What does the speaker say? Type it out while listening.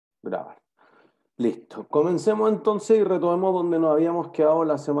Grabar. Listo. Comencemos entonces y retomemos donde nos habíamos quedado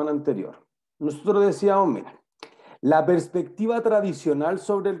la semana anterior. Nosotros decíamos, mira, la perspectiva tradicional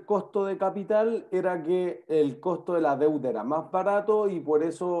sobre el costo de capital era que el costo de la deuda era más barato y por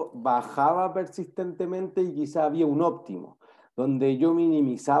eso bajaba persistentemente y quizá había un óptimo, donde yo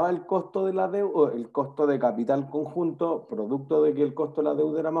minimizaba el costo de la deuda, el costo de capital conjunto, producto de que el costo de la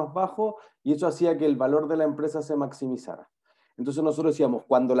deuda era más bajo, y eso hacía que el valor de la empresa se maximizara. Entonces nosotros decíamos,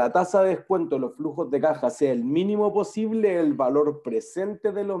 cuando la tasa de descuento de los flujos de caja sea el mínimo posible, el valor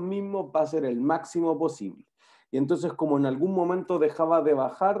presente de los mismos va a ser el máximo posible. Y entonces, como en algún momento dejaba de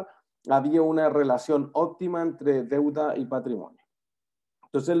bajar, había una relación óptima entre deuda y patrimonio.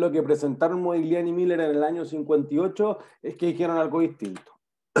 Entonces, lo que presentaron Modigliani y Miller en el año 58 es que dijeron algo distinto.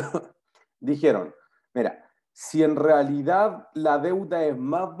 Dijeron, mira, si en realidad la deuda es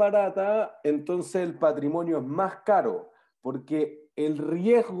más barata, entonces el patrimonio es más caro, porque el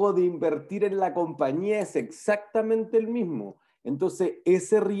riesgo de invertir en la compañía es exactamente el mismo. Entonces,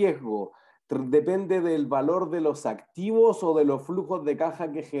 ese riesgo depende del valor de los activos o de los flujos de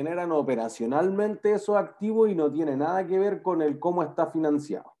caja que generan operacionalmente esos activos y no tiene nada que ver con el cómo está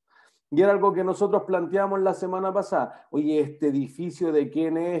financiado. Y era algo que nosotros planteamos la semana pasada. Oye, este edificio de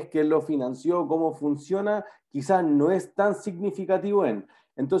quién es, quién lo financió, cómo funciona, quizás no es tan significativo en.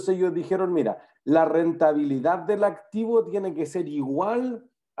 Entonces ellos dijeron, mira, la rentabilidad del activo tiene que ser igual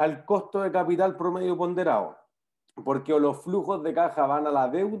al costo de capital promedio ponderado, porque o los flujos de caja van a la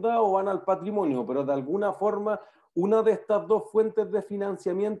deuda o van al patrimonio, pero de alguna forma una de estas dos fuentes de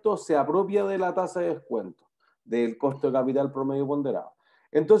financiamiento se apropia de la tasa de descuento, del costo de capital promedio ponderado.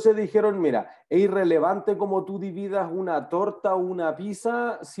 Entonces dijeron, mira, es irrelevante como tú dividas una torta o una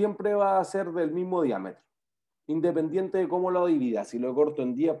pizza, siempre va a ser del mismo diámetro, independiente de cómo lo dividas, si lo corto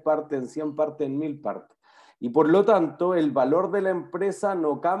en 10 partes, en 100 partes, en 1000 partes. Y por lo tanto, el valor de la empresa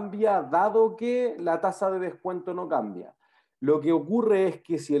no cambia, dado que la tasa de descuento no cambia. Lo que ocurre es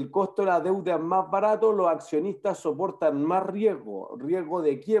que si el costo de la deuda es más barato, los accionistas soportan más riesgo, riesgo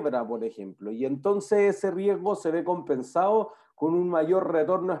de quiebra, por ejemplo, y entonces ese riesgo se ve compensado con un mayor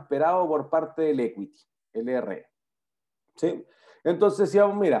retorno esperado por parte del equity, el RE. ¿Sí? Entonces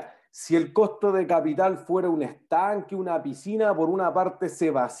decíamos, mira, si el costo de capital fuera un estanque, una piscina, por una parte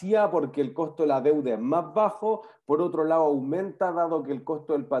se vacía porque el costo de la deuda es más bajo, por otro lado aumenta dado que el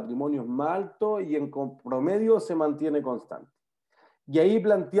costo del patrimonio es más alto y en promedio se mantiene constante. Y ahí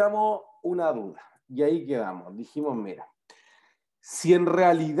planteamos una duda y ahí quedamos. Dijimos, mira, si en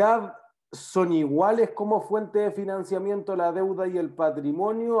realidad son iguales como fuente de financiamiento la deuda y el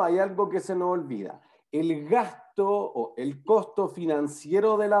patrimonio, hay algo que se nos olvida. El gasto o el costo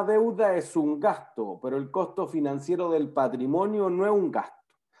financiero de la deuda es un gasto, pero el costo financiero del patrimonio no es un gasto.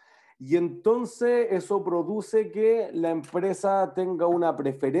 Y entonces eso produce que la empresa tenga una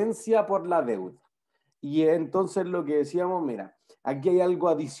preferencia por la deuda. Y entonces lo que decíamos, mira, aquí hay algo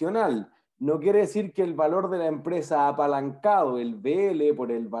adicional. No quiere decir que el valor de la empresa apalancado, el BL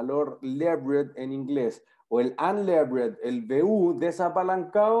por el valor leveraged en inglés, o el unleveraged, el BU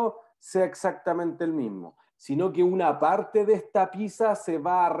desapalancado, sea exactamente el mismo, sino que una parte de esta pizza se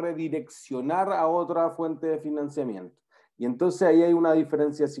va a redireccionar a otra fuente de financiamiento. Y entonces ahí hay una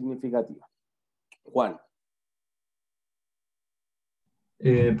diferencia significativa. Juan.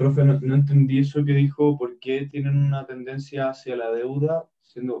 Profe, no entendí eso que dijo, ¿por qué tienen una tendencia hacia la deuda?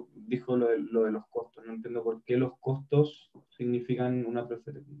 Dijo lo de los costos, no entiendo por qué los costos significarían una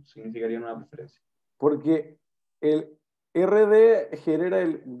preferencia. Porque el RD genera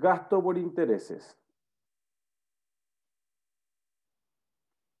el gasto por intereses.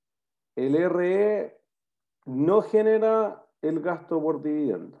 El RE no genera el gasto por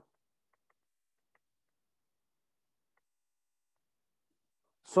dividendo.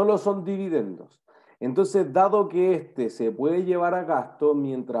 Solo son dividendos. Entonces, dado que este se puede llevar a gasto,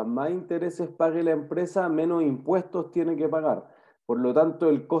 mientras más intereses pague la empresa, menos impuestos tiene que pagar. Por lo tanto,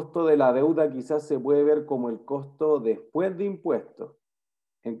 el costo de la deuda quizás se puede ver como el costo después de impuestos.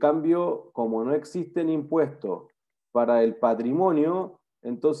 En cambio, como no existen impuestos para el patrimonio,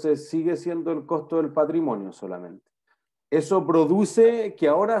 entonces sigue siendo el costo del patrimonio solamente. Eso produce que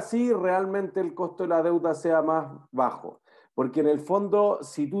ahora sí realmente el costo de la deuda sea más bajo. Porque en el fondo,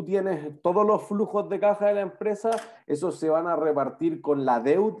 si tú tienes todos los flujos de caja de la empresa, esos se van a repartir con la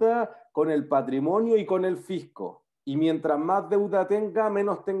deuda, con el patrimonio y con el fisco. Y mientras más deuda tenga,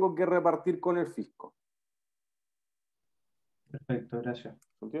 menos tengo que repartir con el fisco. Perfecto, gracias.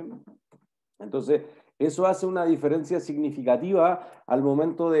 ¿Entiendes? Entonces, eso hace una diferencia significativa al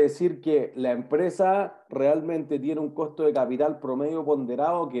momento de decir que la empresa realmente tiene un costo de capital promedio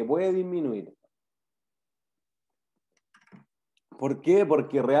ponderado que puede disminuir. ¿Por qué?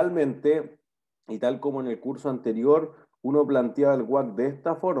 Porque realmente, y tal como en el curso anterior, uno planteaba el WACC de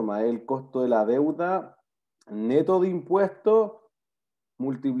esta forma, el costo de la deuda neto de impuestos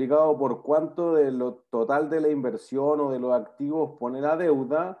multiplicado por cuánto de lo total de la inversión o de los activos pone la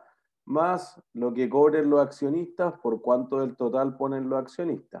deuda, más lo que cobren los accionistas por cuánto del total ponen los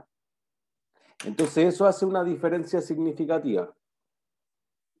accionistas. Entonces eso hace una diferencia significativa.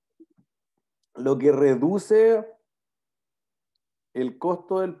 Lo que reduce el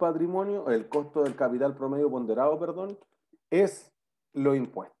costo del patrimonio, el costo del capital promedio ponderado, perdón, es los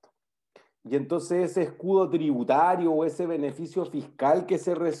impuestos. Y entonces ese escudo tributario o ese beneficio fiscal que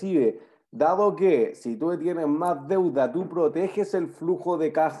se recibe, dado que si tú tienes más deuda, tú proteges el flujo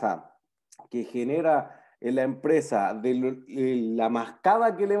de caja que genera en la empresa de la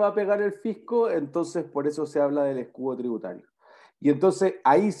mascada que le va a pegar el fisco, entonces por eso se habla del escudo tributario. Y entonces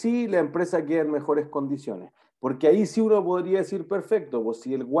ahí sí la empresa queda en mejores condiciones, porque ahí sí uno podría decir, perfecto, pues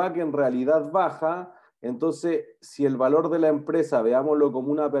si el WACC en realidad baja, entonces si el valor de la empresa, veámoslo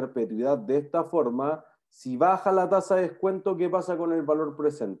como una perpetuidad de esta forma, si baja la tasa de descuento, ¿qué pasa con el valor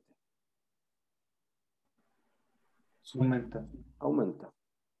presente? Aumenta. Aumenta,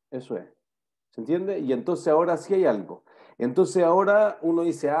 eso es. ¿Se entiende? Y entonces ahora sí hay algo. Entonces ahora uno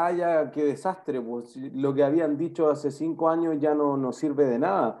dice, ah, ya, qué desastre, pues lo que habían dicho hace 5 años ya no sirve de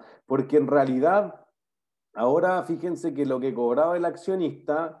nada, porque en realidad ahora fíjense que lo que cobraba el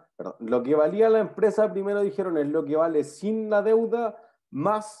accionista, perdón, lo que valía la empresa, primero dijeron, es lo que vale sin la deuda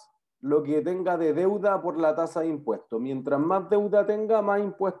más lo que tenga de deuda por la tasa de impuestos. Mientras más deuda tenga, más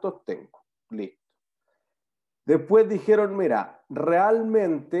impuestos tengo. Listo. Después dijeron, mira,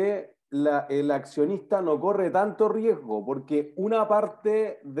 realmente el accionista no corre tanto riesgo porque una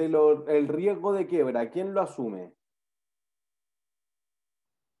parte del riesgo de quiebra, ¿quién lo asume?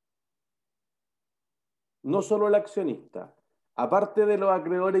 No solo el accionista. Aparte de los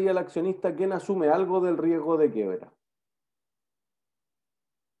acreedores y el accionista, ¿quién asume algo del riesgo de quiebra?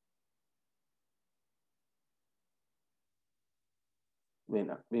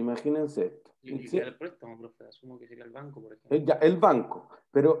 Mira, imagínense esto. Y que el préstamo, profe, asumo que sería el banco, por ejemplo. Ya, el banco.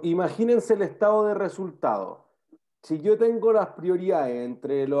 Pero imagínense el estado de resultados. Si yo tengo las prioridades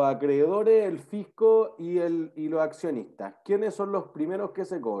entre los acreedores, el fisco y los accionistas, ¿quiénes son los primeros que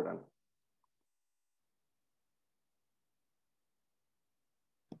se cobran?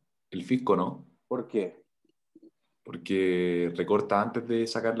 El fisco no, ¿Por qué? porque recorta antes de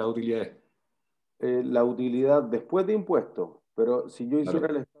sacar las utilidades. La utilidad después de impuestos. Pero si yo hiciera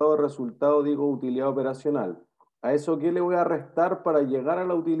Claro. el estado de resultado, digo utilidad operacional. ¿A eso qué le voy a restar para llegar a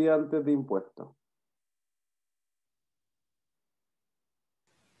la utilidad antes de impuestos?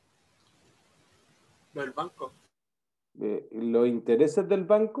 Lo del banco, Los intereses del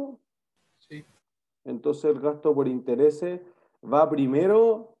banco. sí. Entonces el gasto por intereses va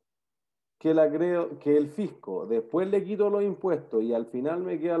primero que el fisco, después le quito los impuestos y al final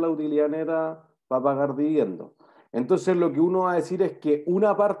me queda la utilidad neta para pagar dividendos. Entonces lo que uno va a decir es que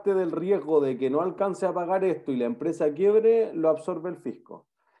una parte del riesgo de que no alcance a pagar esto y la empresa quiebre, lo absorbe el fisco.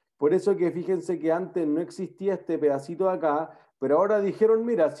 Por eso que fíjense que antes no existía este pedacito de acá, pero ahora dijeron,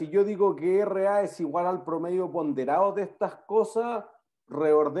 mira, si yo digo que RA es igual al promedio ponderado de estas cosas,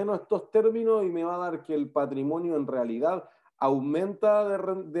 reordeno estos términos y me va a dar que el patrimonio en realidad aumenta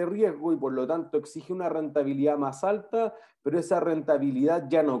de riesgo y por lo tanto exige una rentabilidad más alta, pero esa rentabilidad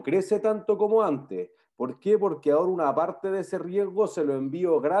ya no crece tanto como antes. ¿Por qué? Porque ahora una parte de ese riesgo se lo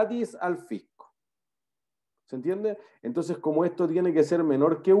envío gratis al fisco. ¿Se entiende? Entonces, como esto tiene que ser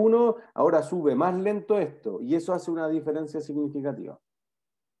menor que 1, ahora sube más lento esto y eso hace una diferencia significativa.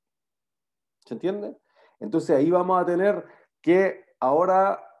 ¿Se entiende? Entonces ahí vamos a tener que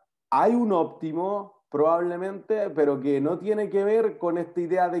ahora hay un óptimo probablemente, pero que no tiene que ver con esta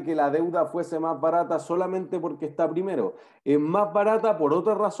idea de que la deuda fuese más barata solamente porque está primero. Es más barata por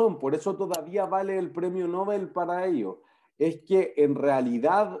otra razón, por eso todavía vale el premio Nobel para ello. Es que en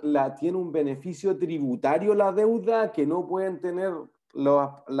realidad tiene un beneficio tributario la deuda que no pueden tener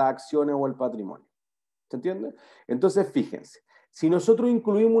las acciones o el patrimonio. ¿Se entiende? Entonces, fíjense, si nosotros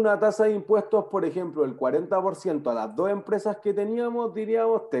incluimos una tasa de impuestos, por ejemplo, el 40% a las dos empresas que teníamos,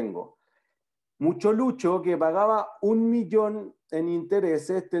 diríamos, tengo mucho Lucho que pagaba 1 millón en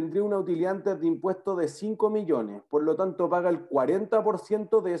intereses, tendría una utilidad antes de impuestos de 5 millones, por lo tanto paga el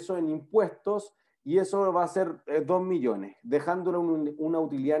 40% de eso en impuestos y eso va a ser 2 millones, dejándole una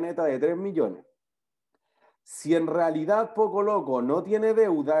utilidad neta de 3 millones. Si en realidad Poco Loco no tiene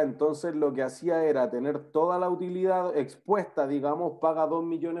deuda, entonces lo que hacía era tener toda la utilidad expuesta, digamos, paga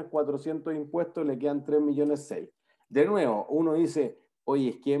 2.400.000 impuestos, le quedan 3.600.000. De nuevo, uno dice, Oye,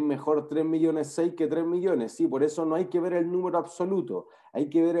 es que es mejor 3.600.000 que 3 millones. Sí, por eso no hay que ver el número absoluto, hay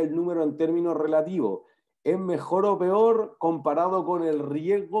que ver el número en términos relativos. ¿Es mejor o peor comparado con el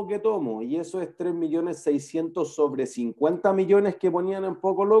riesgo que tomo? Y eso es 3.600.000 sobre 50 millones que ponían en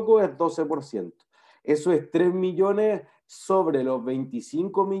Poco Loco, es 12%. Eso es 3 millones sobre los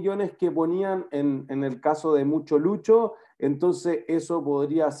 25 millones que ponían en el caso de Mucho Lucho, entonces eso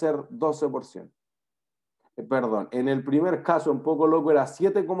podría ser 12%. Perdón, en el primer caso, un Poco Loco era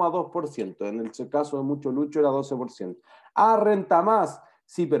 7,2%, en el caso de Mucho Lucho era 12%. Ah, renta más,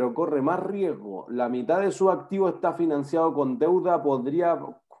 sí, pero corre más riesgo. La mitad de su activo está financiado con deuda, podría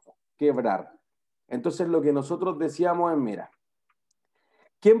quebrar. Entonces lo que nosotros decíamos es, mira,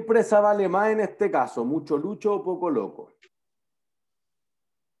 ¿qué empresa vale más en este caso? ¿Mucho Lucho o Poco Loco?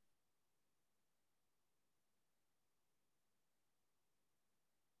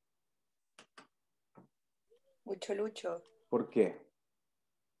 Mucho lucho, ¿Por qué?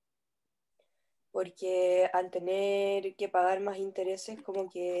 porque al tener que pagar más intereses, como lo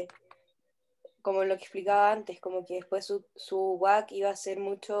que explicaba antes, como que después su WACC iba a ser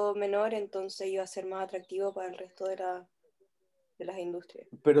mucho menor, entonces iba a ser más atractivo para el resto de las industrias.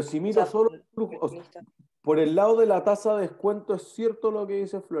 Pero si O miro sea, solo para el flujo, inversionista. por el lado de la tasa de descuento es cierto lo que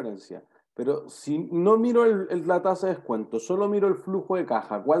dice Florencia, pero si no miro la tasa de descuento, solo miro el flujo de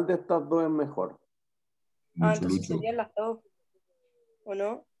caja, ¿cuál de estas dos es mejor? Mucho Entonces lucho. serían las dos, ¿o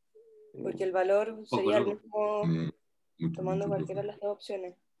no? Porque el valor Poco sería el loco. mismo Mucho tomando lucho, cualquiera profe. de las dos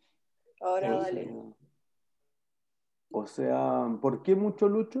opciones. O Ahora sea, dale. ¿por qué mucho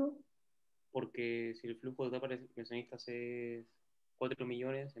lucho? Porque si el flujo de para pensionistas es 4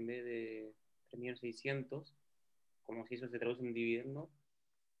 millones en vez de 3.600.000, como si eso se traduce en dividendo,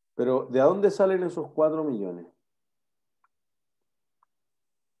 Pero ¿de dónde salen esos 4 millones?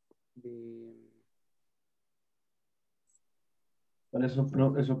 de... Para esos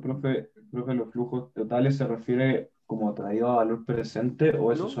profe, los flujos totales se refiere como traído a valor presente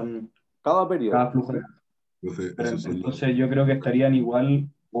o esos ¿No? son Cada cada periodo. flujo. Profe, Pero esos son los... entonces yo creo que estarían igual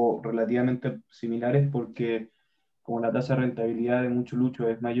o relativamente similares porque como la tasa de rentabilidad de mucho lucho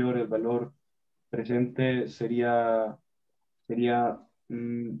es mayor, el valor presente sería, ¿cómo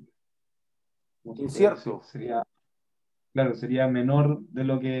se puede decir? Incierto. Claro, sería menor de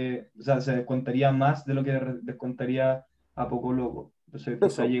lo que, o sea, se descontaría más de lo que descontaría a Poco Loco. Entonces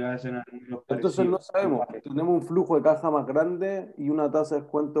quizá Eso. llega a ser números Entonces no parecidos. sabemos. Tenemos un flujo de caja más grande y una tasa de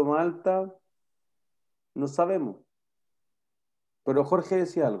descuento más alta. No sabemos. Pero Jorge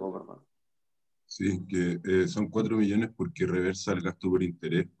decía algo, perdón. Sí, que son 4 millones porque reversa el gasto por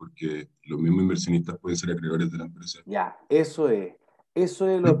interés, porque los mismos inversionistas pueden ser acreedores de la empresa. Ya, eso es. Eso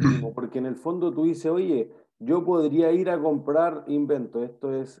es lo mismo, porque en el fondo tú dices, oye, yo podría ir a comprar, invento,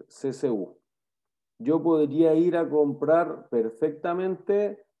 esto es CCU. Yo podría ir a comprar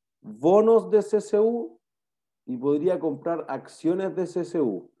perfectamente bonos de CCU y podría comprar acciones de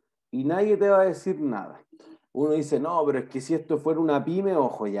CCU y nadie te va a decir nada. Uno dice, no, pero es que si esto fuera una pyme,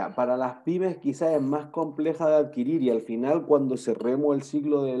 ojo ya, para las pymes quizás es más compleja de adquirir y al final cuando cerremos el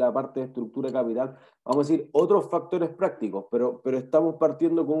ciclo de la parte de estructura de capital, vamos a decir otros factores prácticos, pero estamos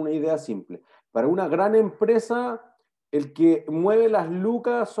partiendo con una idea simple. Para una gran empresa, el que mueve las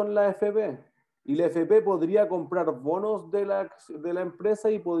lucas son las FP. Y la FP podría comprar bonos de la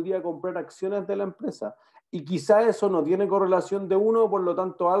empresa y podría comprar acciones de la empresa. Y quizá eso no tiene correlación de uno, por lo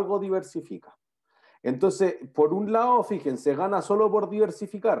tanto algo diversifica. Entonces, por un lado, fíjense, gana solo por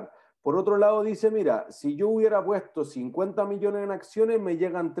diversificar. Por otro lado, dice, mira, si yo hubiera puesto 50 millones en acciones, me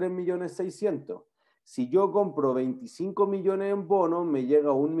llegan 3.600.000. Si yo compro 25 millones en bonos, me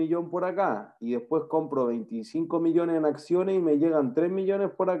llega 1 millón por acá. Y después compro 25 millones en acciones y me llegan 3 millones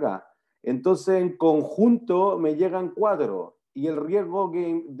por acá. Entonces, en conjunto, me llegan 4. Y el riesgo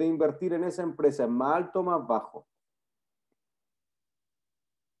de invertir en esa empresa es más alto o más bajo.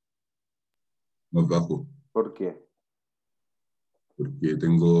 Más bajo, ¿Por qué? porque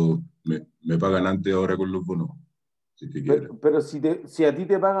me pagan antes ahora con los bonos, si es que quieren. Pero si a ti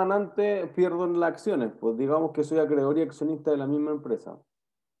te pagan antes, pierdo en las acciones. Pues digamos que soy acreedor y accionista de la misma empresa.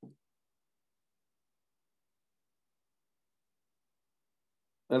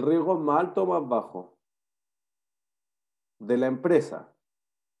 ¿El riesgo es más alto o más bajo? De la empresa.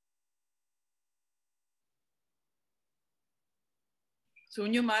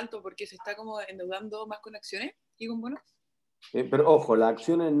 Según yo, más alto porque se está como endeudando más con acciones y con bonos. Pero ojo, las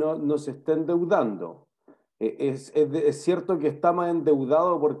acciones no se está endeudando. Es cierto que está más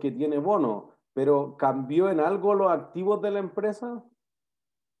endeudado porque tiene bono, pero ¿cambió en algo los activos de la empresa?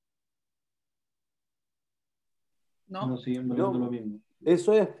 No ¿No? siguen valiendo lo No. mismo.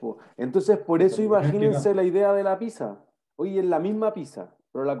 Eso es, po. Entonces, por Lo eso que pasa es que imagínense la idea de la pizza. Oye, es la misma pizza,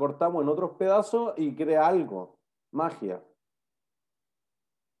 pero la cortamos en otros pedazos y crea algo. Magia.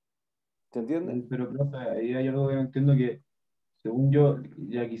 ¿Se entiende? Pero, profe, ahí hay algo que no entiendo que, según yo,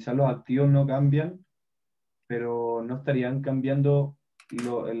 ya quizás los activos no cambian, pero no estarían cambiando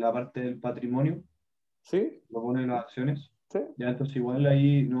en la parte del patrimonio, ¿Sí? lo pone en las acciones. ¿Sí? Ya, entonces igual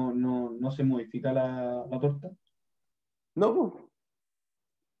ahí no se modifica la torta. No, pues,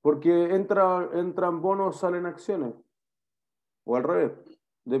 porque entran bonos, salen acciones. O al revés.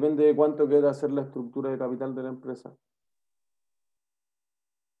 Depende de cuánto quiera hacer la estructura de capital de la empresa.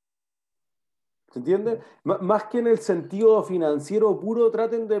 ¿Se entiende? Más que en el sentido financiero puro,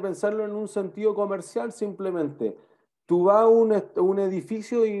 traten de pensarlo en un sentido comercial simplemente. Tú vas a un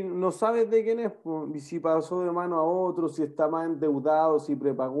edificio y no sabes de quién es, pues, y si pasó de mano a otro, si está más endeudado, si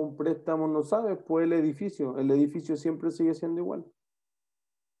prepagó un préstamo, no sabes, pues el edificio siempre sigue siendo igual.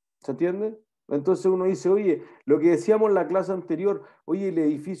 ¿Se entiende? Entonces uno dice, oye, lo que decíamos en la clase anterior, oye, el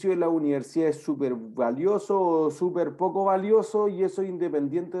edificio de la universidad es súper valioso o súper poco valioso y eso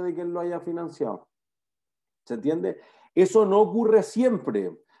independiente de quién lo haya financiado. ¿Se entiende? Eso no ocurre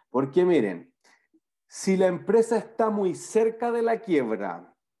siempre, porque miren, si la empresa está muy cerca de la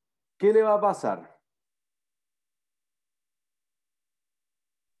quiebra, ¿qué le va a pasar?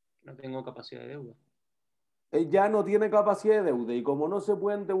 No tengo capacidad de deuda. Ya no tiene capacidad de deuda y como no se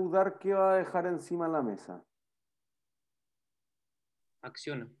puede endeudar, ¿qué va a dejar encima de la mesa?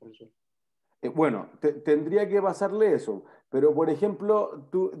 Acciones, por eso. Bueno, tendría que pasarle eso, pero por ejemplo,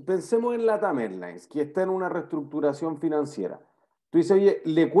 pensemos en la TAM Airlines, que está en una reestructuración financiera. Tú dices, oye,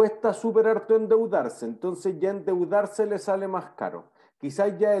 le cuesta súper harto endeudarse, entonces ya endeudarse le sale más caro.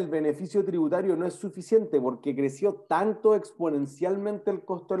 Quizás ya el beneficio tributario no es suficiente porque creció tanto exponencialmente el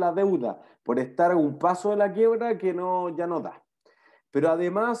costo de la deuda por estar a un paso de la quiebra que no, ya no da. Pero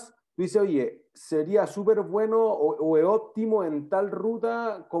además, tú dices, oye, sería súper bueno o es óptimo en tal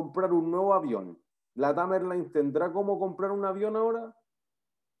ruta comprar un nuevo avión. ¿La TAM Airlines tendrá cómo comprar un avión ahora?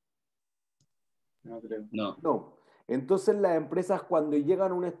 No creo. No. No. Entonces las empresas cuando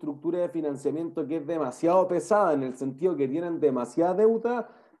llegan a una estructura de financiamiento que es demasiado pesada, en el sentido que tienen demasiada deuda,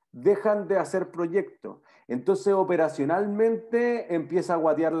 dejan de hacer proyectos. Entonces operacionalmente empieza a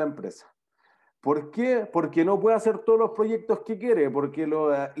guatear la empresa. ¿Por qué? Porque no puede hacer todos los proyectos que quiere, porque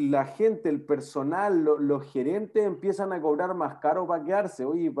la gente, el personal, los gerentes empiezan a cobrar más caro para quedarse.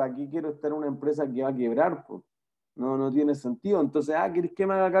 Oye, ¿para qué quiero estar en una empresa que va a quebrar? Pues no, no tiene sentido. Entonces, ¿querés que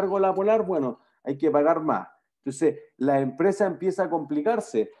me haga cargo la Polar? Bueno, hay que pagar más. Entonces, la empresa empieza a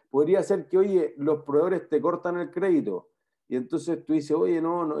complicarse. Podría ser que, oye, los proveedores te cortan el crédito. Y entonces tú dices, oye,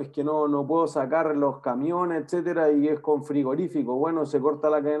 no, es que no puedo sacar los camiones, etcétera, y es con frigorífico. Bueno, se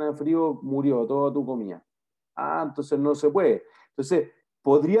corta la cadena de frío, murió toda tu comida. Entonces no se puede. Entonces,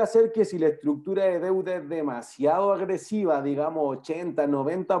 podría ser que si la estructura de deuda es demasiado agresiva, digamos 80,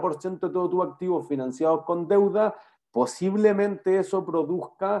 90% de todos tus activos financiados con deuda, posiblemente eso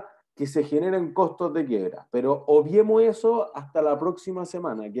produzca que se generen costos de quiebra. Pero obviemos eso hasta la próxima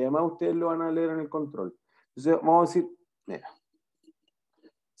semana, que además ustedes lo van a leer en el control. Entonces, vamos a decir, mira,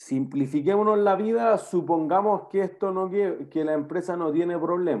 simplifiquémonos la vida, supongamos que que la empresa no tiene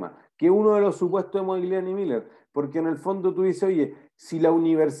problema, que es uno de los supuestos de Modigliani y Miller, porque en el fondo tú dices, oye, si la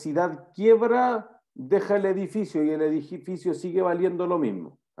universidad quiebra, deja el edificio y el edificio sigue valiendo lo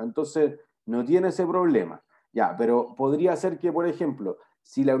mismo. Entonces, no tiene ese problema. Ya, pero podría ser que, por ejemplo,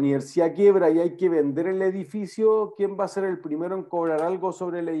 si la universidad quiebra y hay que vender el edificio, ¿quién va a ser el primero en cobrar algo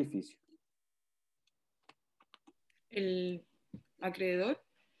sobre el edificio? El acreedor.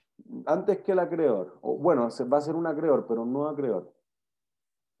 Antes que el acreedor. O, bueno, va a ser un acreedor, pero un nuevo acreedor.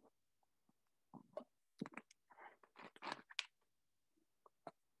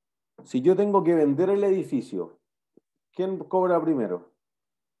 Si yo tengo que vender el edificio, ¿quién cobra primero?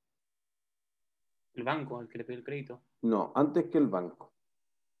 El banco al que le pide el crédito. No, antes que el banco.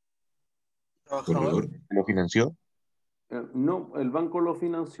 ¿Trabajador? ¿Lo financió? No, el banco lo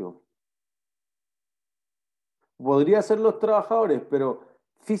financió. Podría ser los trabajadores, pero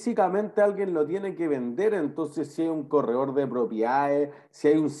físicamente alguien lo tiene que vender, entonces si hay un corredor de propiedades, si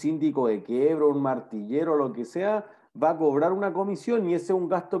hay un síndico de quiebra, un martillero, lo que sea, va a cobrar una comisión y ese es un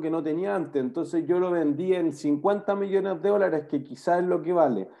gasto que no tenía antes. Entonces yo lo vendí en 50 millones de dólares, que quizás es lo que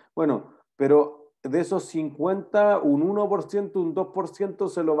vale. Bueno, pero de esos 50, un 1%, un 2%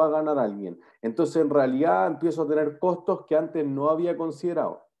 se lo va a ganar alguien. Entonces en realidad empiezo a tener costos que antes no había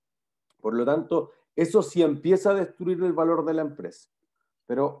considerado. Por lo tanto, eso sí empieza a destruir el valor de la empresa.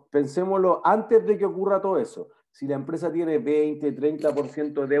 Pero pensémoslo antes de que ocurra todo eso. Si la empresa tiene 20,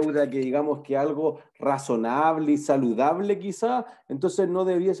 30% de deuda, que digamos que algo razonable y saludable quizá, entonces no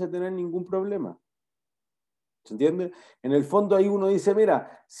debiese tener ningún problema. ¿Se entiende? En el fondo ahí uno dice,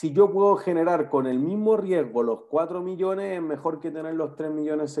 mira, si yo puedo generar con el mismo riesgo los 4 millones, es mejor que tener los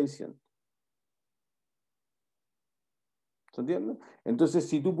 3.600.000. ¿Se entiende? Entonces,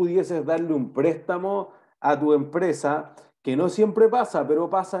 si tú pudieses darle un préstamo a tu empresa, que no siempre pasa, pero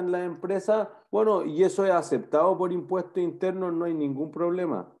pasa en la empresa, bueno, y eso es aceptado por impuestos internos, no hay ningún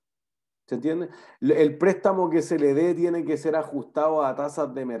problema. ¿Se entiende? El préstamo que se le dé tiene que ser ajustado a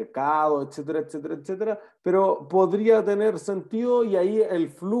tasas de mercado, etcétera, etcétera, etcétera, pero podría tener sentido y ahí el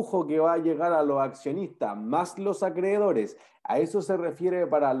flujo que va a llegar a los accionistas más los acreedores, a eso se refiere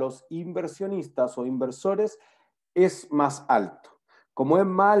para los inversionistas o inversores, es más alto. Como es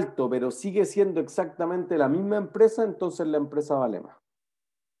más alto, pero sigue siendo exactamente la misma empresa, entonces la empresa vale más.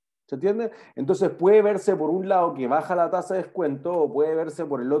 ¿Se entiende? Entonces puede verse por un lado que baja la tasa de descuento o puede verse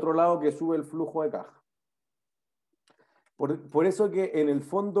por el otro lado que sube el flujo de caja. Por eso que en el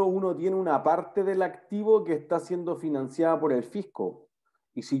fondo uno tiene una parte del activo que está siendo financiada por el fisco.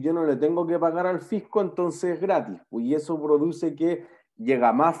 Y si yo no le tengo que pagar al fisco, entonces es gratis. Y eso produce que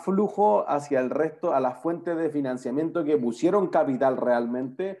llega más flujo hacia el resto, a las fuentes de financiamiento que pusieron capital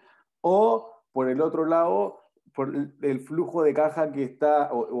realmente, o por el otro lado, por el flujo de caja que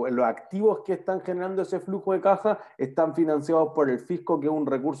está, o los activos que están generando ese flujo de caja están financiados por el fisco, que es un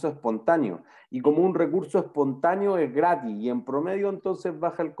recurso espontáneo. Y como un recurso espontáneo es gratis y en promedio entonces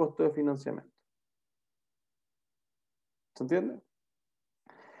baja el costo de financiamiento. ¿Se entiende?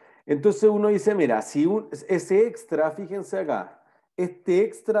 Entonces uno dice, mira, si ese extra, fíjense acá, este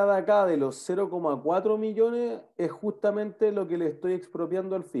extra de acá de los 0,4 millones es justamente lo que le estoy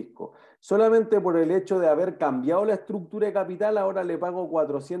expropiando al fisco. Solamente por el hecho de haber cambiado la estructura de capital, ahora le pago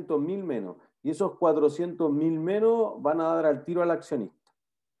 400.000 menos. Y esos 400.000 menos van a dar al tiro al accionista.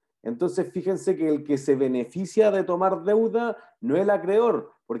 Entonces, fíjense que el que se beneficia de tomar deuda no es el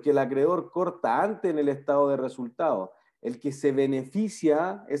acreedor, porque el acreedor corta antes en el estado de resultados. El que se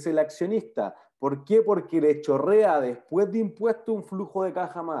beneficia es el accionista. ¿Por qué? Porque le chorrea después de impuesto un flujo de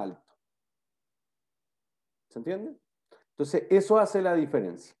caja más alto. ¿Se entiende? Entonces, eso hace la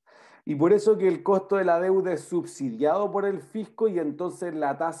diferencia. Y por eso que el costo de la deuda es subsidiado por el fisco y entonces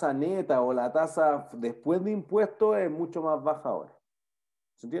la tasa neta o la tasa después de impuesto es mucho más baja ahora.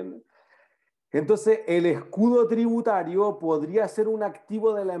 ¿Se entiende? Entonces, el escudo tributario podría ser un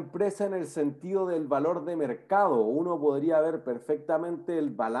activo de la empresa en el sentido del valor de mercado. Uno podría ver perfectamente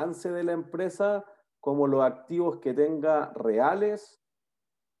el balance de la empresa como los activos que tenga reales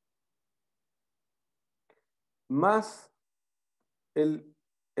más el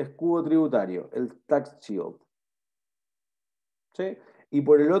escudo tributario, el tax shield. ¿Sí? Y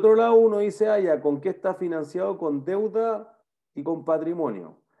por el otro lado uno dice, ya, ¿con qué está financiado? Con deuda y con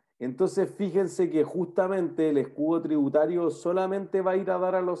patrimonio. Entonces fíjense que justamente el escudo tributario solamente va a ir a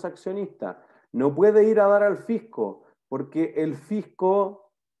dar a los accionistas. No puede ir a dar al fisco, porque el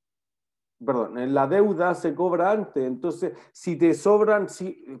fisco, perdón, la deuda se cobra antes. Entonces, si te sobran,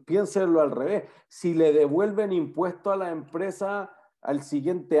 piénsenlo al revés, si le devuelven impuesto a la empresa al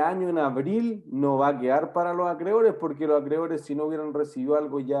siguiente año en abril, no va a quedar para los acreedores, porque los acreedores, si no hubieran recibido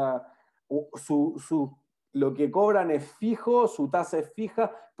algo ya, lo que cobran es fijo, su tasa es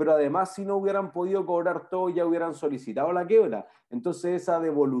fija, pero además si no hubieran podido cobrar todo, ya hubieran solicitado la quiebra. Entonces esa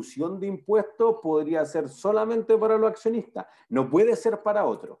devolución de impuestos podría ser solamente para los accionistas, no puede ser para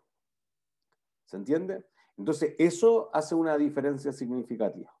otros. ¿Se entiende? Entonces eso hace una diferencia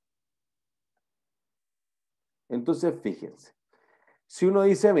significativa. Entonces fíjense. Si uno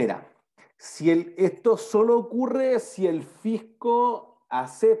dice, mira, esto solo ocurre si el fisco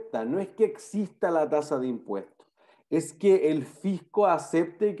acepta, no es que exista la tasa de impuestos, es que el fisco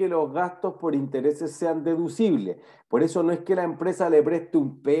acepte que los gastos por intereses sean deducibles. Por eso no es que la empresa le preste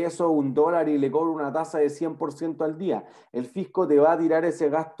un peso o un dólar y le cobre una tasa de 100% al día. El fisco te va a tirar ese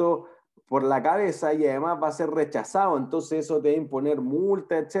gasto por la cabeza y además va a ser rechazado, entonces eso te va a imponer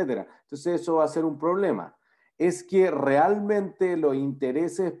multa, etc. Entonces eso va a ser un problema. Es que realmente los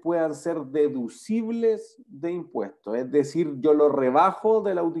intereses puedan ser deducibles de impuestos. Es decir, yo lo rebajo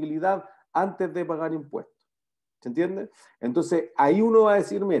de la utilidad antes de pagar impuestos. ¿Se entiende? Entonces, ahí uno va a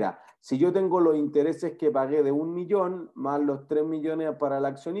decir, mira, si yo tengo los intereses que pagué de 1 millón más los 3 millones para el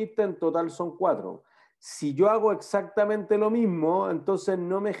accionista, en total son 4. Si yo hago exactamente lo mismo, entonces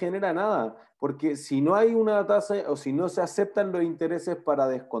no me genera nada, porque si no hay una tasa o si no se aceptan los intereses para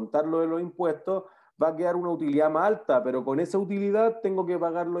descontarlo de los impuestos, va a quedar una utilidad más alta, pero con esa utilidad tengo que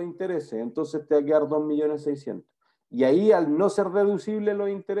pagar los intereses, entonces te va a quedar 2.600.000. Y ahí, al no ser deducibles los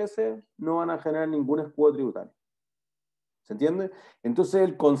intereses, no van a generar ningún escudo tributario. ¿Se entiende? Entonces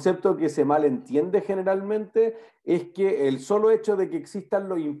el concepto que se malentiende generalmente es que el solo hecho de que existan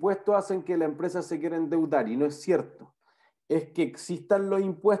los impuestos hacen que la empresa se quiera endeudar, y no es cierto. Es que existan los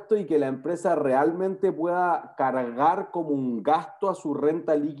impuestos y que la empresa realmente pueda cargar como un gasto a su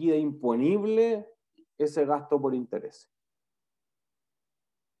renta líquida imponible ese gasto por interés.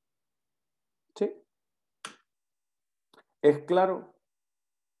 ¿Sí? ¿Es claro?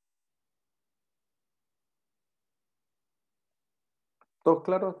 ¿Todos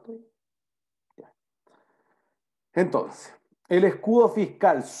claros? Entonces, el escudo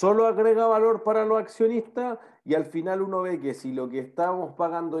fiscal solo agrega valor para los accionistas y al final uno ve que si lo que estamos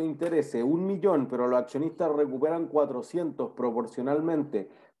pagando de interés es 1.000.000, pero los accionistas recuperan 400 proporcionalmente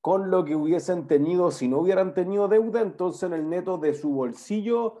con lo que hubiesen tenido si no hubieran tenido deuda, entonces en el neto de su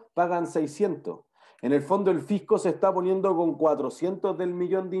bolsillo pagan 600. En el fondo el fisco se está poniendo con 400 del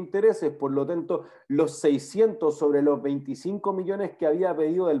millón de intereses, por lo tanto los 600 sobre los 25 millones que había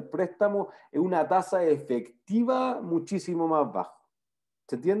pedido del préstamo es una tasa efectiva muchísimo más baja.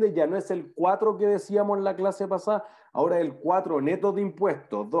 ¿Se entiende? Ya no es el 4 que decíamos en la clase pasada, ahora es el 4 neto de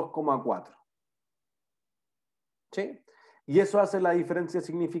impuestos, 2,4. ¿Sí? Y eso hace la diferencia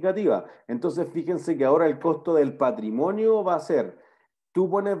significativa. Entonces, fíjense que ahora el costo del patrimonio va a ser, tú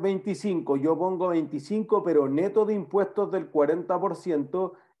pones 25, yo pongo 25, pero neto de impuestos del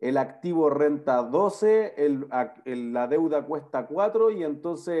 40%, el activo renta 12, la deuda cuesta 4 y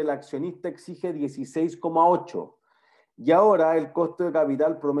entonces el accionista exige 16,8. Y ahora el costo de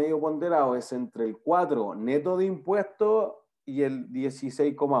capital promedio ponderado es entre el 4 neto de impuestos y el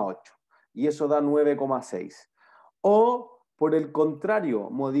 16,8. Y eso da 9,6. O, por el contrario,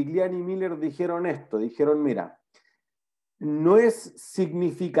 Modigliani y Miller dijeron esto, dijeron, mira, no es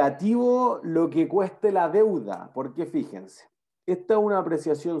significativo lo que cueste la deuda, porque fíjense, esta es una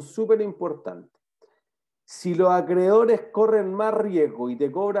apreciación súper importante. Si los acreedores corren más riesgo y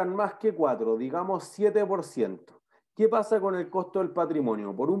te cobran más que 4, digamos 7%, ¿qué pasa con el costo del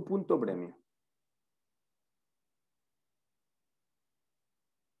patrimonio? Por un punto premio.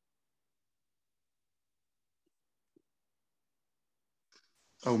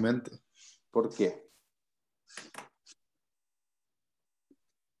 Aumenta. ¿Por qué?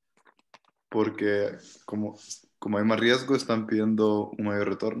 Porque como hay más riesgo, están pidiendo un mayor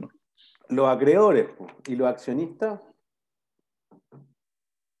retorno. Los acreedores y los accionistas.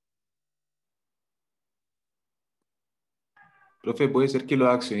 Profe, ¿puede ser que los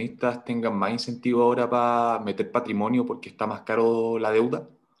accionistas tengan más incentivo ahora para meter patrimonio porque está más caro la deuda?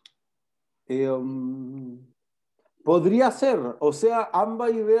 Podría ser, o sea,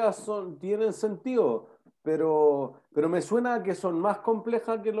 ambas ideas tienen sentido, pero me suena a que son más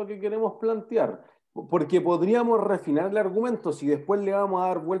complejas que lo que queremos plantear, porque podríamos refinar el argumento, si después le vamos a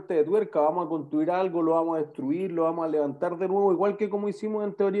dar vuelta de tuerca, vamos a construir algo, lo vamos a destruir, lo vamos a levantar de nuevo, igual que como hicimos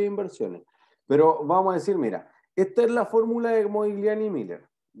en teoría de inversiones. Pero vamos a decir, mira, esta es la fórmula de Modigliani y Miller.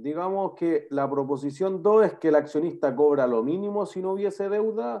 Digamos que la proposición 2 es que el accionista cobra lo mínimo si no hubiese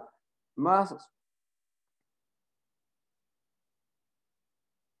deuda, más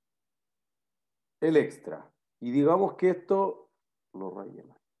el extra. Y digamos que esto lo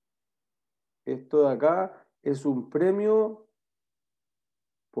rellena. Esto de acá es un premio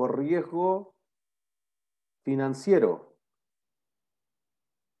por riesgo financiero.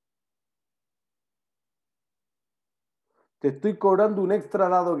 Te estoy cobrando un extra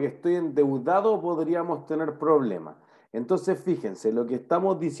dado que estoy endeudado, podríamos tener problemas. Entonces, fíjense, lo que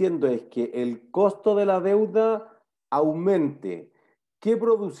estamos diciendo es que el costo de la deuda aumente. ¿Qué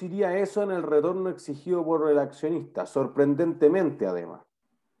produciría eso en el retorno exigido por el accionista? Sorprendentemente, además.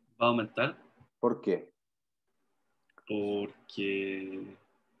 Va a aumentar ¿Por qué? porque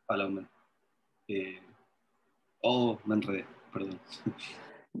al aumentar. Me enredé, perdón.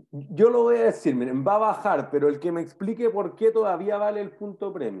 Yo lo voy a decir, miren, va a bajar, pero el que me explique por qué todavía vale el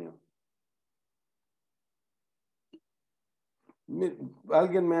punto premio.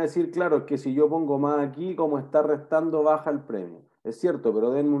 Alguien me va a decir, claro, es que si yo pongo más aquí, como está restando, baja el premio. Es cierto,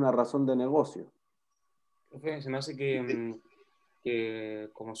 pero denme una razón de negocio. Profe, se me hace que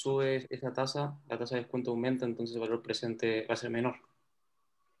como sube esa tasa, la tasa de descuento aumenta, entonces el valor presente va a ser menor.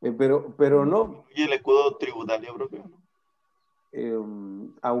 Pero no, ¿Y el escudo tributario propio? ¿No?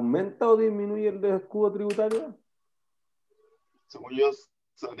 ¿aumenta o disminuye el de escudo tributario? Según yo,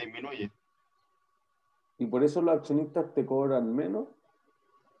 se disminuye. Y por eso los accionistas te cobran menos.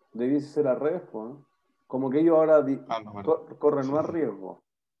 Debiese ser al revés, pues, ¿no? Como que ellos ahora No, bueno. corren Sí, más sí. riesgo.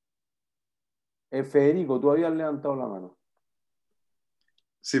 Federico, tú habías levantado la mano.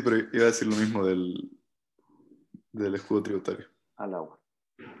 Sí, pero iba a decir lo mismo del escudo tributario. Al agua.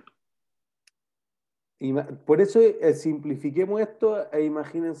 Por eso simplifiquemos esto e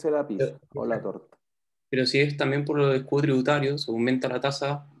imagínense la pizza o la torta. Pero si es también por el escudo tributario, se aumenta la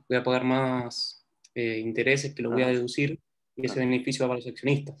tasa, voy a pagar más intereses que lo voy a Ajá. deducir y ese Ajá. beneficio va para los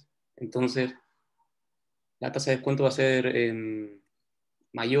accionistas. Entonces, la tasa de descuento va a ser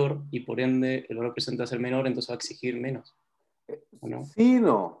mayor y por ende el valor presente va a ser menor, entonces va a exigir menos, ¿o no? Sí,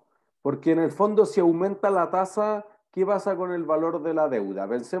 no, porque en el fondo si aumenta la tasa, ¿qué pasa con el valor de la deuda?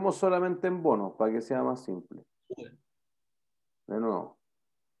 Pensemos solamente en bonos para que sea más simple. De nuevo,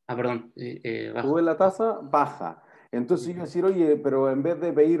 Ah, perdón, baja. sube la tasa, baja. Entonces yo decir, oye, pero en vez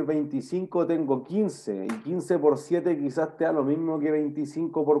de pedir 25 tengo 15 y 15 por 7 quizás te da lo mismo que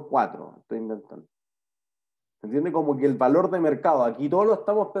 25 por 4. Estoy inventando. ¿Se entiende? Como que el valor de mercado, aquí todos lo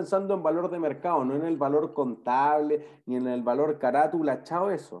estamos pensando en valor de mercado, no en el valor contable, ni en el valor carátula, chao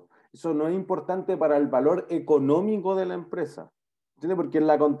eso. Eso no es importante para el valor económico de la empresa. ¿Entiende? Porque en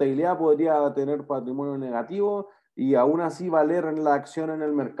la contabilidad podría tener patrimonio negativo y aún así valer en la acción en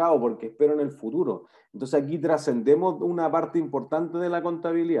el mercado, porque espero en el futuro. Entonces aquí trascendemos una parte importante de la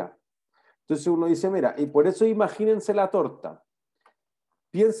contabilidad. Entonces uno dice, mira, y por eso imagínense la torta.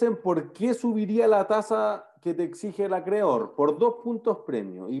 Piensen por qué subiría la tasa que te exige el acreedor, por 2 puntos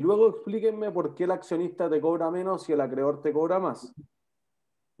premio. Y luego explíquenme por qué el accionista te cobra menos y el acreedor te cobra más.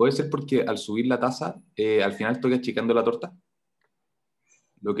 Puede ser porque al subir la tasa, al final estoy achicando la torta,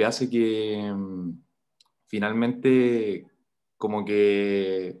 lo que hace que finalmente, como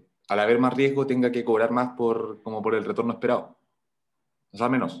que al haber más riesgo, tenga que cobrar más como por el retorno esperado. O sea,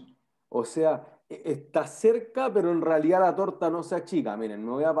 menos. O sea, está cerca, pero en realidad la torta no se achica. Miren,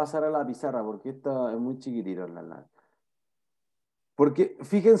 me voy a pasar a la pizarra porque esta es muy chiquitita. Porque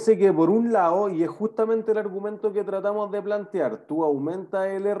fíjense que por un lado, y es justamente el argumento que tratamos de plantear, tú aumentas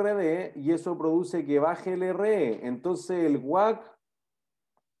el RD y eso produce que baje el RE. Entonces el WACC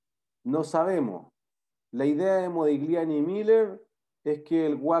no sabemos. La idea de Modigliani y Miller es que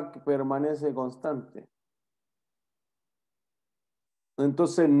el WACC permanece constante.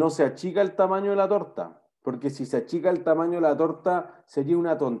 Entonces no se achica el tamaño de la torta, porque si se achica el tamaño de la torta sería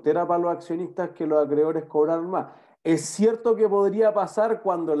una tontera para los accionistas que los acreedores cobraran más. Es cierto que podría pasar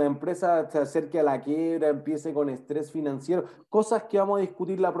cuando la empresa se acerque a la quiebra, empiece con estrés financiero, cosas que vamos a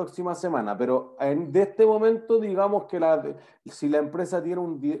discutir la próxima semana, pero de este momento digamos que si la empresa tiene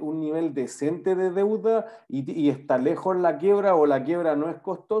un nivel decente de deuda y está lejos la quiebra o la quiebra no es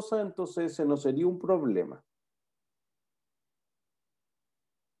costosa, entonces ese no sería un problema.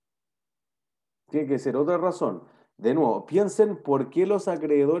 Tiene que ser otra razón. De nuevo, piensen por qué los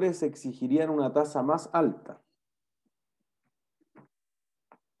acreedores exigirían una tasa más alta.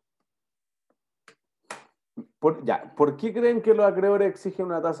 ¿Por qué creen que los acreedores exigen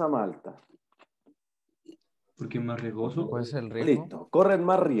una tasa más alta? Porque es más riesgoso. Puede ser el riesgo. Listo, corren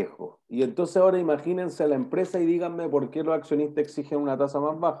más riesgo. Y entonces ahora imagínense a la empresa y díganme por qué los accionistas exigen una tasa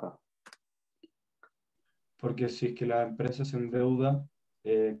más baja. Porque si es que la empresa se endeuda,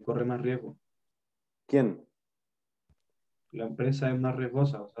 corre más riesgo. ¿Quién? La empresa es más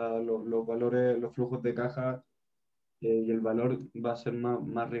riesgosa, o sea, los valores, los flujos de caja y el valor va a ser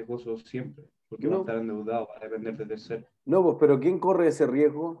más riesgoso siempre, porque va a estar No, endeudado, va a depender de terceros. no, pues, pero ¿quién corre ese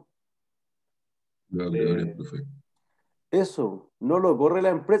riesgo? Los acreedores, Eh, profe. Eso, no lo corre la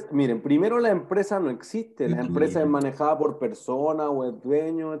empresa. Miren, primero la empresa no existe, Sí, la empresa es tú, manejada por persona o es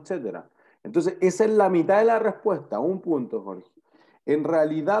dueño, etcétera. Entonces, esa es la mitad de la respuesta, un punto, Jorge. En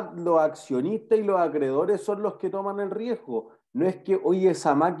realidad, los accionistas y los acreedores son los que toman el riesgo. No es que, oye,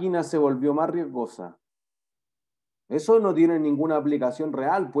 esa máquina se volvió más riesgosa. Eso no tiene ninguna aplicación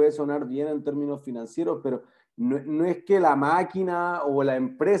real, puede sonar bien en términos financieros, pero no es que la máquina o la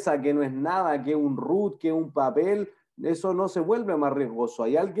empresa, que no es nada, que un root, que un papel, eso no se vuelve más riesgoso.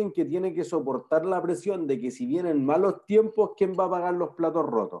 Hay alguien que tiene que soportar la presión de que si vienen malos tiempos, ¿quién va a pagar los platos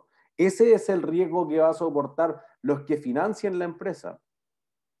rotos? Ese es el riesgo que va a soportar los que financian la empresa.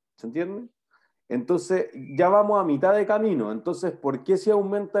 ¿Se entiende? Entonces, ya vamos a mitad de camino. Entonces, ¿por qué si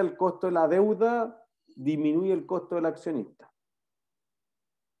aumenta el costo de la deuda, disminuye el costo del accionista?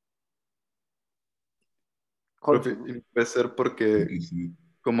 Profe, Jorge. y puede ser porque porque sí.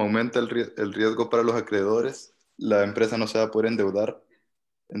 como aumenta el riesgo para los acreedores, la empresa no se va a poder endeudar,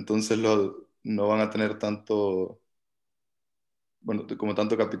 entonces no van a tener tanto, bueno, como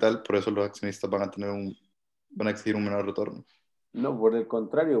tanto capital, por eso los accionistas van a exigir un menor retorno. No, por el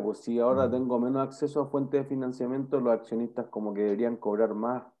contrario, pues si ahora tengo menos acceso a fuentes de financiamiento, los accionistas como que deberían cobrar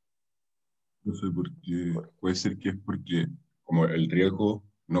más. No sé por qué. Puede ser que es porque como el riesgo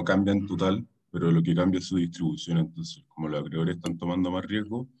no cambia en total, pero lo que cambia es su distribución. Entonces, como los acreedores están tomando más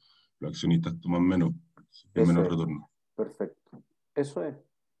riesgo, los accionistas toman menos, es Eso menos es, retorno. perfecto. Eso es.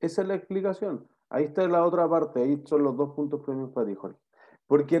 Esa es la explicación. Ahí está la otra parte, ahí son los 2 puntos premios para ti, Jorge.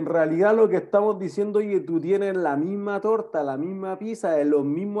 Porque en realidad lo que estamos diciendo es que tú tienes la misma torta, la misma pizza, los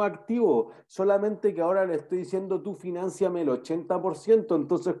mismos activos, solamente que ahora le estoy diciendo tú financiame el 80%,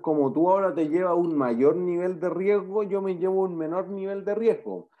 entonces como tú ahora te llevas un mayor nivel de riesgo, yo me llevo un menor nivel de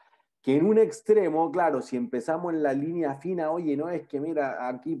riesgo. Que en un extremo, claro, si empezamos en la línea fina, oye, no, es que mira,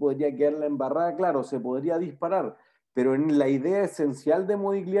 aquí podría quedar la embarrada, claro, se podría disparar, pero en la idea esencial de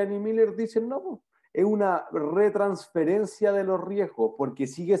Modigliani y Miller dicen, no, pues, es una retransferencia de los riesgos, porque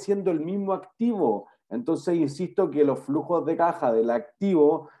sigue siendo el mismo activo. Entonces, insisto que los flujos de caja del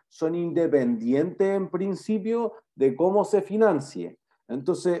activo son independientes en principio de cómo se financie.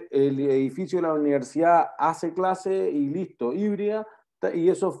 Entonces, el edificio de la universidad hace clase y listo, híbrida, y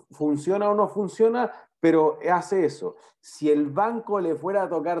eso funciona o no funciona, pero hace eso. Si el banco le fuera a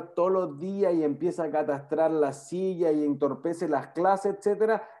tocar todos los días y empieza a catastrar las sillas y entorpece las clases,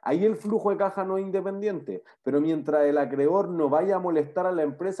 etcétera, ahí el flujo de caja no es independiente. Pero mientras el acreedor no vaya a molestar a la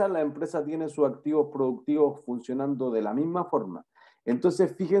empresa tiene sus activos productivos funcionando de la misma forma.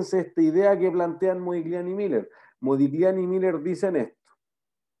 Entonces, fíjense esta idea que plantean Modigliani y Miller. Modigliani y Miller dicen esto.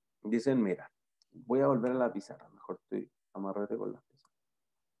 Dicen, mira, voy a volver a la pizarra, mejor estoy amarrate con las pizarras.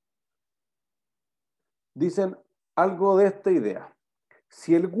 Dicen algo de esta idea.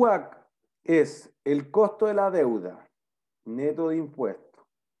 Si el WACC es el costo de la deuda neto de impuestos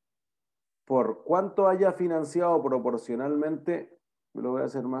por cuánto haya financiado proporcionalmente, lo voy a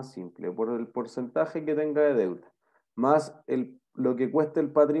hacer más simple, por el porcentaje que tenga de deuda, más lo que cueste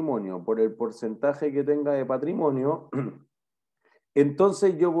el patrimonio por el porcentaje que tenga de patrimonio,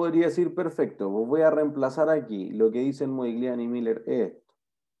 entonces yo podría decir, perfecto, pues voy a reemplazar aquí lo que dicen Modigliani y Miller es esto.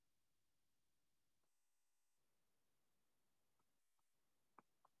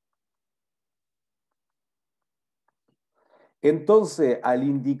 Entonces, al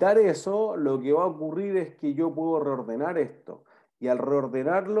indicar eso, lo que va a ocurrir es que yo puedo reordenar esto. Y al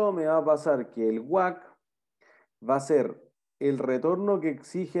reordenarlo me va a pasar que el WACC va a ser el retorno que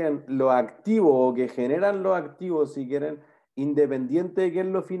exigen los activos o que generan los activos, si quieren, independiente de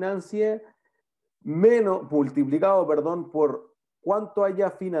quién lo financie, multiplicado, perdón, por cuánto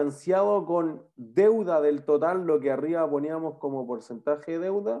haya financiado con deuda del total, lo que arriba poníamos como porcentaje de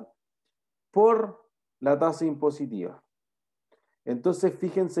deuda, por la tasa impositiva. Entonces,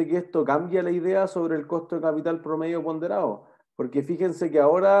 fíjense que esto cambia la idea sobre el costo de capital promedio ponderado, porque fíjense que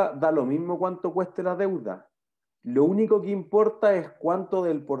ahora da lo mismo cuánto cueste la deuda. Lo único que importa es cuánto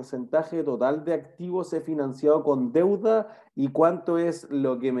del porcentaje total de activos he financiado con deuda y cuánto es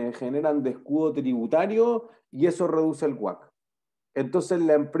lo que me generan de escudo tributario, y eso reduce el WACC. Entonces,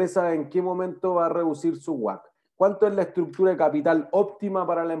 la empresa, ¿en qué momento va a reducir su WACC? ¿Cuánto es la estructura de capital óptima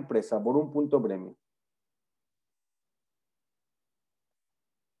para la empresa por un punto premio?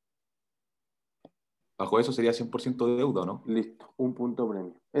 Bajo eso sería 100% de deuda, ¿no? Listo, un punto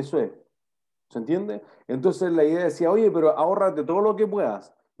premio. Eso es. ¿Se entiende? Entonces la idea decía, oye, pero ahórrate todo lo que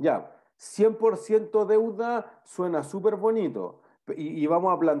puedas. Ya, 100% deuda suena súper bonito. Y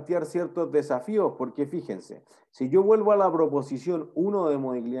vamos a plantear ciertos desafíos, porque fíjense, si yo vuelvo a la proposición 1 de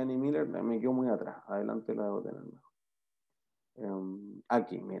Modigliani y Miller, me quedo muy atrás. Adelante la debo tener mejor.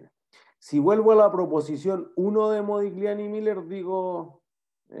 Aquí, miren. Si vuelvo a la proposición 1 de Modigliani y Miller, digo,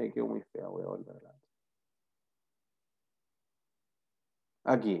 quedó muy fea, voy a volver adelante.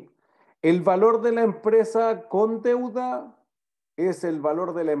 Aquí. El valor de la empresa con deuda es el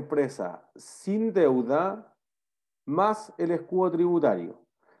valor de la empresa sin deuda más el escudo tributario.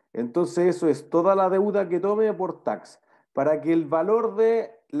 Entonces eso es toda la deuda que tome por tax. Para que el valor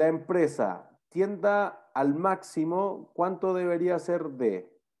de la empresa tienda al máximo, ¿cuánto debería ser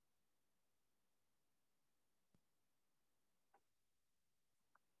de?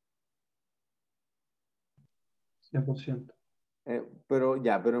 $100%. Pero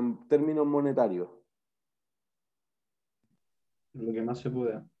en términos monetarios, Lo que más se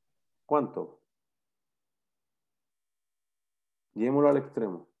pueda. ¿cuánto? Llevémoslo al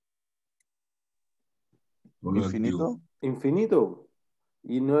extremo. ¿Infinito? Infinito.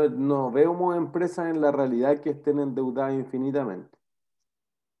 Y no vemos empresas en la realidad que estén endeudadas infinitamente.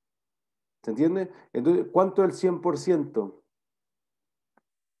 ¿Se entiende? Entonces, ¿cuánto es el 100%?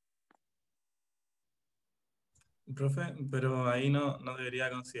 Profe, pero ahí no debería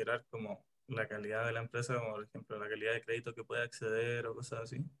considerar como la calidad de la empresa, como por ejemplo la calidad de crédito que puede acceder o cosas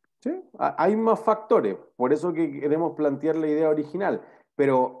así. ¿Sí? Hay más factores, por eso que queremos plantear la idea original,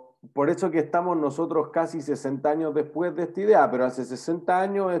 pero por eso que estamos nosotros casi 60 años después de esta idea, pero hace 60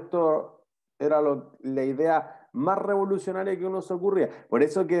 años esto era la idea más revolucionaria que uno se ocurría. Por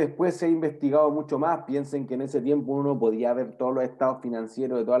eso que después se ha investigado mucho más. Piensen que en ese tiempo uno podía ver todos los estados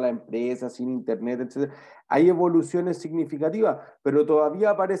financieros de todas las empresas, sin internet, etc. Hay evoluciones significativas, pero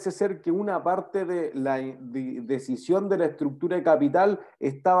todavía parece ser que una parte de la decisión de la estructura de capital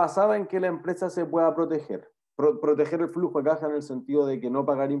está basada en que la empresa se pueda proteger. Proteger el flujo de caja en el sentido de que no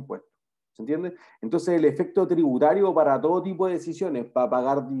pagar impuestos. ¿Se entiende? Entonces el efecto tributario para todo tipo de decisiones, para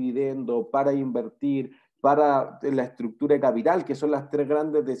pagar dividendos, para invertir, para la estructura de capital, que son las tres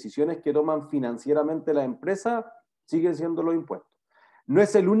grandes decisiones que toman financieramente la empresa, siguen siendo los impuestos. No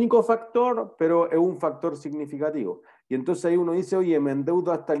es el único factor, pero es un factor significativo. Y entonces ahí uno dice, oye, me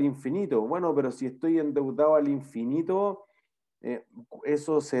endeudo hasta el infinito. Bueno, pero si estoy endeudado al infinito,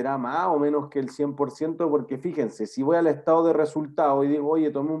 eso será más o menos que el 100%, porque fíjense, si voy al estado de resultados y digo,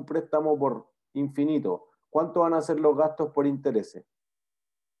 oye, tomé un préstamo por infinito, ¿cuánto van a ser los gastos por intereses?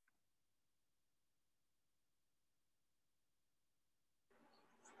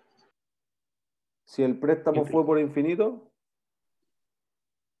 Si el préstamo fue por infinito,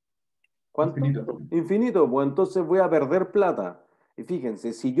 ¿cuánto? Infinito. Infinito, pues entonces voy a perder plata. Y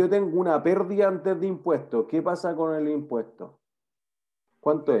fíjense, si yo tengo una pérdida antes de impuestos, ¿qué pasa con el impuesto?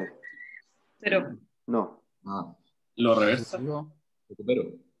 ¿Cuánto es? 0. No. Ah, Lo reversa. recupero.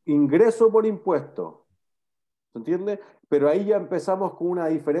 Ingreso por impuesto. ¿Se entiende? Pero ahí ya empezamos con una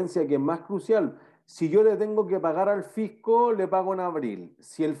diferencia que es más crucial. Si yo le tengo que pagar al fisco, le pago en abril.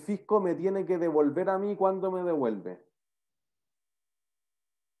 Si el fisco me tiene que devolver a mí, ¿cuándo me devuelve?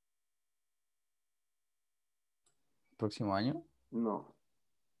 ¿Próximo año? No.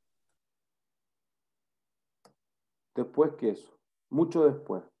 Después que eso. Mucho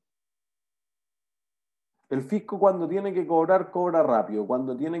después. El fisco cuando tiene que cobrar, cobra rápido.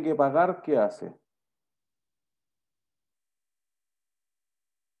 Cuando tiene que pagar, ¿qué hace?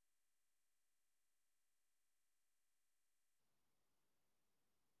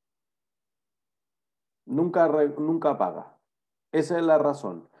 Nunca paga. Esa es la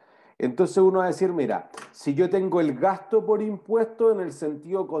razón. Entonces uno va a decir, mira, si yo tengo el gasto por impuesto en el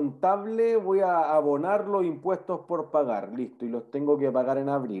sentido contable, voy a abonar los impuestos por pagar, listo, y los tengo que pagar en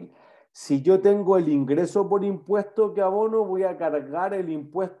abril. Si yo tengo el ingreso por impuesto que abono, voy a cargar el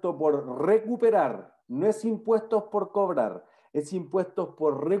impuesto por recuperar. No es impuestos por cobrar, es impuestos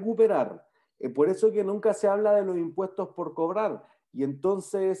por recuperar. Por eso que nunca se habla de los impuestos por cobrar. Y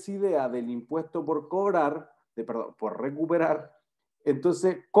entonces esa idea del impuesto por cobrar, perdón, por recuperar,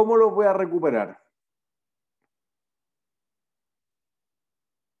 entonces, ¿cómo lo voy a recuperar?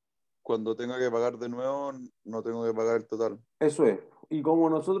 Cuando tenga que pagar de nuevo, no tengo que pagar el total. Eso es. Y como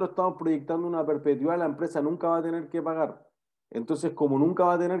nosotros estamos proyectando una perpetuidad, la empresa nunca va a tener que pagar. Entonces, como nunca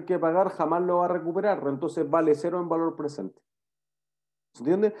va a tener que pagar, jamás lo va a recuperar. Entonces, vale cero en valor presente. ¿Se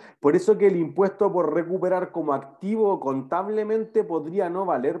entiende? Por eso que el impuesto por recuperar como activo contablemente podría no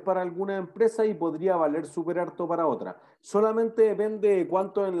valer para alguna empresa y podría valer súper harto para otra. Solamente depende de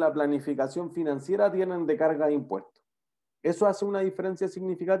cuánto en la planificación financiera tienen de carga de impuestos. Eso hace una diferencia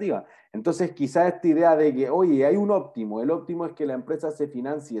significativa. Entonces, quizás esta idea de que, oye, hay un óptimo, el óptimo es que la empresa se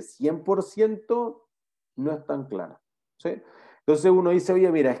financie 100%, no es tan clara. ¿Sí? Entonces uno dice,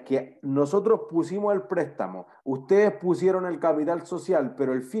 oye, mira, es que nosotros pusimos el préstamo, ustedes pusieron el capital social,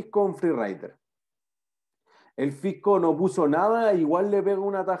 pero el fisco es un free rider. El fisco no puso nada, igual le pega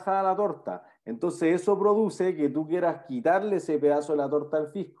una tajada a la torta. Entonces eso produce que tú quieras quitarle ese pedazo de la torta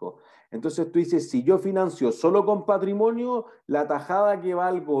al fisco. Entonces tú dices, si yo financio solo con patrimonio, la tajada que va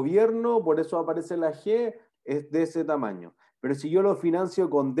al gobierno, por eso aparece la G, es de ese tamaño. Pero si yo lo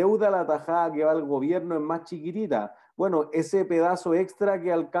financio con deuda, la tajada que va al gobierno es más chiquitita. Bueno, ese pedazo extra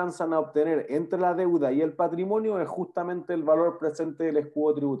que alcanzan a obtener entre la deuda y el patrimonio es justamente el valor presente del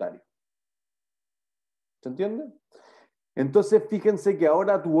escudo tributario. ¿Se entiende? Entonces, fíjense que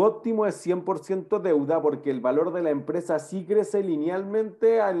ahora tu óptimo es 100% deuda porque el valor de la empresa sí crece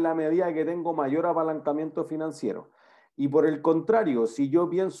linealmente en la medida que tengo mayor apalancamiento financiero. Y por el contrario, si yo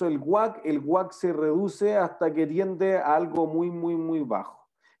pienso el WACC se reduce hasta que tiende a algo muy bajo.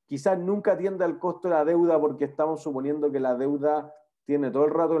 Quizás nunca tiende al costo de la deuda porque estamos suponiendo que la deuda tiene todo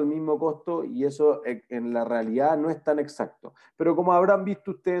el rato el mismo costo y eso en la realidad no es tan exacto. Pero como habrán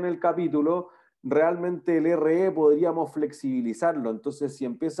visto ustedes en el capítulo, realmente el RE podríamos flexibilizarlo. Entonces, si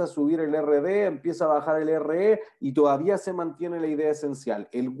empieza a subir el RD, empieza a bajar el RE y todavía se mantiene la idea esencial.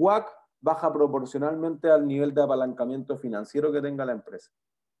 El WACC baja proporcionalmente al nivel de apalancamiento financiero que tenga la empresa.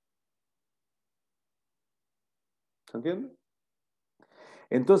 ¿Se entiende?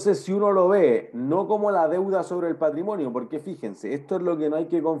 Entonces, si uno lo ve no como la deuda sobre el patrimonio, porque fíjense, esto es lo que no hay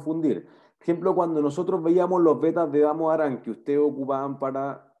que confundir. Por ejemplo, cuando nosotros veíamos los betas de Damo Arán que ustedes ocupaban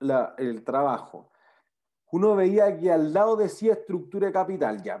para el trabajo, uno veía que al lado decía estructura de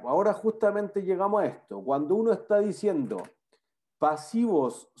capital. Ya, ahora justamente llegamos a esto. Cuando uno está diciendo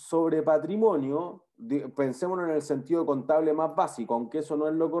pasivos sobre patrimonio, pensémonos en el sentido contable más básico, aunque eso no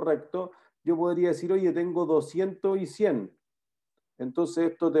es lo correcto, yo podría decir, oye, tengo 200 y 100.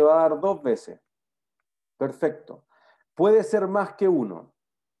 Entonces esto te va a dar 2 veces. Perfecto. Puede ser más que uno.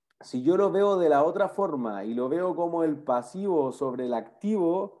 Si yo lo veo de la otra forma y lo veo como el pasivo sobre el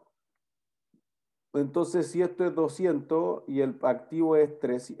activo, entonces si esto es 200 y el activo es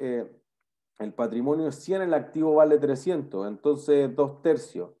 3, el patrimonio es 100, el activo vale 300, entonces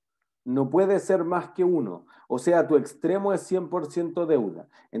 2/3. No puede ser más que uno. O sea, tu extremo es 100% deuda.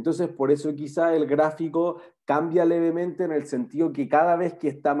 Entonces, por eso quizá el gráfico cambia levemente en el sentido que cada vez que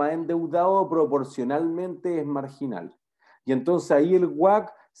está más endeudado, proporcionalmente es marginal. Y entonces ahí el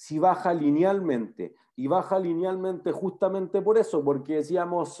WACC sí baja linealmente. Y baja linealmente justamente por eso, porque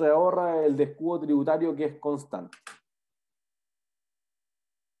decíamos, se ahorra el descuido tributario que es constante.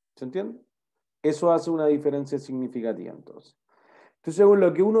 ¿Se entiende? Eso hace una diferencia significativa entonces. Entonces,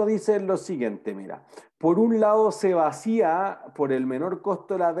 lo que uno dice es lo siguiente, mira, por un lado se vacía por el menor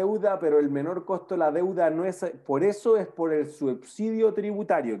costo de la deuda, pero el menor costo de la deuda no es, por eso es por el subsidio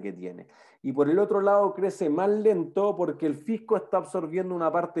tributario que tiene. Y por el otro lado crece más lento porque el fisco está absorbiendo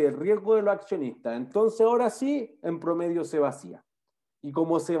una parte del riesgo de los accionistas. Entonces, ahora sí, en promedio se vacía. Y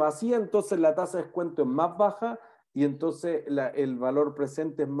como se vacía, entonces la tasa de descuento es más baja y entonces el valor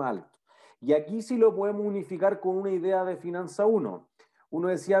presente es más alto. Y aquí sí lo podemos unificar con una idea de Finanza 1. Uno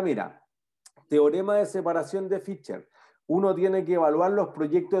decía, mira, teorema de separación de Fischer. Uno tiene que evaluar los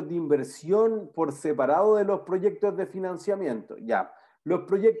proyectos de inversión por separado de los proyectos de financiamiento. Ya, los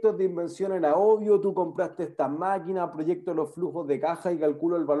proyectos de inversión era obvio, tú compraste esta máquina, proyecto los flujos de caja y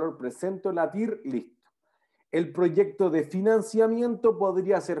calculo el valor presente, la TIR, listo. El proyecto de financiamiento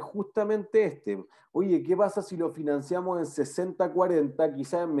podría ser justamente este. Oye, ¿qué pasa si lo financiamos en 60-40?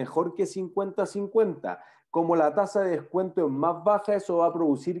 Quizás es mejor que 50-50. Como la tasa de descuento es más baja, eso va a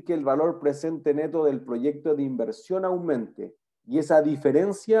producir que el valor presente neto del proyecto de inversión aumente. Y esa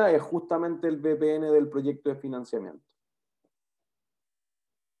diferencia es justamente el BPN del proyecto de financiamiento.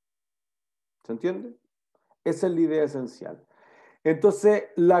 ¿Se entiende? Esa es la idea esencial. Entonces,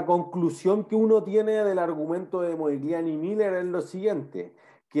 la conclusión que uno tiene del argumento de Modigliani y Miller es lo siguiente,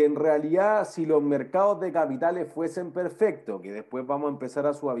 que en realidad si los mercados de capitales fuesen perfectos, que después vamos a empezar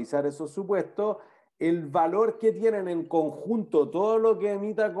a suavizar esos supuestos, el valor que tienen en conjunto todo lo que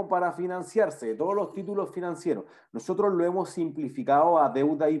emita para financiarse, todos los títulos financieros, nosotros lo hemos simplificado a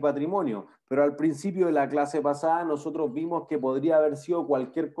deuda y patrimonio, pero al principio de la clase pasada nosotros vimos que podría haber sido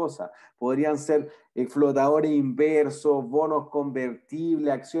cualquier cosa, podrían ser flotadores inversos, bonos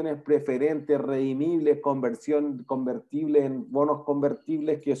convertibles, acciones preferentes, redimibles, conversión convertible en bonos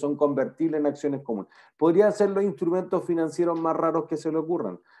convertibles que son convertibles en acciones comunes. Podrían ser los instrumentos financieros más raros que se le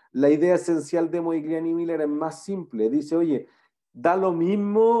ocurran. La idea esencial de Modigliani y Miller es más simple. Dice, oye, da lo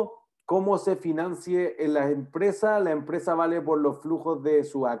mismo cómo se financie en la empresa vale por los flujos de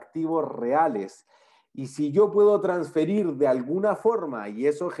sus activos reales. Y si yo puedo transferir de alguna forma, y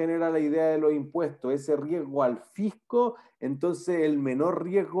eso genera la idea de los impuestos, ese riesgo al fisco, entonces el menor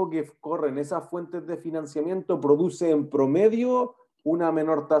riesgo que corren esas fuentes de financiamiento produce en promedio una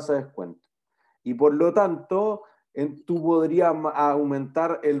menor tasa de descuento. Y por lo tanto, tú podrías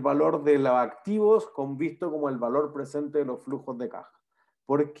aumentar el valor de los activos visto como el valor presente de los flujos de caja.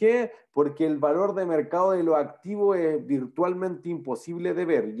 ¿Por qué? Porque el valor de mercado de los activos es virtualmente imposible de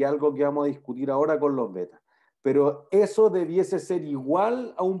ver y algo que vamos a discutir ahora con los betas. Pero eso debiese ser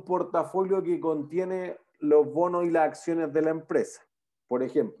igual a un portafolio que contiene los bonos y las acciones de la empresa, por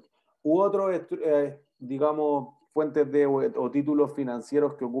ejemplo, u otros, digamos, fuentes o títulos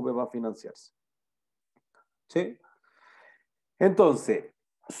financieros que ocupe para financiarse. ¿Sí? Entonces,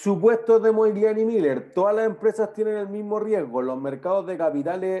 supuestos de Modigliani y Miller, todas las empresas tienen el mismo riesgo, los mercados de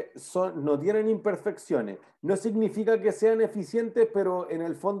capitales no tienen imperfecciones. No significa que sean eficientes, pero en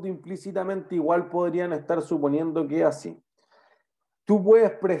el fondo implícitamente igual podrían estar suponiendo que es así. Tú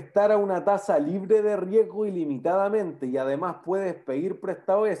puedes prestar a una tasa libre de riesgo ilimitadamente y además puedes pedir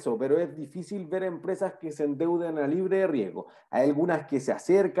prestado eso, pero es difícil ver empresas que se endeuden a libre de riesgo. Hay algunas que se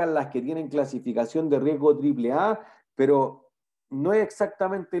acercan, las que tienen clasificación de riesgo AAA, pero no es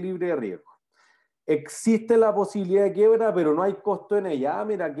exactamente libre de riesgo. Existe la posibilidad de quiebra, pero no hay costo en ella.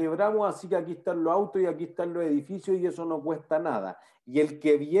 Mira, quebramos, así que aquí están los autos y aquí están los edificios y eso no cuesta nada. Y el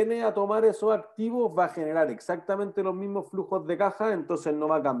que viene a tomar esos activos va a generar exactamente los mismos flujos de caja, entonces no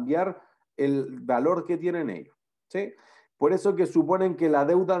va a cambiar el valor que tienen ellos. ¿Sí? por eso que suponen que la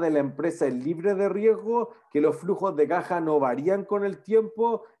deuda de la empresa es libre de riesgo, que los flujos de caja no varían con el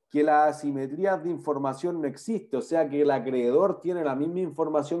tiempo, que las asimetrías de información no existen, o sea que el acreedor tiene la misma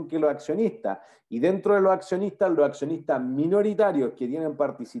información que los accionistas. Y dentro de los accionistas minoritarios que tienen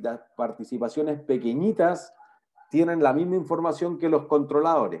participaciones pequeñitas, tienen la misma información que los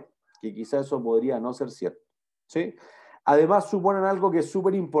controladores, que quizá eso podría no ser cierto. ¿Sí? Además, suponen algo que es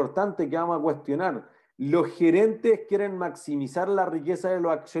súper importante que vamos a cuestionar. Los gerentes quieren maximizar la riqueza de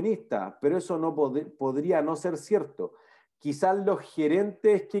los accionistas, pero eso no podría no ser cierto. Quizás los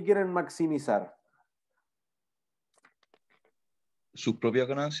gerentes, ¿qué quieren maximizar? ¿Sus propias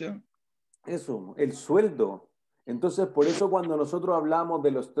ganancias? Eso, el sueldo. Entonces, por eso cuando nosotros hablamos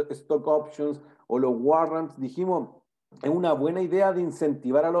de los stock options o los warrants, dijimos, es una buena idea de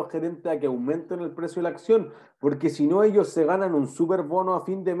incentivar a los gerentes a que aumenten el precio de la acción, porque si no ellos se ganan un super bono a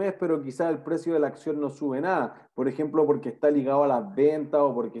fin de mes, pero quizás el precio de la acción no sube nada. Por ejemplo, porque está ligado a las ventas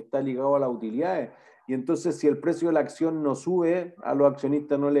o porque está ligado a las utilidades. Y entonces si el precio de la acción no sube, a los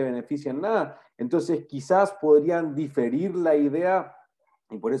accionistas no le benefician nada. Entonces quizás podrían diferir la idea,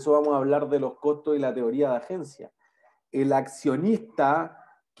 y por eso vamos a hablar de los costos y la teoría de agencia. El accionista,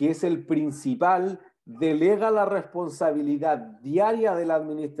 que es el principal, delega la responsabilidad diaria de la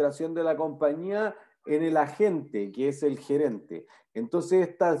administración de la compañía en el agente, que es el gerente. Entonces,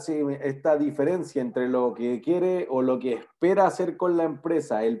 esta diferencia entre lo que quiere o lo que espera hacer con la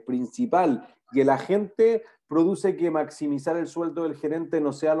empresa, el principal y el agente, produce que maximizar el sueldo del gerente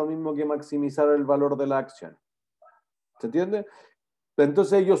no sea lo mismo que maximizar el valor de la acción. ¿Se entiende?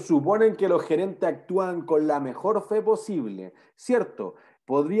 Entonces ellos suponen que los gerentes actúan con la mejor fe posible, ¿cierto?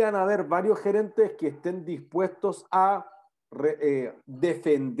 Podrían haber varios gerentes que estén dispuestos a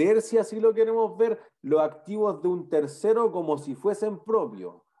defender, si así lo queremos ver, los activos de un tercero como si fuesen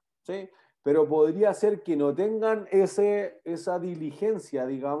propios, ¿sí? Pero podría ser que no tengan esa diligencia,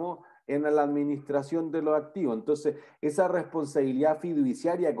 digamos, en la administración de los activos. Entonces, esa responsabilidad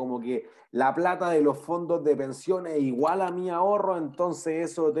fiduciaria, como que la plata de los fondos de pensión es igual a mi ahorro,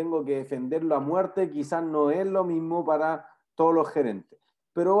 entonces eso tengo que defenderlo a muerte, quizás no es lo mismo para todos los gerentes.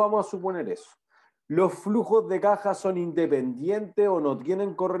 Pero vamos a suponer eso. Los flujos de caja son independientes o no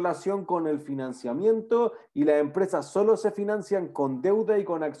tienen correlación con el financiamiento y las empresas solo se financian con deuda y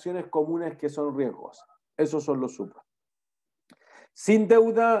con acciones comunes que son riesgos. Esos son los supos. Sin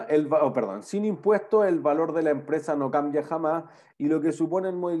deuda, sin impuesto, el valor de la empresa no cambia jamás y lo que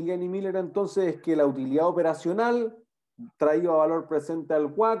suponen Modigliani y Miller entonces es que la utilidad operacional traído a valor presente al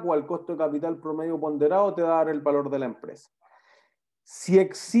WACC o al costo de capital promedio ponderado te va a dar el valor de la empresa. Si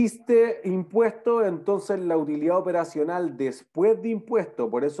existe impuesto, entonces la utilidad operacional después de impuesto,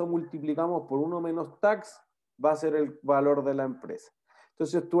 por eso multiplicamos por 1 menos tax, va a ser el valor de la empresa.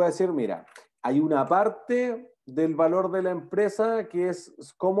 Entonces tú vas a decir, mira, hay una parte del valor de la empresa que es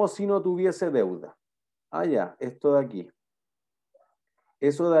como si no tuviese deuda. Ah, ya, esto de aquí.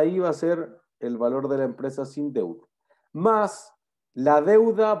 Eso de ahí va a ser el valor de la empresa sin deuda. Más la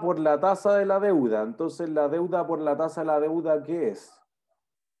deuda por la tasa de la deuda. Entonces, la deuda por la tasa de la deuda, ¿qué es?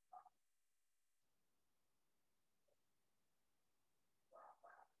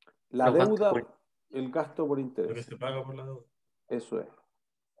 La Los gastos deuda, por- el gasto por Lo que interés. se paga por la deuda. Eso es.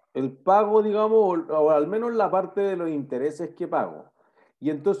 El pago, digamos, o al menos la parte de los intereses que pago. Y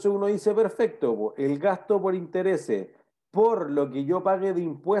entonces uno dice, perfecto, el gasto por intereses por lo que yo pague de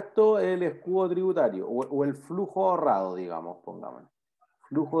impuestos es el escudo tributario o el flujo ahorrado, digamos, pongamos.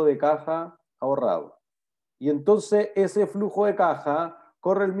 Flujo de caja ahorrado. Y entonces ese flujo de caja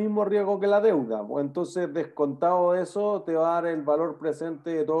corre el mismo riesgo que la deuda. Pues entonces, descontado de eso, te va a dar el valor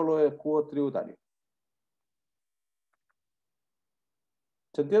presente de todos los escudos tributarios.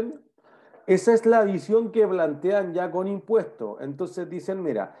 ¿Se entiende? Esa es la visión que plantean ya con impuestos. Entonces dicen,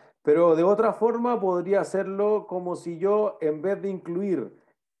 mira, pero de otra forma podría hacerlo como si yo, en vez de incluir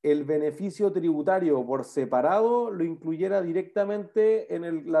el beneficio tributario por separado, lo incluyera directamente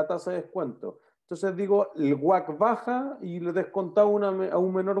en la tasa de descuento. Entonces digo, el WACC baja y le descontado a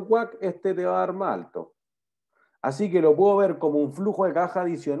un menor WACC, este te va a dar más alto. Así que lo puedo ver como un flujo de caja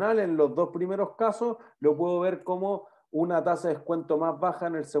adicional en los dos primeros casos, lo puedo ver como una tasa de descuento más baja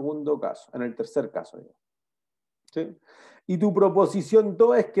en el segundo caso, en el tercer caso. ¿Sí? Y tu proposición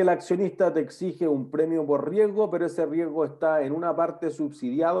 2 es que el accionista te exige un premio por riesgo, pero ese riesgo está en una parte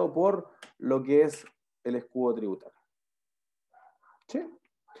subsidiado por lo que es el escudo tributario. ¿Sí?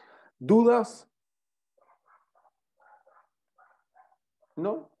 ¿Dudas?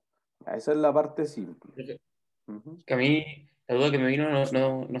 ¿No? Esa es la parte simple. Que a mí la duda que me vino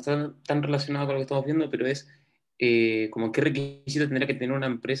no está tan relacionada con lo que estamos viendo, pero es como qué requisitos tendría que tener una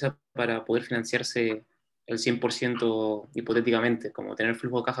empresa para poder financiarse el 100% hipotéticamente, como tener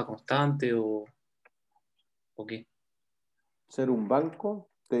flujo de caja constante o qué. Ser un banco,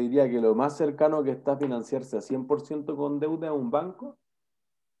 te diría que lo más cercano que está a financiarse a 100% con deuda es un banco.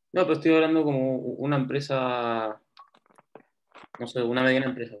 No, pero estoy hablando como una empresa, no sé, una mediana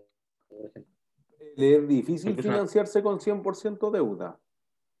empresa, por ejemplo. Le es difícil Incluso una- financiarse con 100% deuda.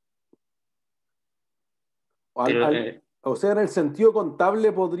 pero, O sea, en el sentido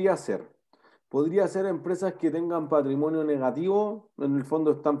contable podría ser. Podría ser empresas que tengan patrimonio negativo, en el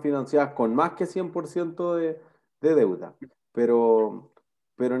fondo están financiadas con más que 100% de deuda. Pero,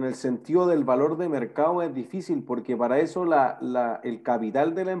 pero en el sentido del valor de mercado es difícil porque para eso el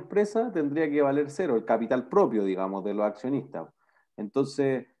capital de la empresa tendría que valer cero, el capital propio, digamos, de los accionistas.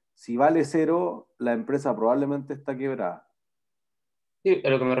 Entonces, si vale cero, la empresa probablemente está quebrada. sí, a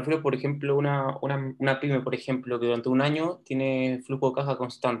lo que me refiero, por ejemplo, una pyme, por ejemplo, que durante un año tiene flujo de caja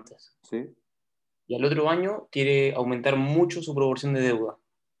constantes ¿Sí? y al otro año quiere aumentar mucho su proporción de deuda,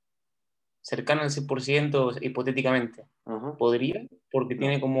 cercana al 100% hipotéticamente. Ajá. ¿Podría? Porque No.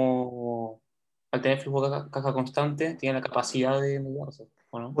 tiene como, al tener flujo de caja constante, tiene la capacidad de endeudarse,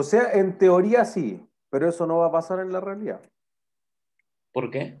 ¿o no? O sea, en teoría sí, pero eso no va a pasar en la realidad. ¿Por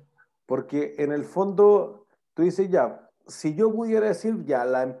qué? Porque en el fondo, tú dices ya, si yo pudiera decir ya,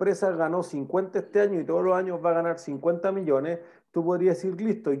 la empresa ganó 50 este año y todos los años va a ganar 50 millones, tú podrías decir,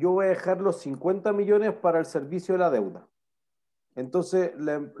 listo, yo voy a dejar los 50 millones para el servicio de la deuda. Entonces,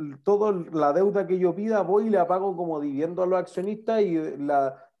 toda la deuda que yo pida, voy y la pago como dividendo a los accionistas y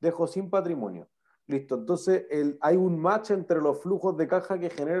la dejo sin patrimonio. Listo, entonces hay un match entre los flujos de caja que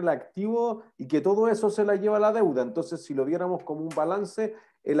genera el activo y que todo eso se la lleva la deuda. Entonces, si lo viéramos como un balance,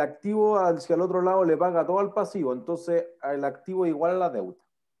 el activo hacia el otro lado le paga todo al pasivo. Entonces, el activo es igual a la deuda.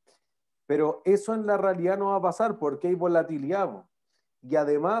 Pero eso en la realidad no va a pasar porque hay volatilidad. Y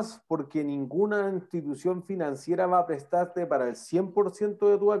además porque ninguna institución financiera va a prestarte para el 100%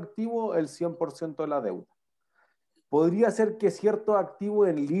 de tu activo el 100% de la deuda. Podría ser que ciertos activos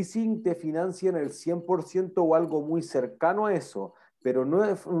en leasing te financien el 100% o algo muy cercano a eso, pero no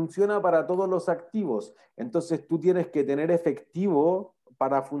funciona para todos los activos. Entonces tú tienes que tener efectivo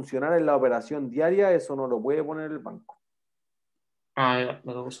para funcionar en la operación diaria, eso no lo puede poner el banco. Ah, ya,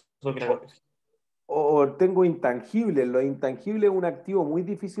 me quedó súper claro. O tengo intangibles. Lo intangible es un activo muy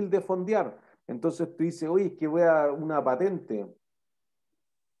difícil de fondear. Entonces tú dices, oye, es que voy a una patente.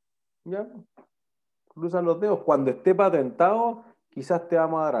 ¿Ya? Cruzan los dedos. Cuando esté patentado, quizás te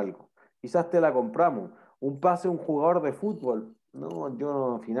vamos a dar algo. Quizás te la compramos. Un pase a un jugador de fútbol. No, yo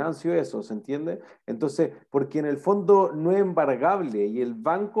no financio eso, ¿se entiende? Entonces, porque en el fondo no es embargable y el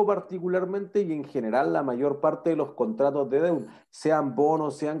banco particularmente y en general la mayor parte de los contratos de deuda, sean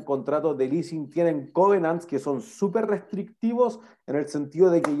bonos, sean contratos de leasing, tienen covenants que son súper restrictivos en el sentido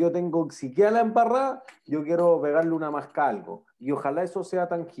de que yo tengo, si queda la embarrada, yo quiero pegarle una masca a algo y ojalá eso sea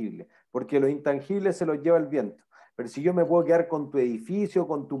tangible, porque lo intangible se lo lleva el viento. Pero si yo me puedo quedar con tu edificio,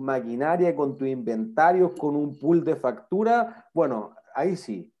 con tu maquinaria, con tu inventario, con un pool de factura, bueno, ahí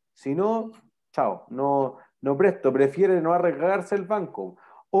sí. Si no, chao, no presto, prefiere no arriesgarse el banco.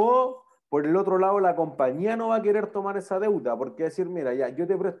 O, por el otro lado, la compañía no va a querer tomar esa deuda, porque decir, mira, ya, yo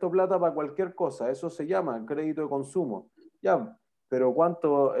te presto plata para cualquier cosa, eso se llama crédito de consumo. Ya, pero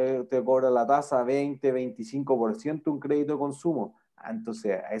 ¿cuánto te cobra la tasa? 20, 25% un crédito de consumo.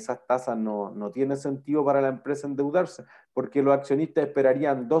 Entonces, a esas tasas no tiene sentido para la empresa endeudarse, porque los accionistas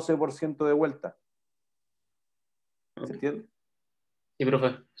esperarían 12% de vuelta. ¿Se entiende? Sí,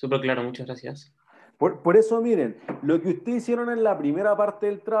 profe, súper claro, muchas gracias. Por eso, miren, lo que ustedes hicieron en la primera parte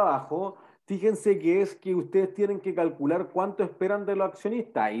del trabajo, fíjense que es que ustedes tienen que calcular cuánto esperan de los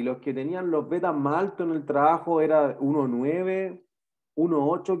accionistas, y los que tenían los betas más altos en el trabajo era 1,9,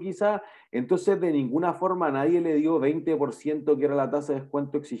 1,8 quizás, entonces de ninguna forma nadie le dio 20% que era la tasa de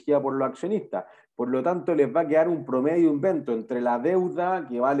descuento exigida por los accionistas. Por lo tanto, les va a quedar un promedio invento entre la deuda,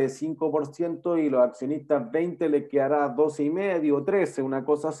 que vale 5%, y los accionistas 20, les quedará 12,5, 13, una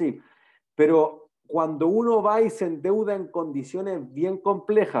cosa así. Pero cuando uno va y se endeuda en condiciones bien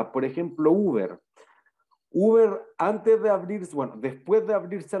complejas, por ejemplo, Uber antes de abrirse, bueno, después de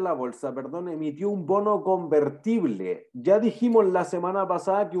abrirse la bolsa, perdón, emitió un bono convertible. Ya dijimos la semana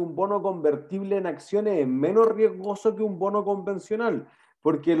pasada que un bono convertible en acciones es menos riesgoso que un bono convencional,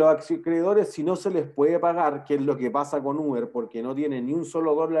 porque los acreedores, si no se les puede pagar, que es lo que pasa con Uber, porque no tiene ni un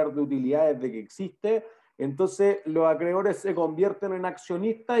solo dólar de utilidad desde que existe, entonces los acreedores se convierten en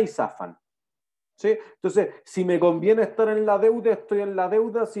accionistas y zafan. ¿Sí? Entonces, si me conviene estar en la deuda, estoy en la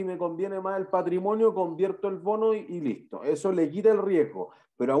deuda. Si me conviene más el patrimonio, convierto el bono y listo. Eso le quita el riesgo.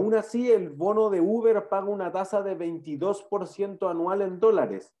 Pero aún así, el bono de Uber paga una tasa de 22% anual en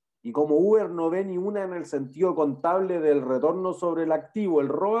dólares. Y como Uber no ve ni una en el sentido contable del retorno sobre el activo, el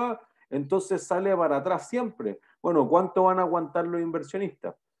ROA, entonces sale para atrás siempre. Bueno, ¿cuánto van a aguantar los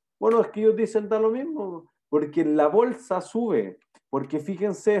inversionistas? Bueno, es que ellos dicen da lo mismo, porque la bolsa sube, porque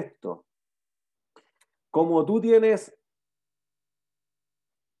fíjense esto, como tú tienes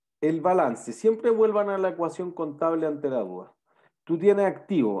el balance, siempre vuelvan a la ecuación contable ante la duda. Tú tienes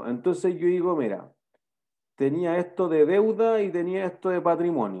activo, entonces yo digo, mira, tenía esto de deuda y tenía esto de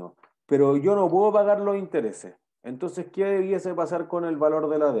patrimonio, pero yo no puedo pagar los intereses. Entonces, ¿qué debiese pasar con el valor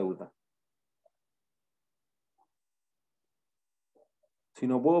de la deuda? Si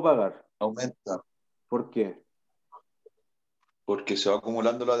no puedo pagar, Aumenta, ¿por qué? porque se va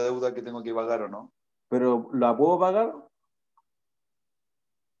acumulando la deuda que tengo que pagar, ¿o no? ¿Pero la puedo pagar?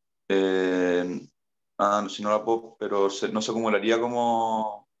 Eh, no, si no la puedo, pero no se acumularía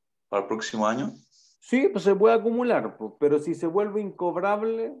como para el próximo año. Sí, pues se puede acumular, pues, pero si se vuelve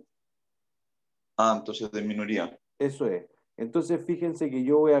incobrable, Entonces disminuiría. eso es. Entonces, fíjense que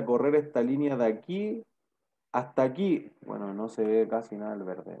yo voy a correr esta línea de aquí hasta aquí. Bueno, no se ve casi nada el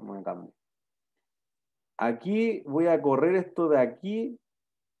verde, me cambio. Aquí voy a correr esto de aquí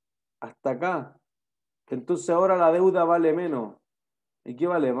hasta acá. Entonces ahora la deuda vale menos. ¿Y qué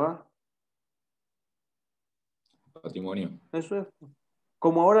vale más? Patrimonio. Eso es.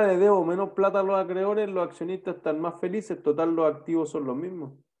 Como ahora le debo menos plata a los acreedores, los accionistas están más felices, total los activos son los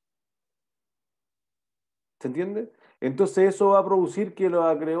mismos. ¿Se entiende? Entonces eso va a producir que los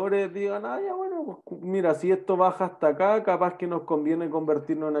acreedores digan, ya bueno, pues, mira, si esto baja hasta acá, capaz que nos conviene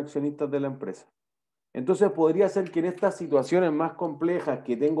convertirnos en accionistas de la empresa. Entonces podría ser que en estas situaciones más complejas,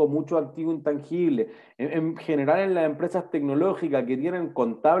 que tengo mucho activo intangible, en general en las empresas tecnológicas que tienen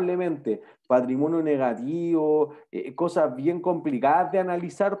contablemente patrimonio negativo, cosas bien complicadas de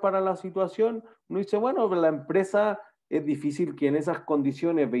analizar para la situación, uno dice, bueno, pero la empresa es difícil que en esas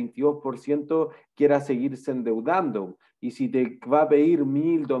condiciones 22% quiera seguirse endeudando. Y si te va a pedir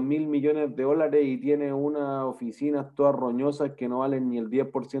 1.000, 2.000 millones de dólares y tiene unas oficinas todas roñosas que no valen ni el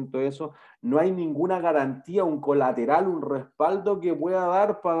 10% de eso, no hay ninguna garantía, un colateral, un respaldo que pueda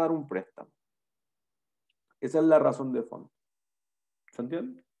dar para dar un préstamo. Esa es la razón de fondo. ¿Se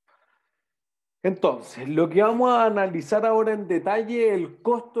entiende? Entonces, lo que vamos a analizar ahora en detalle es el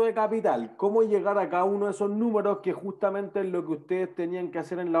costo de capital, cómo llegar a cada uno de esos números, que justamente es lo que ustedes tenían que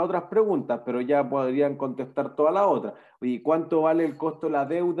hacer en las otras preguntas, pero ya podrían contestar todas las otras. Oye, ¿cuánto vale el costo de la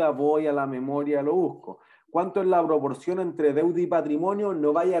deuda? Voy a la memoria, lo busco. ¿Cuánto es la proporción entre deuda y patrimonio?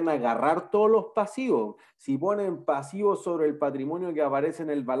 No vayan a agarrar todos los pasivos. Si ponen pasivos sobre el patrimonio que aparece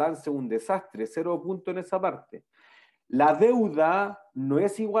en el balance, un desastre, 0 punto en esa parte. La deuda no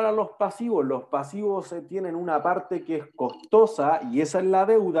es igual a los pasivos tienen una parte que es costosa y esa es la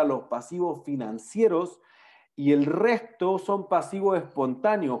deuda, los pasivos financieros, y el resto son pasivos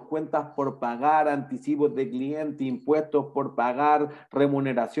espontáneos, cuentas por pagar, anticipos de cliente, impuestos por pagar,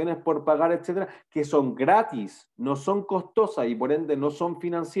 remuneraciones por pagar, etcétera, que son gratis, no son costosas y por ende no son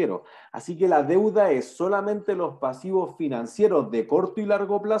financieros. Así que la deuda es solamente los pasivos financieros de corto y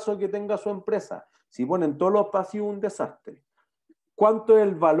largo plazo que tenga su empresa. Si ponen todos los pasivos, un desastre. ¿Cuánto es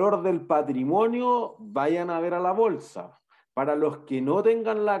el valor del patrimonio? Vayan a ver a la bolsa. Para los que no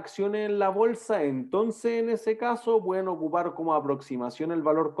tengan las acciones en la bolsa, entonces en ese caso pueden ocupar como aproximación el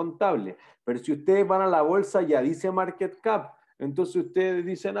valor contable. Pero si ustedes van a la bolsa, ya dice market cap. Entonces ustedes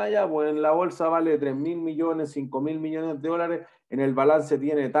dicen, ya, pues en la bolsa vale 3.000 millones, 5.000 millones de dólares, en el balance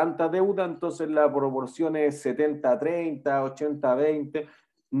tiene tanta deuda, entonces la proporción es 70-30, 80-20.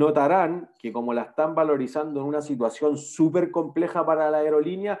 Notarán que como la están valorizando en una situación súper compleja para la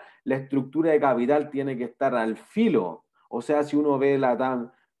aerolínea, la estructura de capital tiene que estar al filo. O sea, si uno ve la TAM,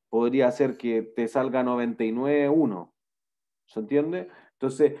 podría ser que te salga 99.1. ¿Se entiende?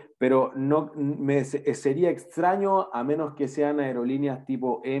 Entonces, pero no sería extraño, a menos que sean aerolíneas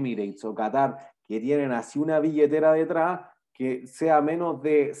tipo Emirates o Qatar, que tienen así una billetera detrás, que sea menos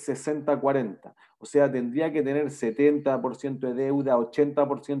de 60-40. O sea, tendría que tener 70% de deuda,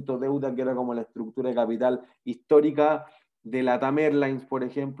 80% de deuda, que era como la estructura de capital histórica de la TAM Airlines, por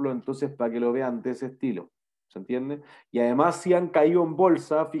ejemplo, entonces para que lo vean de ese estilo. ¿Se entiende? Y además, si han caído en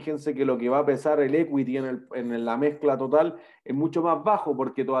bolsa, fíjense que lo que va a pesar el equity en la mezcla total es mucho más bajo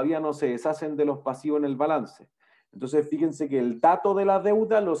porque todavía no se deshacen de los pasivos en el balance. Entonces, fíjense que el dato de la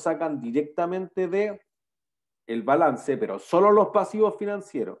deuda lo sacan directamente de el balance, pero solo los pasivos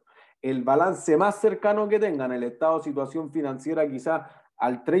financieros. El balance más cercano que tengan, el estado de situación financiera quizás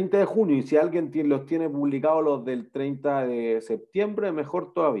al 30 de junio, y si alguien los tiene publicados los del 30 de septiembre,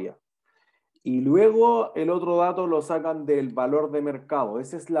 mejor todavía. Y luego el otro dato lo sacan del valor de mercado.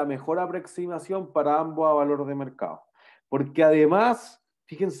 Esa es la mejor aproximación para ambos a valor de mercado. Porque además,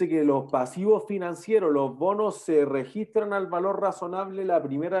 fíjense que los pasivos financieros, los bonos, se registran al valor razonable la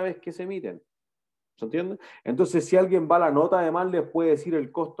primera vez que se emiten. ¿Se entiende? Entonces, si alguien va a la nota, además les puede decir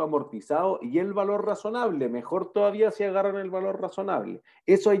el costo amortizado y el valor razonable. Mejor todavía si agarran el valor razonable.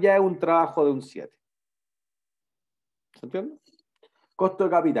 Eso ya es un trabajo de un 7. ¿Se entiende? Costo de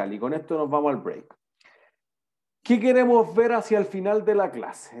capital. Y con esto nos vamos al break. ¿Qué queremos ver hacia el final de la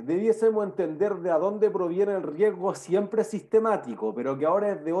clase? Debiésemos entender de a dónde proviene el riesgo siempre sistemático, pero que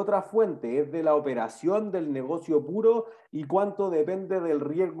ahora es de otra fuente, es de la operación del negocio puro y cuánto depende del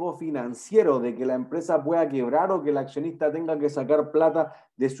riesgo financiero, de que la empresa pueda quebrar o que el accionista tenga que sacar plata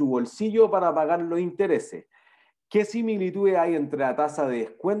de su bolsillo para pagar los intereses. ¿Qué similitudes hay entre la tasa de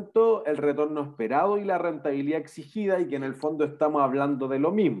descuento, el retorno esperado y la rentabilidad exigida? Y que en el fondo estamos hablando de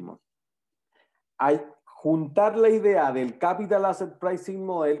lo mismo. Hay juntar la idea del Capital Asset Pricing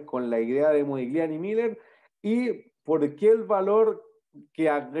Model con la idea de Modigliani y Miller y por qué el valor que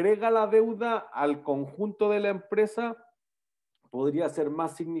agrega la deuda al conjunto de la empresa podría ser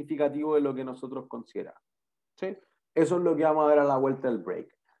más significativo de lo que nosotros consideramos. ¿Sí? Eso es lo que vamos a ver a la vuelta del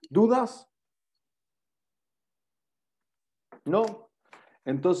break. ¿Dudas? ¿No?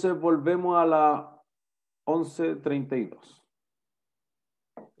 Entonces volvemos a la 11:32.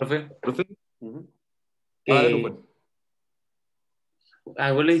 Profe. Dale tú,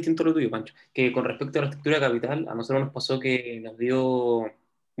 Igual es distinto a lo tuyo, Pancho. Que con respecto a la estructura de capital, a nosotros nos pasó que nos dio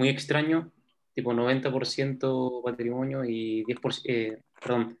muy extraño, tipo 90% patrimonio y 10%,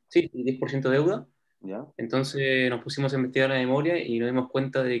 perdón, sí, 10% deuda. ¿Ya? Entonces nos pusimos a investigar la memoria y nos dimos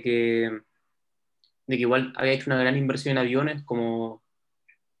cuenta de que igual había hecho una gran inversión en aviones, como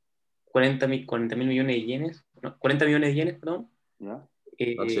 40 mil millones de yenes, no, 40 millones de yenes, perdón. ¿Ya?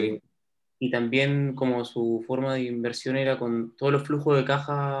 Eh, y también como su forma de inversión era con todos los flujos de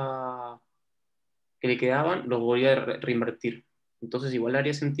caja que le quedaban, los volvía a reinvertir. Entonces igual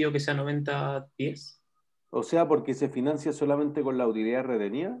haría sentido que sea 90-10. O sea, porque se financia solamente con la utilidad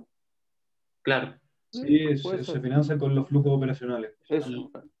retenida. Claro. Sí, puede se ser. financia con los flujos operacionales. Eso.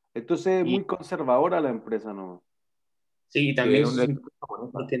 Entonces es muy conservadora la empresa, ¿no? Sí, y también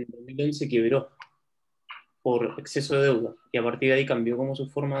porque en 2011 quebró por exceso de deuda y a partir de ahí cambió como su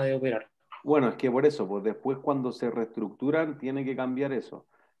forma de operar. Bueno, es que por eso, pues después cuando se reestructuran tiene que cambiar eso.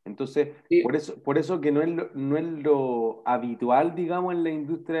 Entonces, Sí. por eso que no es lo habitual, digamos, en la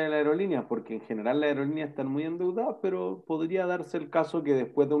industria de la aerolínea, porque en general las aerolíneas están muy endeudadas, pero podría darse el caso que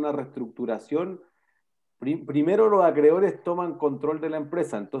después de una reestructuración, primero los acreedores toman control de la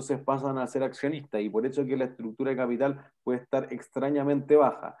empresa, entonces pasan a ser accionistas y por eso que la estructura de capital puede estar extrañamente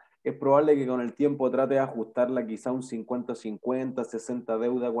baja. Es probable que con el tiempo trate de ajustarla quizá un 50-50, 60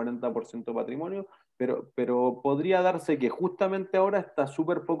 deuda, 40% patrimonio, pero podría darse que justamente ahora está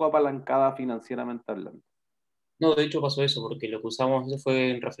súper poco apalancada financieramente hablando. No, de hecho pasó eso, porque lo que usamos eso fue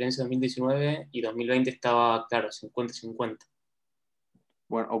en referencia a 2019 y 2020 estaba, claro, 50-50.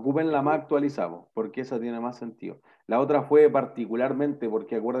 Bueno, ocupen la más actualizada, porque esa tiene más sentido. La otra fue particularmente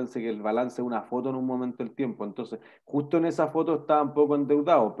porque acuérdense que el balance es una foto en un momento del tiempo. Entonces, justo en esa foto estaban poco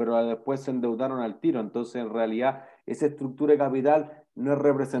endeudados, pero después se endeudaron al tiro. Entonces, en realidad, esa estructura de capital no es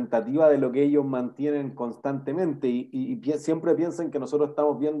representativa de lo que ellos mantienen constantemente y siempre piensan que nosotros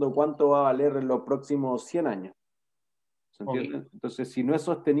estamos viendo cuánto va a valer en los próximos 100 años. ¿Se entiende? Ok. Entonces, si no es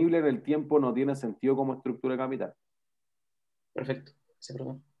sostenible en el tiempo, no tiene sentido como estructura de capital. Perfecto.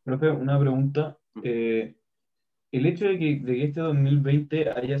 Profe, una pregunta. El hecho de que este 2020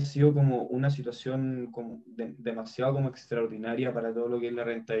 haya sido como una situación como demasiado como extraordinaria para todo lo que es la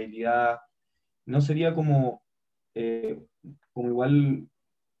rentabilidad, ¿no sería como igual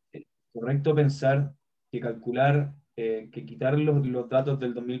correcto pensar que calcular, que quitar los datos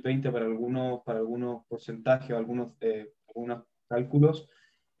del 2020 para algunos porcentajes o algunos cálculos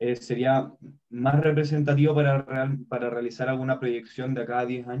sería más representativo para realizar alguna proyección de acá a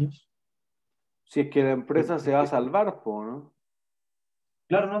 10 años? Si es que la empresa se va a salvar, ¿no?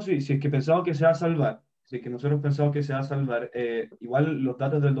 Claro, no, sí, si es que pensamos que se va a salvar, si es que nosotros pensamos que se va a salvar, igual los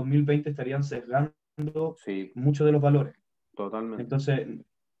datos del 2020 estarían sesgando muchos de los valores. Totalmente. Entonces,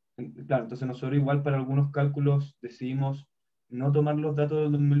 claro, entonces nosotros igual para algunos cálculos decidimos no tomar los datos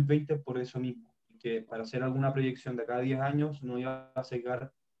del 2020 por eso mismo, que para hacer alguna proyección de cada 10 años no iba a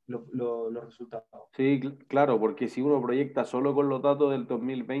sesgar los resultados. Sí, claro, porque si uno proyecta solo con los datos del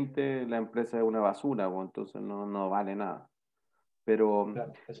 2020, la empresa es una basura, pues entonces no vale nada. Pero,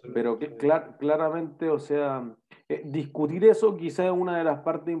 Claro, claramente, o sea, discutir eso quizás es una de las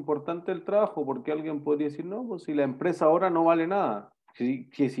partes importantes del trabajo, porque alguien podría decir, no, pues si la empresa ahora no vale nada,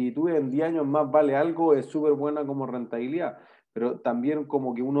 si tú en 10 años más vale algo, es súper buena como rentabilidad. Pero también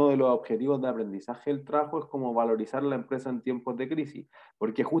como que uno de los objetivos de aprendizaje del trabajo es como valorizar la empresa en tiempos de crisis,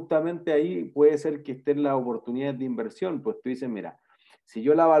 porque justamente ahí puede ser que estén las oportunidades de inversión, pues tú dices, mira, si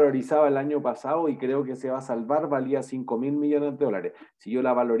yo la valorizaba el año pasado y creo que se va a salvar, valía 5.000 millones de dólares. Si yo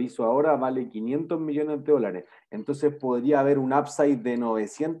la valorizo ahora, vale 500 millones de dólares. Entonces podría haber un upside de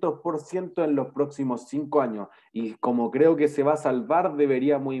 900% en los próximos 5 años. Y como creo que se va a salvar,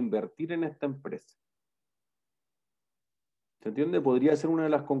 deberíamos invertir en esta empresa. ¿Se entiende? Podría ser una de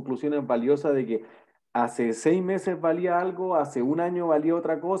las conclusiones valiosas de que hace 6 meses valía algo, hace un año valía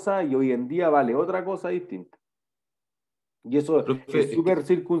otra cosa y hoy en día vale otra cosa distinta. Y eso Profe, es súper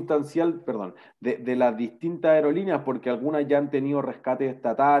circunstancial, perdón, de las distintas aerolíneas, porque algunas ya han tenido rescates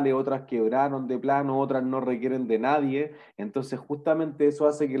estatales, otras quebraron de plano, otras no requieren de nadie. Entonces, justamente eso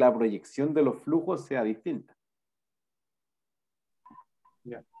hace que la proyección de los flujos sea distinta.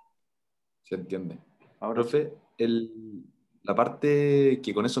 Ya. se entiende. Ahora sí. Profe, la parte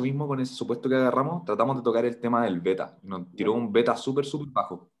que con eso mismo, con ese supuesto que agarramos, tratamos de tocar el tema del beta. Nos tiró un beta súper, súper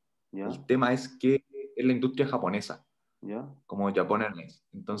bajo. ¿Ya? El tema es que es la industria japonesa, ¿Ya? como Japan Airlines.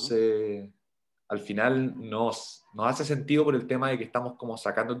 Entonces, al final nos hace sentido por el tema de que estamos como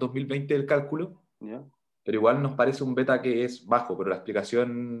sacando el 2020 del cálculo, ¿Ya? pero igual nos parece un beta que es bajo, pero la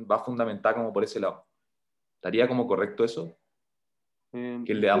explicación va fundamentada como por ese lado. ¿Estaría como correcto eso? Que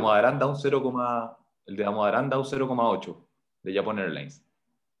el de Amodarán da un 0, el de Amodarán da un 0,8 de Japan Airlines.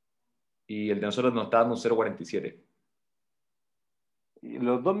 Y el de nosotros nos está dando un 0,47. Y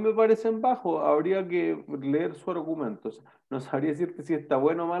los dos me parecen bajos, habría que leer su argumento. O sea, no sabría decirte si está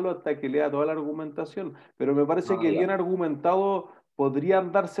bueno o malo hasta que lea toda la argumentación, pero me parece Ah, que bien ya. argumentado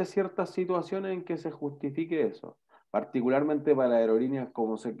podrían darse ciertas situaciones en que se justifique eso, particularmente para aerolíneas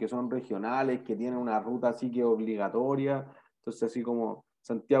como que son regionales, que tienen una ruta así que obligatoria, entonces así como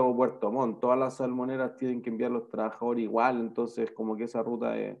Santiago-Puerto Montt, todas las salmoneras tienen que enviar los trabajadores igual, entonces como que esa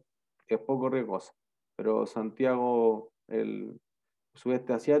ruta es poco riesgosa, pero Santiago, el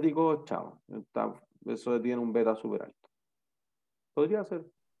sudeste asiático, chao. Eso tiene un beta súper alto. Podría ser.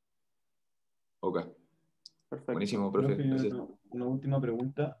 Ok. Perfecto. Buenísimo, profe. Profe, Gracias. una última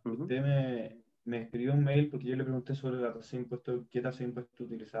pregunta. Ujú. Usted me escribió un mail porque yo le pregunté sobre la tasa de impuestos, qué tasa de impuestos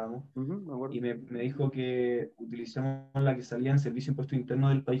utilizábamos, Ujú, me acuerdo. y me dijo que utilicemos la que salía en Servicio de Impuestos Internos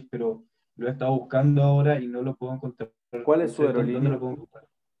del país, pero lo he estado buscando ahora y no lo puedo encontrar. ¿Cuál es No su sé dónde aerolínea? lo puedo encontrar.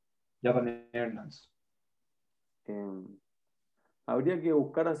 Japan Airlines. Eh, habría que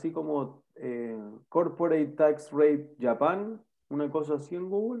buscar así como Corporate Tax Rate Japan, una cosa así en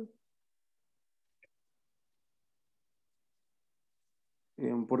Google.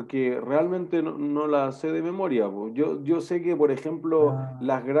 Porque realmente no la sé de memoria, po. Yo sé que, por ejemplo, Ah,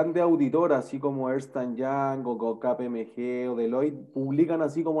 las grandes auditoras, así como Ernst Young o KPMG o Deloitte, publican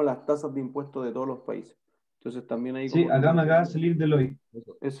así como las tasas de impuestos de todos los países. Entonces también ahí sí, como que... acá me acaba de salir Deloitte,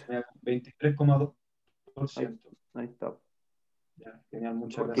 Eso, 23,2%. ahí está. Ya, genial,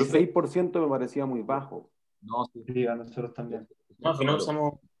 muchas Porque gracias. Profe, 6% me parecía muy bajo. no, sí. Sí, a nosotros también. No, al final Claro.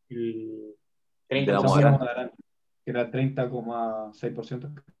 usamos el El de 30%. Usamos la Amodarán. Modarán, que era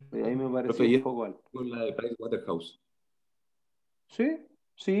 30,6%. Ahí me parecía Profe, y un es poco alto. con la de Pricewaterhouse.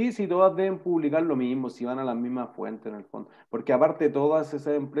 Sí, sí, todas deben publicar lo mismo, si van a las mismas fuentes en el fondo. Porque aparte todas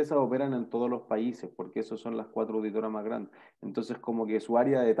esas empresas operan en todos los países, porque esas son las 4 auditoras más grandes. Entonces como que su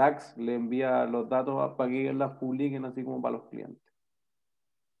área de tax le envía los datos para que ellos las publiquen así como para los clientes.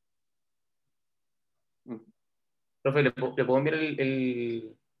 Mm. Profe, ¿le puedo enviar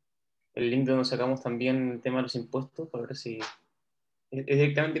el link de donde sacamos también el tema de los impuestos? Para ver si es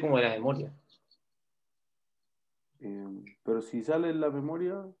directamente como de la memoria. Pero si sale en la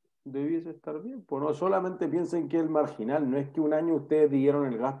memoria, debiese estar bien. Pues no solamente piensen que es marginal, no es que un año ustedes dieron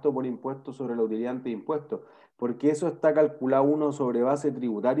el gasto por impuestos sobre la utilidad ante impuestos, porque eso está calculado uno sobre base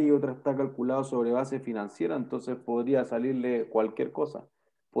tributaria y otro está calculado sobre base financiera, entonces podría salirle cualquier cosa.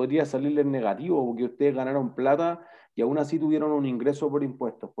 Podría salirle negativo, porque ustedes ganaron plata y aún así tuvieron un ingreso por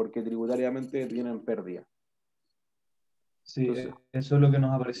impuestos, porque tributariamente tienen pérdida. Sí, Entonces, eso es lo que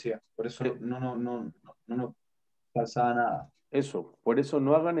nos aparecía. Por eso eh, no nos pasaba nada. eso, por eso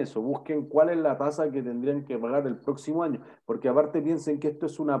no hagan eso, busquen cuál es la tasa que tendrían que pagar el próximo año, porque aparte piensen que esto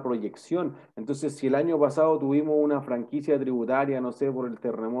es una proyección, entonces si el año pasado tuvimos una franquicia tributaria, no sé, por el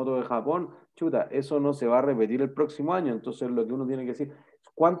terremoto de Japón, chuta, eso no se va a repetir el próximo año, entonces lo que uno tiene que decir,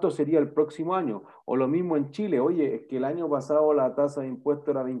 ¿cuánto sería el próximo año? O lo mismo en Chile, oye, es que el año pasado la tasa de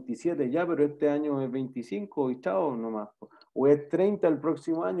impuesto era 27 ya, pero este año es 25 y chao nomás, o es 30 el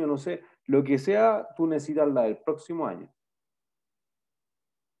próximo año, no sé, lo que sea, tú necesitas la del próximo año.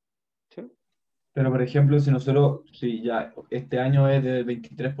 ¿Sí? Pero, por ejemplo, si nosotros, si ya este año es del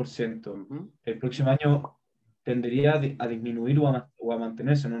 23%, Ujú. el próximo año tendería a disminuir o a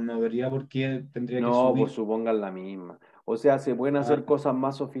mantenerse, no vería por qué tendría que No, subir. pues supongan la misma. O sea, se pueden Ah, hacer cosas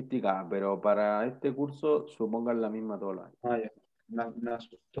más sofisticadas, pero para este curso supongan la misma todos los años. ya. Me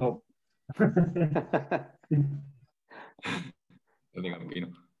asustó. Dale, Campino.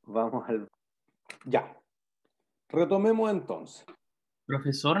 Vamos al... Ya. Retomemos entonces.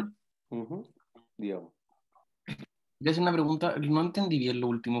 Profesor, Ujú. Diego. voy a hacer una pregunta. No entendí bien lo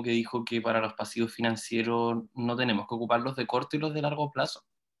último que dijo, que para los pasivos financieros no tenemos que ocupar los de corto y los de largo plazo.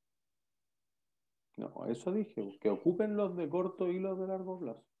 No, eso dije, que ocupen los de corto y los de largo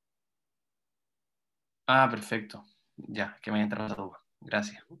plazo. Ah, perfecto. Ya, que me haya entrado esa duda.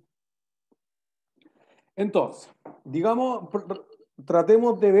 Gracias. Entonces, digamos,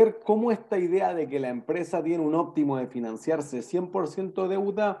 tratemos de ver cómo esta idea de que la empresa tiene un óptimo de financiarse 100%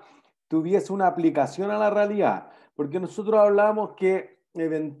 deuda tuviese una aplicación a la realidad. Porque nosotros hablábamos que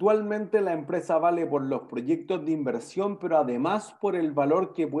eventualmente la empresa vale por los proyectos de inversión, pero además por el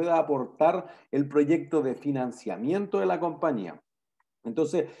valor que pueda aportar el proyecto de financiamiento de la compañía.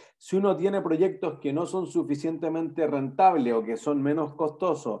 Entonces, si uno tiene proyectos que no son suficientemente rentables o que son menos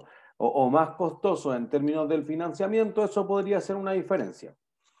costosos o más costosos en términos del financiamiento, eso podría ser una diferencia.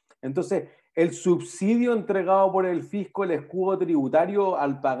 Entonces, el subsidio entregado por el fisco, el escudo tributario,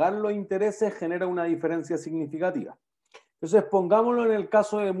 al pagar los intereses, genera una diferencia significativa. Entonces, pongámoslo en el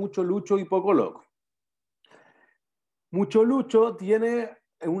caso de Mucho Lucho y Poco Loco. Mucho Lucho tiene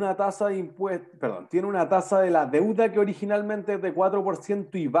una tasa de impuestos, perdón, tiene una tasa de la deuda que originalmente es de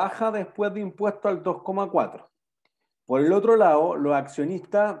 4% y baja después de impuesto al 2,4%. Por el otro lado, los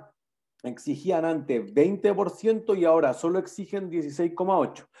accionistas exigían antes 20% y ahora solo exigen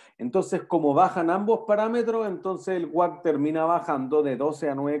 16,8%. Entonces, como bajan ambos parámetros, entonces el WACC termina bajando de 12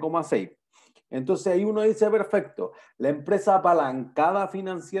 a 9,6%. Entonces ahí uno dice, perfecto, la empresa apalancada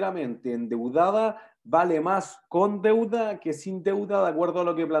financieramente, endeudada, vale más con deuda que sin deuda, de acuerdo a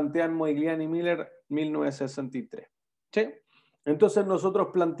lo que plantean Modigliani y Miller 1963. ¿Sí? Entonces nosotros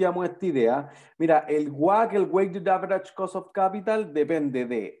planteamos esta idea. Mira, el WACC, el Weighted Average Cost of Capital, depende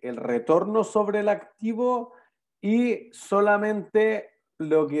del retorno sobre el activo y solamente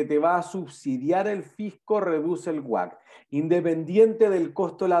lo que te va a subsidiar el fisco reduce el WACC, independiente del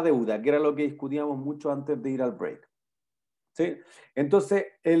costo de la deuda, que era lo que discutíamos mucho antes de ir al break. ¿Sí? Entonces,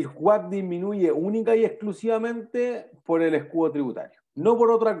 el WACC disminuye única y exclusivamente por el escudo tributario, no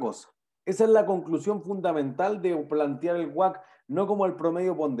por otra cosa. Esa es la conclusión fundamental de plantear el WACC no como el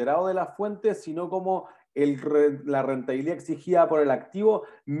promedio ponderado de las fuentes, sino como la rentabilidad exigida por el activo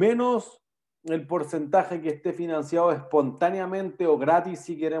menos el porcentaje que esté financiado espontáneamente o gratis,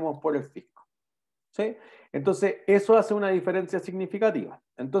 si queremos, por el fisco. ¿Sí? Entonces, eso hace una diferencia significativa.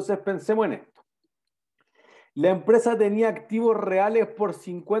 Entonces, pensemos en esto. La empresa tenía activos reales por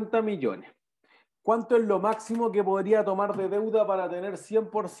 50 millones. ¿Cuánto es lo máximo que podría tomar de deuda para tener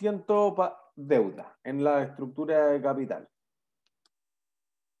 100% deuda en la estructura de capital?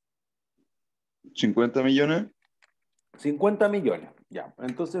 50 millones. 50 millones, ya.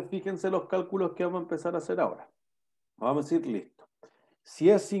 Entonces fíjense los cálculos que vamos a empezar a hacer ahora. Vamos a decir, listo. Si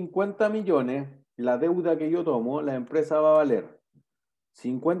es 50 millones, la deuda que yo tomo, la empresa va a valer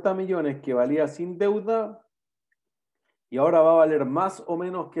 50 millones que valía sin deuda y ahora va a valer más o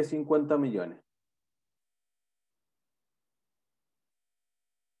menos que 50 millones.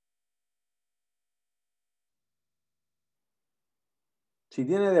 Si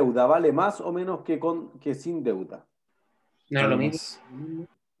tiene deuda, ¿vale más o menos que sin deuda? No era lo mismo.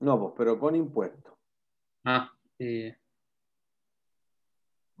 No, pues, pero con impuestos. Ah,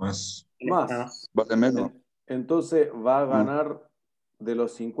 Más. Más. Vale menos. Entonces va a ganar de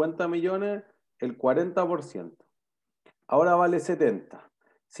los 50 millones el 40%. Ahora vale 70.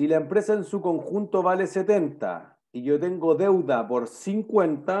 Si la empresa en su conjunto vale 70 y yo tengo deuda por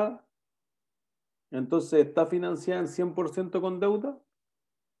 50, entonces ¿está financiada en 100% con deuda?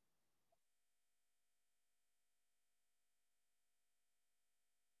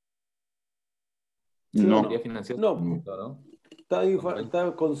 ¿Sí o No. no? No.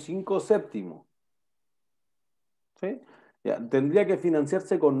 Está con 5 séptimos. ¿Sí? Ya, ¿tendría que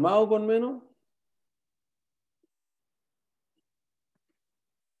financiarse con más o con menos?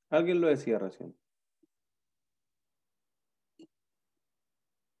 Alguien lo decía recién.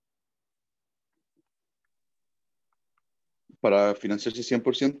 Para financiarse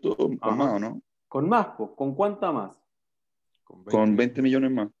 100% con Ajá. más, ¿o no? Con más, pues, ¿con cuánta más? Con 20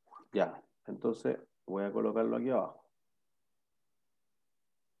 millones más. Ya, entonces voy a colocarlo aquí abajo.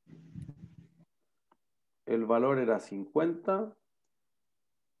 El valor era 50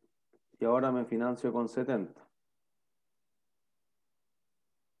 y ahora me financio con 70.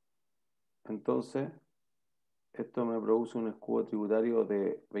 Entonces, esto me produce un escudo tributario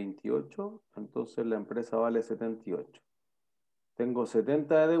de 28, entonces la empresa vale 78. Tengo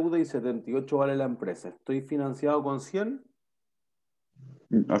 70 de deuda y 78 vale la empresa. ¿Estoy financiado con 100?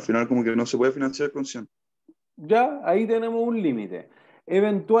 Al final como que no se puede financiar con 100. Ya, ahí tenemos un límite.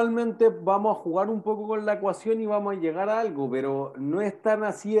 Eventualmente vamos a jugar un poco con la ecuación y vamos a llegar a algo, pero no es tan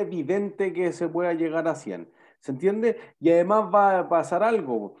así evidente que se pueda llegar a 100. ¿Se entiende? Y además va a pasar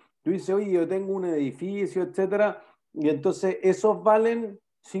algo. Tú dices, oye, yo tengo un edificio, etcétera, y entonces esos valen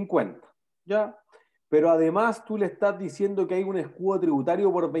 50, ¿ya? Pero además tú le estás diciendo que hay un escudo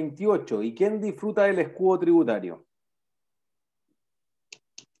tributario por 28. ¿Y quién disfruta del escudo tributario?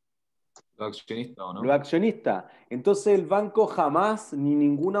 Los accionistas, ¿o Los no? accionistas. Entonces el banco jamás, ni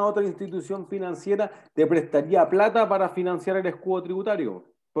ninguna otra institución financiera, te prestaría plata para financiar el escudo tributario,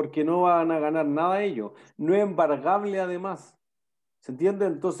 porque no van a ganar nada ellos. No es embargable además. ¿Se entiende?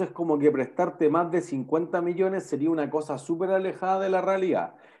 Entonces como que prestarte más de 50 millones sería una cosa súper alejada de la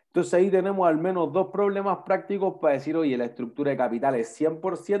realidad. Entonces ahí tenemos al menos dos problemas prácticos para decir, oye, la estructura de capital es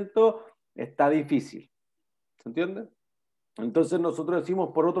 100%, está difícil. ¿Se entiende? Entonces nosotros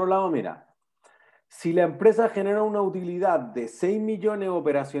decimos, por otro lado, mira, si la empresa genera una utilidad de 6 millones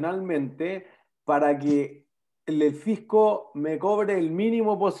operacionalmente para que el fisco me cobre el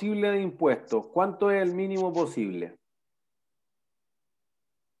mínimo posible de impuestos, ¿cuánto es el mínimo posible?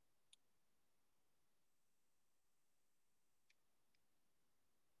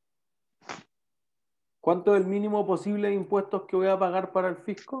 ¿Cuánto es el mínimo posible de impuestos que voy a pagar para el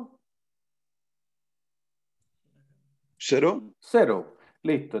fisco? ¿Cero? Cero.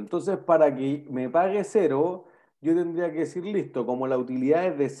 Listo. Entonces, para que me pague cero, yo tendría que decir, listo, como la utilidad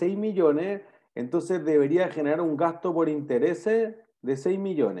es de 6 millones, entonces debería generar un gasto por intereses de 6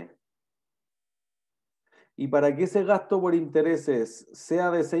 millones. Y para que ese gasto por intereses sea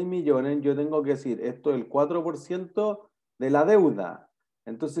de 6 millones, yo tengo que decir, esto es el 4% de la deuda.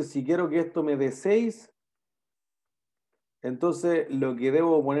 Entonces, si quiero que esto me dé 6, entonces lo que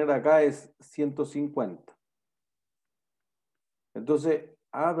debo poner acá es 150. Entonces,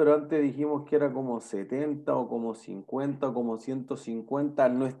 pero antes dijimos que era como 70 o como 50 o como 150.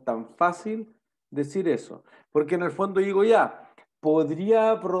 No es tan fácil decir eso. Porque en el fondo digo, ya,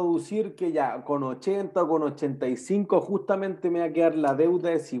 podría producir que ya con 80 o con 85 justamente me va a quedar la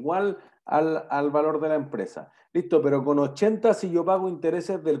deuda es igual al valor de la empresa. Listo, pero con 80 si yo pago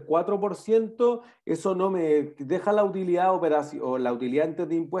intereses del 4%, eso no me deja la utilidad o la utilidad antes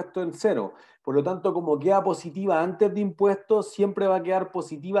de impuesto en cero. Por lo tanto, como queda positiva antes de impuestos, siempre va a quedar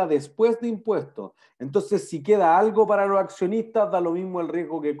positiva después de impuestos. Entonces, si queda algo para los accionistas, da lo mismo el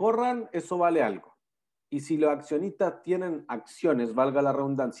riesgo que corran, eso vale algo. Y si los accionistas tienen acciones, valga la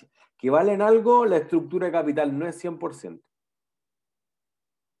redundancia, que valen algo, la estructura de capital no es 100%.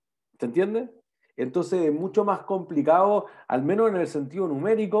 ¿Se entiende? Entonces es mucho más complicado, al menos en el sentido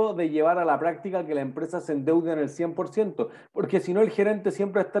numérico, de llevar a la práctica que la empresa se endeude en el 100%, porque si no el gerente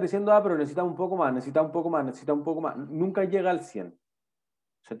siempre está diciendo, pero necesita un poco más, necesita un poco más, necesita un poco más, nunca llega al 100.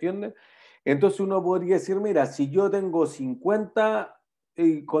 ¿Se entiende? Entonces uno podría decir, mira, si yo tengo 50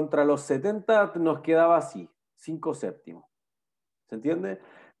 y contra los 70 nos quedaba así, 5 séptimos. ¿Se entiende?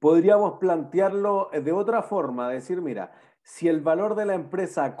 Podríamos plantearlo de otra forma, decir, mira, si el valor de la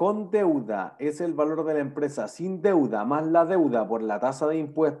empresa con deuda es el valor de la empresa sin deuda, más la deuda por la tasa de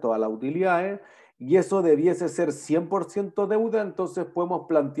impuesto a las utilidades, y eso debiese ser 100% deuda, entonces podemos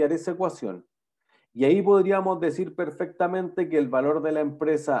plantear esa ecuación. Y ahí podríamos decir perfectamente que el valor de la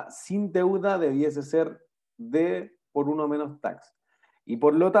empresa sin deuda debiese ser D por 1 menos tax. Y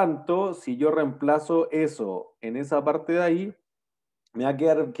por lo tanto, si yo reemplazo eso en esa parte de ahí, me va a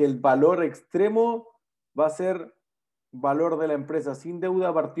quedar que el valor extremo va a ser valor de la empresa sin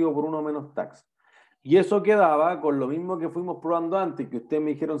deuda partido por 1 menos tax. Y eso quedaba con lo mismo que fuimos probando antes, que ustedes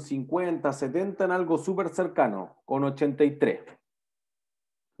me dijeron 50, 70 en algo súper cercano, con 83.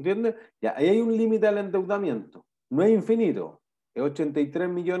 ¿Entiendes? Ya, ahí hay un límite al endeudamiento. No es infinito. Es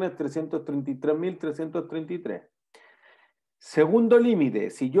 83.333.333. Segundo límite,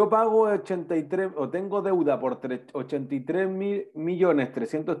 si yo pago 83 o tengo deuda por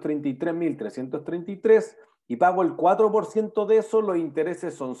 83.333.333 y pago el 4% de eso, los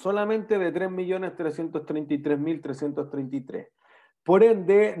intereses son solamente de 3.333.333. Por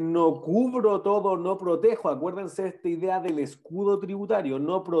ende, no cubro todo, no protejo. Acuérdense de esta idea del escudo tributario.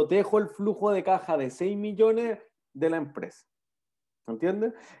 No protejo el flujo de caja de 6 millones de la empresa.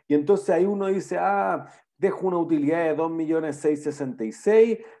 ¿Entiendes? Y entonces ahí uno dice, dejo una utilidad de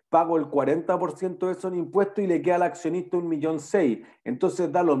 2.666.000, pago el 40% de eso en impuestos y le queda al accionista 1.600.000.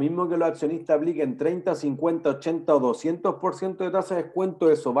 Entonces da lo mismo que los accionistas apliquen 30, 50, 80 o 200% de tasa de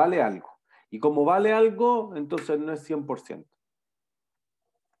descuento, eso vale algo. Y como vale algo, entonces no es 100%.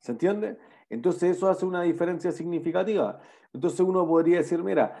 ¿Se entiende? Entonces eso hace una diferencia significativa. Entonces uno podría decir,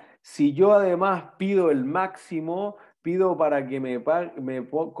 mira, si yo además pido el máximo, pido para que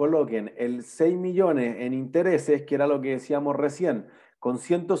coloquen el 6 millones en intereses, que era lo que decíamos recién, con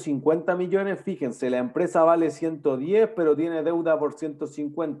 150 millones, fíjense, la empresa vale 110, pero tiene deuda por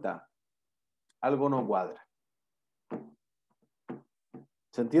 150. Algo no cuadra.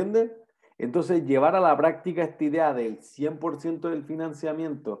 ¿Se entiende? Entonces, llevar a la práctica esta idea del 100% del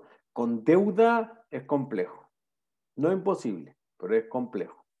financiamiento con deuda es complejo. No es imposible, pero es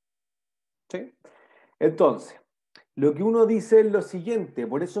complejo. ¿Sí? Entonces, lo que uno dice es lo siguiente,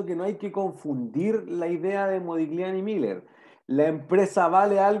 por eso que no hay que confundir la idea de Modigliani y Miller. La empresa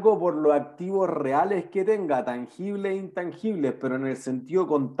vale algo por los activos reales que tenga, tangibles e intangibles, pero en el sentido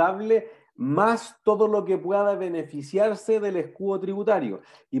contable, más todo lo que pueda beneficiarse del escudo tributario.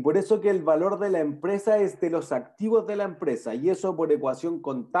 Y por eso que el valor de la empresa es de los activos de la empresa, y eso por ecuación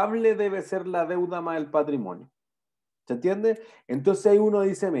contable debe ser la deuda más el patrimonio. ¿Se entiende? Entonces ahí uno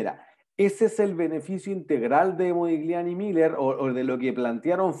dice, mira, ese es el beneficio integral de Modigliani y Miller, o de lo que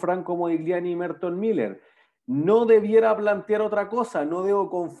plantearon Franco Modigliani y Merton Miller. No debiera plantear otra cosa, no debo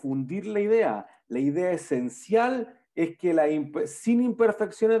confundir la idea. La idea esencial es que sin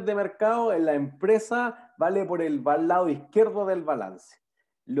imperfecciones de mercado, la empresa vale por el lado izquierdo del balance.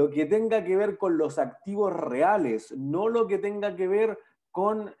 Lo que tenga que ver con los activos reales, no lo que tenga que ver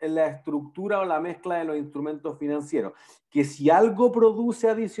con la estructura o la mezcla de los instrumentos financieros. Que si algo produce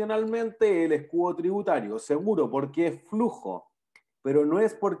adicionalmente el escudo tributario, seguro, porque es flujo, pero no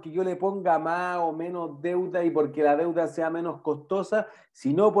es porque yo le ponga más o menos deuda y porque la deuda sea menos costosa,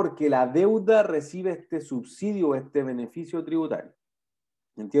 sino porque la deuda recibe este subsidio, este beneficio tributario.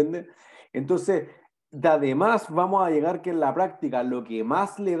 ¿Entiende? Entonces, además vamos a llegar que en la práctica lo que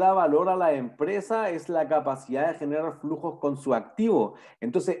más le da valor a la empresa es la capacidad de generar flujos con su activo.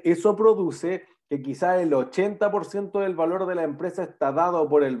 Entonces, eso produce que quizás el 80% del valor de la empresa está dado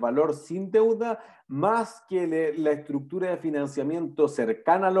por el valor sin deuda, más que la estructura de financiamiento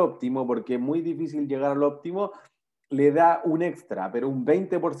cercana al óptimo, porque es muy difícil llegar al óptimo, le da un extra, pero un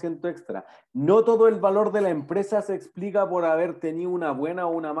 20% extra. No todo el valor de la empresa se explica por haber tenido una buena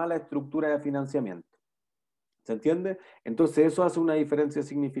o una mala estructura de financiamiento. ¿Se entiende? Entonces eso hace una diferencia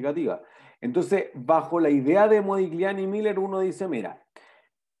significativa. Entonces, bajo la idea de Modigliani y Miller, uno dice, mira,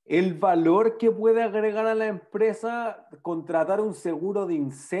 el valor que puede agregar a la empresa contratar un seguro de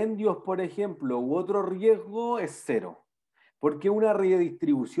incendios, por ejemplo, u otro riesgo es cero. Porque una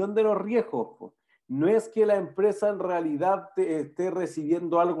redistribución de los riesgos. No es que la empresa en realidad esté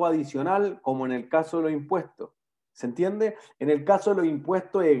recibiendo algo adicional, como en el caso de los impuestos. ¿Se entiende? En el caso de los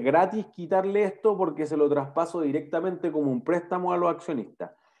impuestos es gratis quitarle esto porque se lo traspaso directamente como un préstamo a los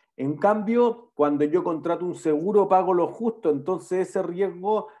accionistas. En cambio, cuando yo contrato un seguro, pago lo justo, entonces ese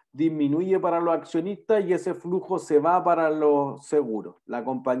riesgo disminuye para los accionistas y ese flujo se va para los seguros, la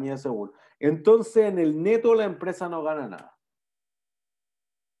compañía de seguros. Entonces, en el neto la empresa no gana nada.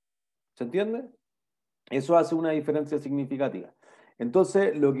 ¿Se entiende? Eso hace una diferencia significativa.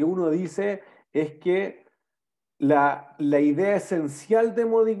 Entonces, lo que uno dice es que la idea esencial de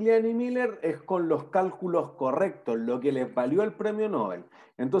Modigliani y Miller es con los cálculos correctos, lo que les valió el premio Nobel.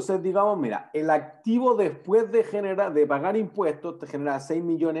 Entonces, digamos, mira, el activo después de pagar impuestos te genera 6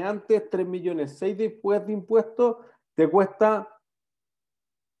 millones antes, 3 millones 6 después de impuestos, te cuesta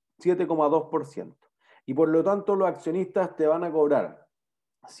 7,2%. Y por lo tanto, los accionistas te van a cobrar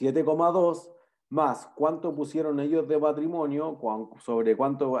 7,2 más cuánto pusieron ellos de patrimonio, sobre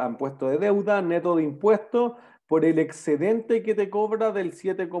cuánto han puesto de deuda, neto de impuestos, por el excedente que te cobra del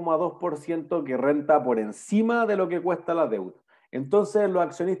 7,2% que renta por encima de lo que cuesta la deuda. Entonces los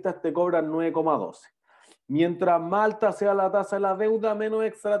accionistas te cobran 9,12. Mientras más alta sea la tasa de la deuda, menos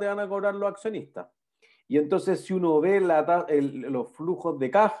extra te van a cobrar los accionistas. Y entonces si uno ve los flujos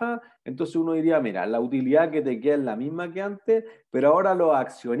de caja, entonces uno diría, mira, la utilidad que te queda es la misma que antes, pero ahora los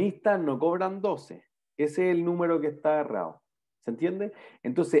accionistas no cobran 12. Ese es el número que está errado. ¿Se entiende?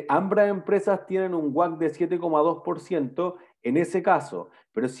 Entonces ambas empresas tienen un WACC de 7,2% en ese caso,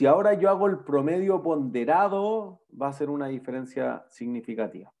 pero si ahora yo hago el promedio ponderado, va a ser una diferencia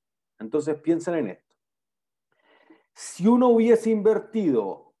significativa. Entonces piensen en esto. Si uno hubiese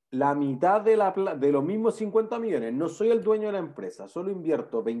invertido la mitad de los mismos 50 millones, no soy el dueño de la empresa, solo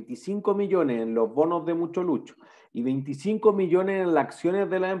invierto 25 millones en los bonos de Mucho Lucho y 25 millones en las acciones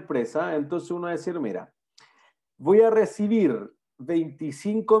de la empresa, entonces uno va a decir, mira, voy a recibir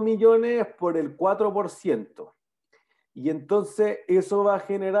 25 millones por el 4%. Y entonces eso va a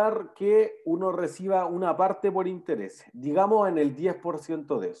generar que uno reciba una parte por interés, digamos en el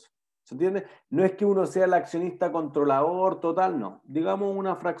 10% de eso. ¿Se entiende? No es que uno sea el accionista controlador total, no. Digamos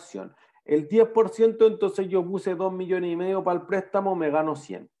una fracción. El 10%, entonces yo puse 2,5 millones para el préstamo, me gano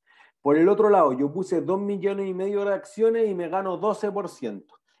 100. Por el otro lado, yo puse 2,5 millones de acciones y me gano 12%.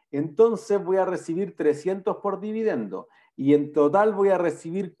 Entonces voy a recibir 300 por dividendo. Y en total voy a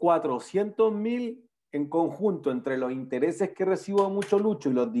recibir 400.000 en conjunto entre los intereses que recibo mucho Lucho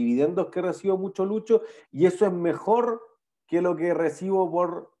y los dividendos que recibo mucho Lucho. Y eso es mejor que lo que recibo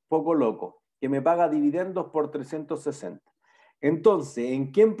por Poco Loco, que me paga dividendos por 360. Entonces,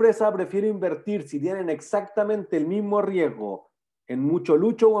 ¿en qué empresa prefiero invertir si tienen exactamente el mismo riesgo? ¿En Mucho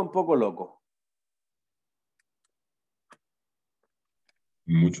Lucho o en Poco Loco?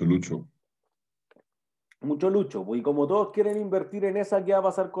 Mucho Lucho. Mucho Lucho. Y como todos quieren invertir en esa, ¿qué va a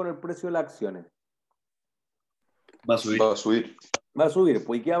pasar con el precio de las acciones? Va a subir. Va a subir. Va a subir.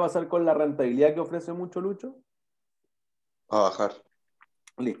 Pues, ¿y qué va a pasar con la rentabilidad que ofrece Mucho Lucho? Va a bajar.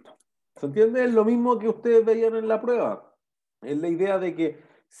 Listo. ¿Se entiende? Es lo mismo que ustedes veían en la prueba. Es la idea de que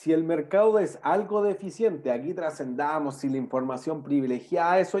si el mercado es algo deficiente, aquí trascendamos si la información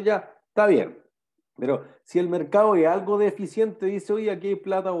privilegiada, eso ya está bien. Pero si el mercado es algo deficiente, dice, oye, aquí hay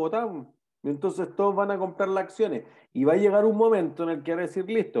plata botada, entonces todos van a comprar las acciones. Y va a llegar un momento en el que va a decir,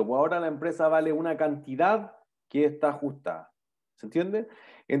 listo, pues ahora la empresa vale una cantidad que está ajustada. ¿Se entiende?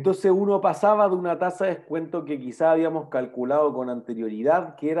 Entonces uno pasaba de una tasa de descuento que quizá habíamos calculado con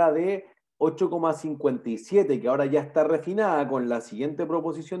anterioridad, que era de 8,57, que ahora ya está refinada con la siguiente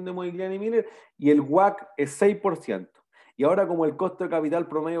proposición de Modigliani Miller, y el WACC es 6%. Y ahora como el costo de capital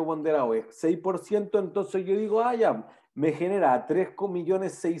promedio ponderado es 6%, entonces yo digo, ya, me genera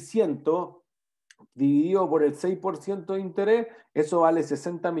 3.600.000 dividido por el 6% de interés, eso vale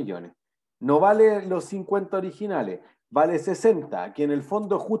 60 millones. No vale los 50 originales, vale 60, que en el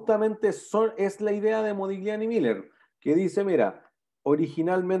fondo justamente es la idea de Modigliani Miller, que dice, mira,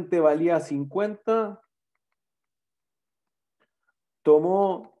 originalmente valía 50,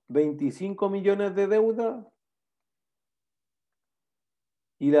 tomó 25 millones de deuda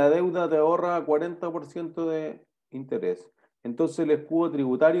y la deuda te ahorra 40% de interés. Entonces el escudo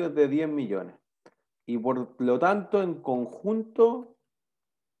tributario es de 10 millones. Y por lo tanto, en conjunto,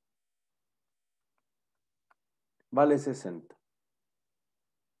 vale 60.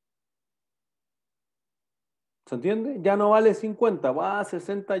 ¿Se entiende? Ya no vale 50, va a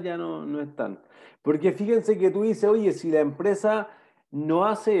 60 ya no es tanto. Porque fíjense que tú dices, oye, si la empresa no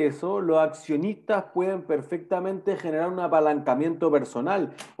hace eso, los accionistas pueden perfectamente generar un apalancamiento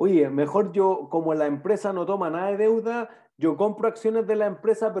personal. Oye, mejor yo, como la empresa no toma nada de deuda, yo compro acciones de la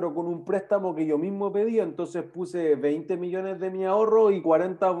empresa, pero con un préstamo que yo mismo pedí, entonces puse 20 millones de mi ahorro y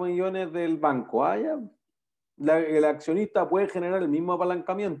 40 millones del banco. Ya. El accionista puede generar el mismo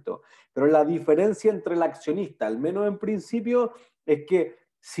apalancamiento, pero la diferencia entre el accionista, al menos en principio, es que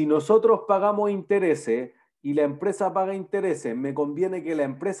si nosotros pagamos intereses y la empresa paga intereses, me conviene que la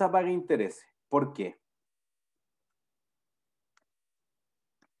empresa pague intereses. ¿Por qué?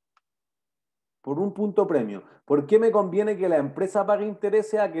 Por un punto premio. ¿Por qué me conviene que la empresa pague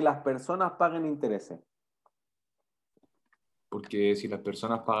intereses a que las personas paguen intereses? Porque si las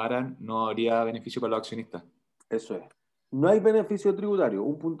personas pagaran, no habría beneficio para los accionistas. Eso es. No hay beneficio tributario,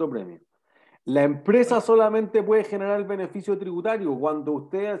 un punto premio. La empresa solamente puede generar el beneficio tributario cuando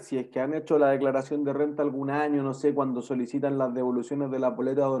ustedes, si es que han hecho la declaración de renta algún año, no sé, cuando solicitan las devoluciones de la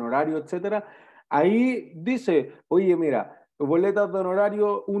boleta de honorario, etcétera, ahí dice, oye, mira, boletas de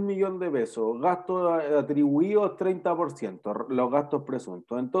honorario 1 millón de pesos, gastos atribuidos 30%, los gastos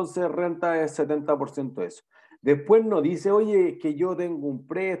presuntos. Entonces renta es 70% de eso. Después nos dice, oye, es que yo tengo un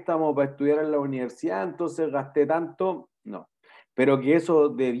préstamo para estudiar en la universidad, entonces gasté tanto. No. Pero que eso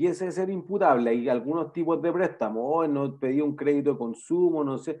debiese ser imputable. Hay algunos tipos de préstamos, no pedí un crédito de consumo,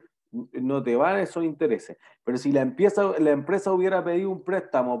 no sé, no te van esos intereses. Pero si la empresa hubiera pedido un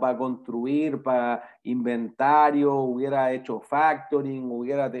préstamo para construir, para inventario, hubiera hecho factoring,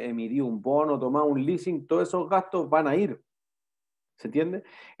 hubiera emitido un bono, tomado un leasing, todos esos gastos van a ir. ¿Se entiende?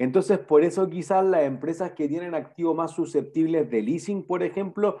 Entonces, por eso quizás las empresas que tienen activos más susceptibles de leasing, por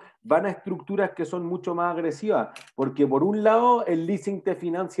ejemplo, van a estructuras que son mucho más agresivas, porque por un lado el leasing te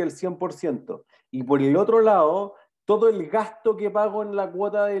financia el 100% y por el otro lado, todo el gasto que pago en la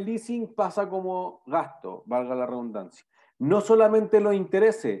cuota de leasing pasa como gasto, valga la redundancia. No solamente los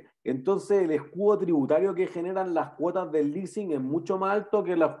intereses, entonces el escudo tributario que generan las cuotas del leasing es mucho más alto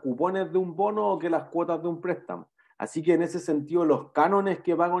que los cupones de un bono o que las cuotas de un préstamo. Así que en ese sentido los cánones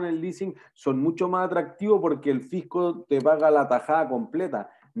que pago en el leasing son mucho más atractivos porque el fisco te paga la tajada completa,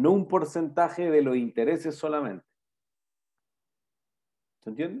 no un porcentaje de los intereses solamente.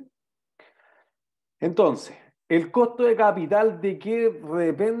 ¿Se entiende? Entonces, el costo de capital, ¿de qué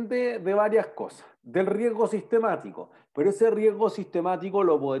depende? De varias cosas. Del riesgo sistemático. Pero ese riesgo sistemático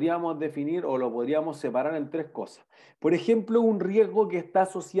lo podríamos definir o lo podríamos separar en tres cosas. Por ejemplo, un riesgo que está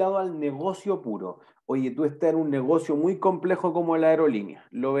asociado al negocio puro. Oye, tú estás en un negocio muy complejo como la aerolínea.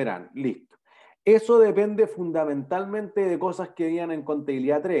 Lo verán, listo. Eso depende fundamentalmente de cosas que vienen en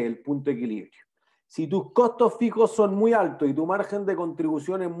contabilidad 3, el punto de equilibrio. Si tus costos fijos son muy altos y tu margen de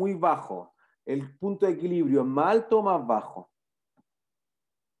contribución es muy bajo, ¿el punto de equilibrio es más alto o más bajo?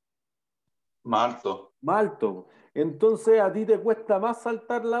 Más alto. Más alto. Entonces a ti te cuesta más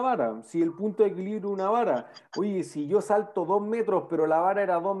saltar la vara. Si el punto de equilibrio es una vara, oye, si yo salto 2 metros, pero la vara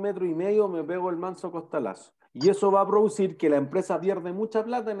era 2,5 metros, me pego el manso costalazo. Y eso va a producir que la empresa pierde mucha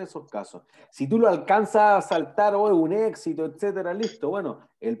plata en esos casos. Si tú lo alcanzas a saltar, o un éxito, etcétera, listo. Bueno,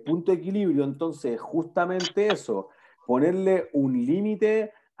 el punto de equilibrio, entonces, es justamente eso, ponerle un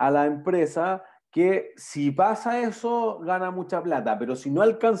límite a la empresa que si pasa eso, gana mucha plata, pero si no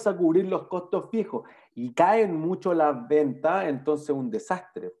alcanza a cubrir los costos fijos y caen mucho las ventas, entonces es un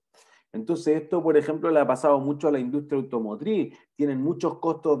desastre. Entonces esto, por ejemplo, le ha pasado mucho a la industria automotriz. Tienen muchos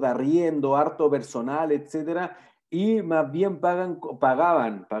costos de arriendo, harto personal, etcétera, y más bien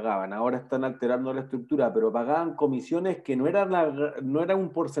pagaban, ahora están alterando la estructura, pero pagaban comisiones que no eran un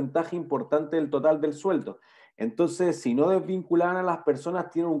porcentaje importante del total del sueldo. Entonces, si no desvinculaban a las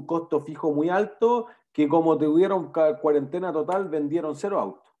personas, tienen un costo fijo muy alto que como tuvieron cuarentena total, vendieron 0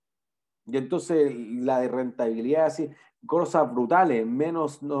 autos. Y entonces la de rentabilidad, así, cosas brutales,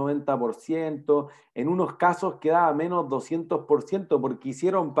 menos 90%, en unos casos quedaba menos 200%, porque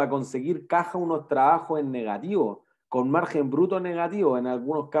hicieron para conseguir caja unos trabajos en negativo, con margen bruto negativo, en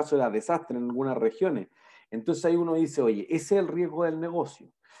algunos casos era desastre en algunas regiones. Entonces ahí uno dice, oye, ese es el riesgo del negocio.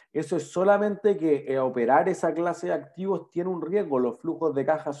 Eso es solamente que operar esa clase de activos tiene un riesgo, los flujos de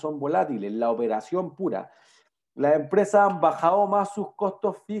caja son volátiles, la operación pura. Las empresas han bajado más sus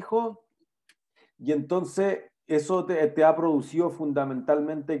costos fijos y entonces eso te ha producido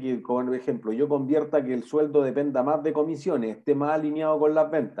fundamentalmente que, por ejemplo, yo convierta que el sueldo dependa más de comisiones, esté más alineado con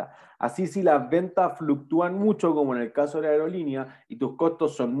las ventas. Así si las ventas fluctúan mucho, como en el caso de la aerolínea, y tus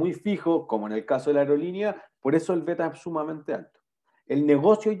costos son muy fijos, como en el caso de la aerolínea, por eso el beta es sumamente alto. El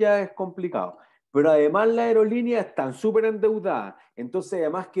negocio ya es complicado. Pero además las aerolíneas están súper endeudadas. Entonces,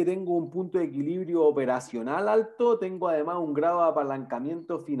 además que tengo un punto de equilibrio operacional alto, tengo además un grado de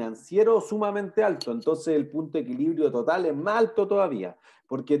apalancamiento financiero sumamente alto. Entonces, el punto de equilibrio total es más alto todavía,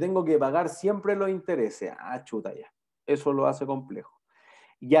 porque tengo que pagar siempre los intereses. Ah, chuta ya. Eso lo hace complejo.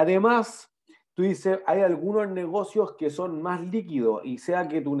 Y además, tú dices, hay algunos negocios que son más líquidos, y sea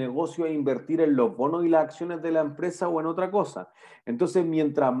que tu negocio es invertir en los bonos y las acciones de la empresa o en otra cosa. Entonces,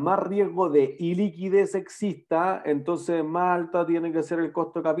 mientras más riesgo de iliquidez exista, entonces más alta tiene que ser el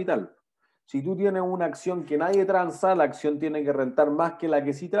costo de capital. Si tú tienes una acción que nadie transa, la acción tiene que rentar más que la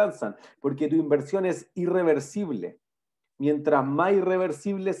que sí transan, porque tu inversión es irreversible. Mientras más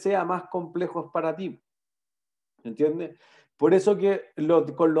irreversible sea, más complejo es para ti. ¿Entiendes? Por eso que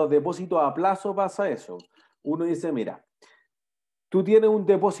con los depósitos a plazo pasa eso. Uno dice, mira, tú tienes un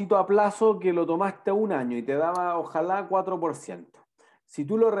depósito a plazo que lo tomaste 1 año y te daba ojalá 4%. Si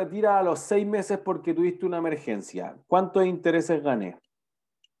tú lo retiras a los 6 meses porque tuviste una emergencia, ¿cuántos intereses gané?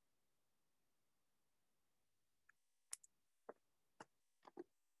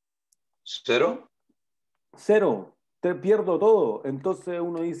 ¿Cero? Cero. Te pierdo todo. Entonces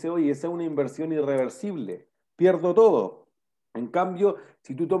uno dice, oye, esa es una inversión irreversible. Pierdo todo. En cambio,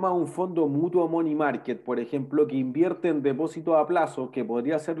 si tú tomas un fondo mutuo money market, por ejemplo, que invierte en depósitos a plazo, que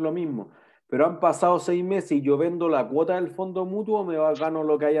podría ser lo mismo, pero han pasado 6 meses y yo vendo la cuota del fondo mutuo, gano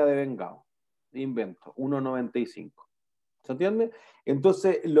lo que haya devengado. Invento, 1,95. ¿Se entiende?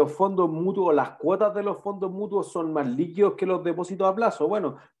 Entonces, los fondos mutuos, las cuotas de los fondos mutuos son más líquidos que los depósitos a plazo.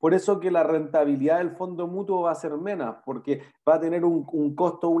 Bueno, por eso que la rentabilidad del fondo mutuo va a ser menos, porque va a tener un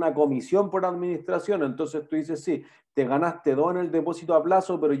costo, una comisión por administración. Entonces tú dices, sí, te ganaste 2 en el depósito a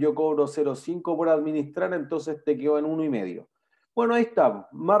plazo, pero yo cobro 0,5 por administrar, entonces te quedo en 1,5. Bueno, ahí está.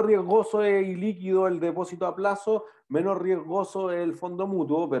 Más riesgoso es y líquido el depósito a plazo, menos riesgoso es el fondo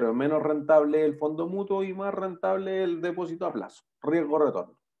mutuo, pero menos rentable el fondo mutuo y más rentable el depósito a plazo.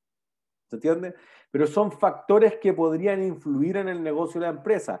 Riesgo-retorno. ¿Se entiende? Pero son factores que podrían influir en el negocio de la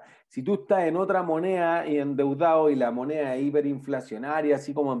empresa. Si tú estás en otra moneda y endeudado y la moneda es hiperinflacionaria,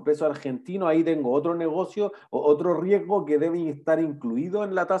 así como en peso argentino, ahí tengo otro negocio o otro riesgo que debe estar incluido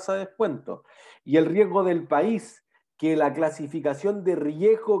en la tasa de descuento. Y el riesgo del país, que la clasificación de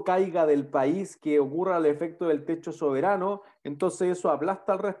riesgo caiga del país, que ocurra el efecto del techo soberano, entonces eso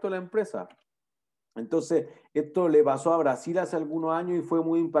aplasta al resto de la empresa. Entonces, esto le pasó a Brasil hace algunos años y fue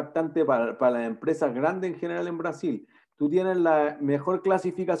muy impactante para las empresas grandes en general en Brasil. Tú tienes la mejor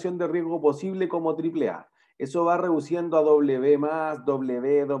clasificación de riesgo posible como AAA. Eso va reduciendo a W+,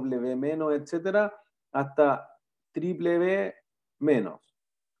 W, W-, etcétera, hasta BB-.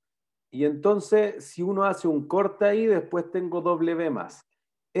 Y entonces, si uno hace un corte ahí, después tengo W+.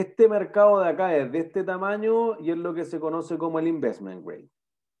 Este mercado de acá es de este tamaño y es lo que se conoce como el investment grade.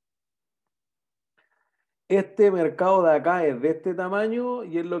 Este mercado de acá es de este tamaño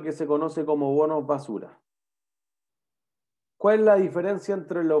y es lo que se conoce como bonos basura. ¿Cuál es la diferencia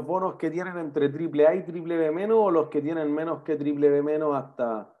entre los bonos que tienen entre AAA y BBB- o los que tienen menos que BBB-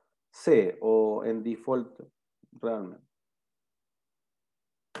 hasta C o en default realmente?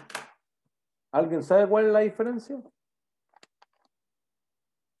 ¿Alguien sabe cuál es la diferencia?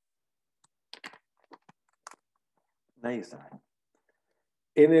 Nadie sabe.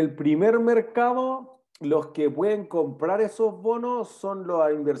 En el primer mercado, los que pueden comprar esos bonos son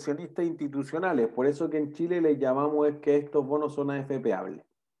los inversionistas institucionales. Por eso que en Chile les llamamos es que estos bonos son AFPables.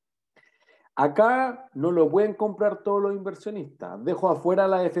 Acá no lo pueden comprar todos los inversionistas. Dejo afuera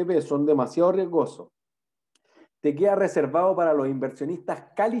la AFP, son demasiado riesgosos. Te queda reservado para los inversionistas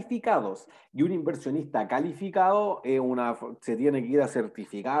calificados. Y un inversionista calificado se tiene que ir a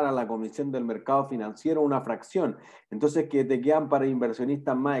certificar a la Comisión del Mercado Financiero una fracción. Entonces, que te quedan para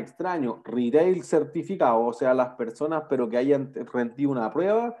inversionistas más extraños. Retail certificado, o sea, las personas pero que hayan rendido una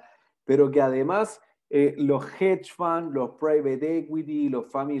prueba, pero que además los hedge funds, los private equity, los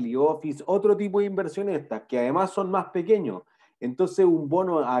family office, otro tipo de inversionistas que además son más pequeños. Entonces, un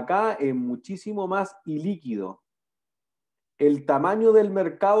bono acá es muchísimo más ilíquido. El tamaño del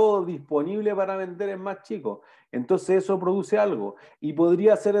mercado disponible para vender es más chico. Entonces eso produce algo. Y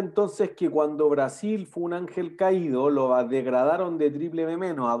podría ser entonces que cuando Brasil fue un ángel caído, lo degradaron de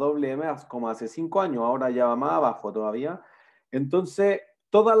BBB- a AA como hace 5 años, ahora ya va más abajo todavía. Entonces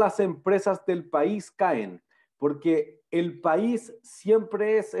todas las empresas del país caen, porque el país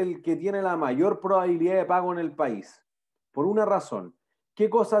siempre es el que tiene la mayor probabilidad de pago en el país. Por una razón. ¿Qué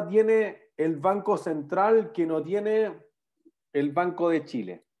cosa tiene el Banco Central que no tiene el Banco de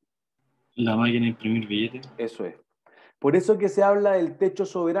Chile? La máquina de imprimir billetes. Eso es. Por eso que se habla del techo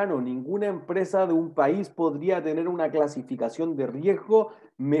soberano. Ninguna empresa de un país podría tener una clasificación de riesgo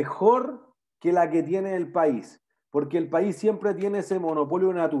mejor que la que tiene el país, porque el país siempre tiene ese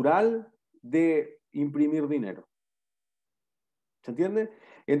monopolio natural de imprimir dinero. ¿Se entiende?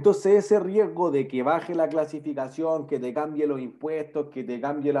 Entonces ese riesgo de que baje la clasificación, que te cambie los impuestos, que te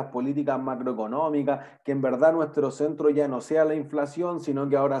cambie las políticas macroeconómicas, que en verdad nuestro centro ya no sea la inflación, sino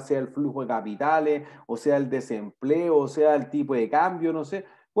que ahora sea el flujo de capitales, o sea el desempleo, o sea el tipo de cambio, no sé.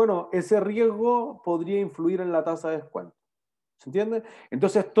 Bueno, ese riesgo podría influir en la tasa de descuento. ¿Se entiende?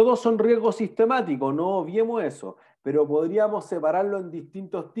 Entonces todos son riesgos sistemáticos, no obviemos eso, pero podríamos separarlo en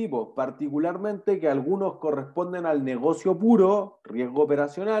distintos tipos, particularmente que algunos corresponden al negocio puro, riesgo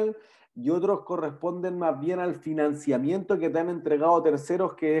operacional, y otros corresponden más bien al financiamiento que te han entregado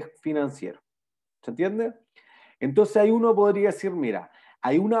terceros, que es financiero. ¿Se entiende? Entonces ahí uno podría decir, mira,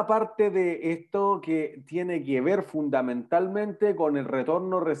 hay una parte de esto que tiene que ver fundamentalmente con el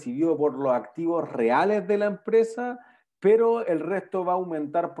retorno recibido por los activos reales de la empresa, pero el resto va a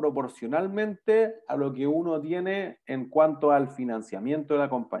aumentar proporcionalmente a lo que uno tiene en cuanto al financiamiento de la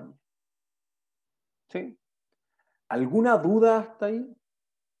compañía. ¿Sí? ¿Alguna duda hasta ahí?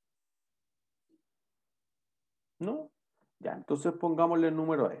 ¿No? Ya, entonces pongámosle el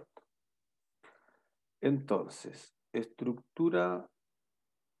número a esto. Entonces, estructura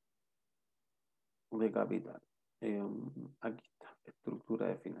de capital. Aquí está, estructura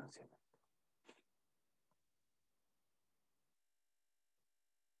de financiamiento.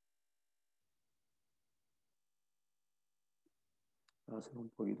 Voy a hacer un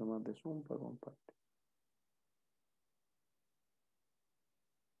poquito más de zoom para compartir.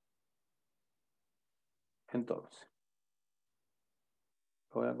 Entonces,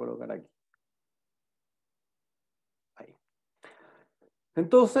 lo voy a colocar aquí. Ahí.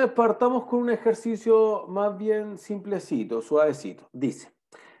 Entonces, partamos con un ejercicio más bien simplecito, suavecito. Dice,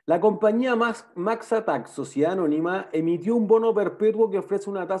 la compañía Max Attack, Sociedad Anónima, emitió un bono perpetuo que ofrece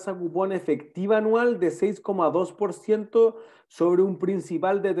una tasa cupón efectiva anual de 6,2% sobre un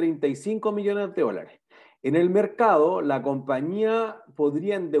principal de 35 millones de dólares. En el mercado, la compañía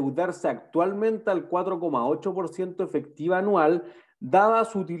podría endeudarse actualmente al 4,8% efectiva anual, dada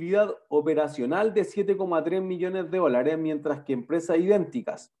su utilidad operacional de 7,3 millones de dólares, mientras que empresas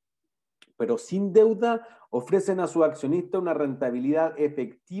idénticas, pero sin deuda, ofrecen a su accionista una rentabilidad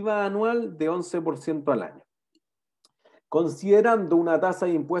efectiva anual de 11% al año. Considerando una tasa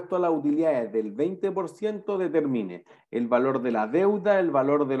de impuesto a las utilidades del 20%, determine el valor de la deuda, el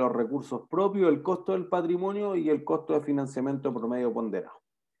valor de los recursos propios, el costo del patrimonio y el costo de financiamiento promedio ponderado.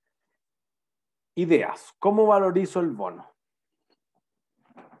 Ideas. ¿Cómo valorizo el bono?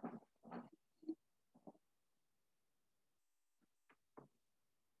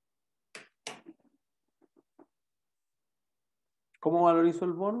 ¿Cómo valorizo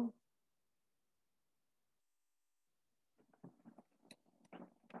el bono?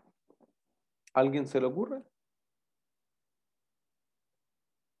 ¿Alguien se le ocurre?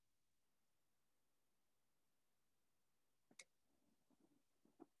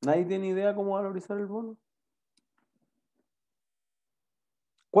 ¿Nadie tiene idea cómo valorizar el bono?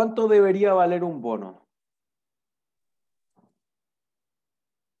 ¿Cuánto debería valer un bono?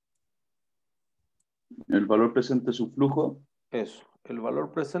 El valor presente de su flujo. Eso, el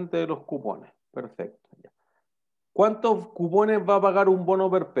valor presente de los cupones. Perfecto. ¿Cuántos cupones va a pagar un bono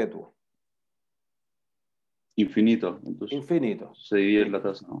perpetuo? Infinito. Entonces, infinito. Se divide en la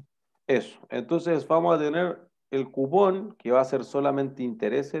tasa, ¿no? Eso. Entonces vamos a tener el cupón, que va a ser solamente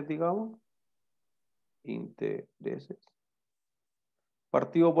intereses, digamos. Intereses.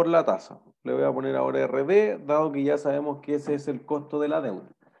 Partido por la tasa. Le voy a poner ahora RD, dado que ya sabemos que ese es el costo de la deuda.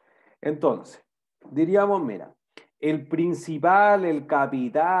 Entonces, diríamos, mira, el principal, el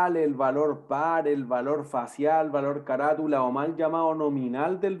capital, el valor par, el valor facial, valor carátula o mal llamado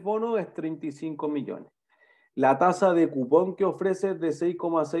nominal del bono es 35 millones. La tasa de cupón que ofrece es de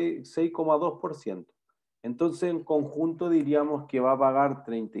 6,2%. Entonces, en conjunto diríamos que va a pagar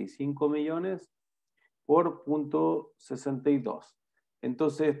 35 millones por punto 62.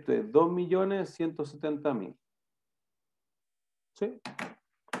 Entonces, esto es 2.170.000. ¿Sí?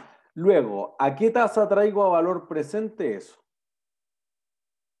 Luego, ¿a qué tasa traigo a valor presente eso?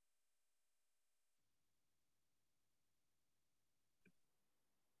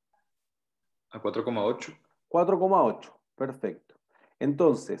 A 4,8. 4,8. Perfecto.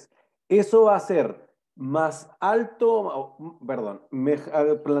 Entonces, eso va a ser más alto, perdón,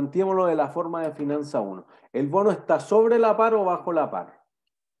 planteémoslo de la forma de Finanza 1. ¿El bono está sobre la par o bajo la par?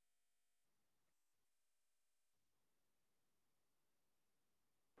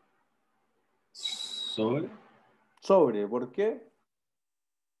 Sobre, Sobre, ¿por qué?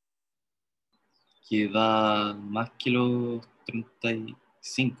 que da más que los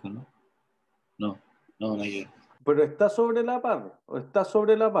 35, ¿no? No, no hay idea. Pero está sobre la par, o está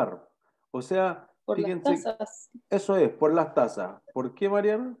sobre la par. O sea, Por las fíjense, tasas, eso es, por las tasas. ¿Por qué,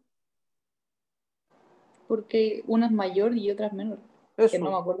 Mariana? porque una es mayor y otra es menor, que no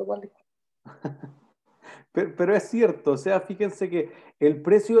me Eso. acuerdo cuál es. Pero es cierto, o sea, fíjense que el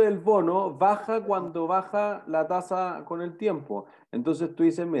precio del bono baja cuando baja la tasa con el tiempo. Entonces tú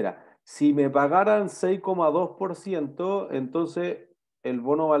dices, mira, si me pagaran 6,2%, entonces el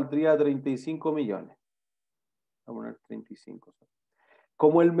bono valdría 35 millones. Voy a poner 35.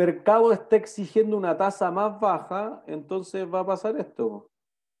 Como el mercado está exigiendo una tasa más baja, entonces va a pasar esto.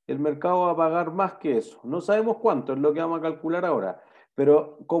 El mercado va a pagar más que eso. No sabemos cuánto, es lo que vamos a calcular ahora.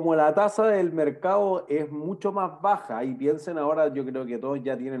 Pero como la tasa del mercado es mucho más baja, y piensen ahora, yo creo que todos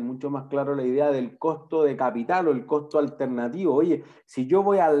ya tienen mucho más claro la idea del costo de capital o el costo alternativo. Oye, si yo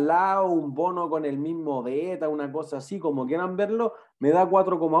voy al lado, un bono con el mismo beta, una cosa así, como quieran verlo, me da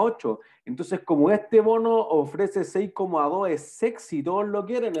 4,8. Entonces, como este bono ofrece 6,2, es sexy, todos lo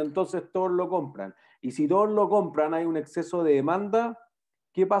quieren, entonces todos lo compran. Y si todos lo compran, hay un exceso de demanda.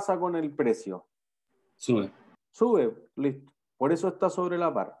 ¿Qué pasa con el precio? Sube. Sube, listo. Por eso está sobre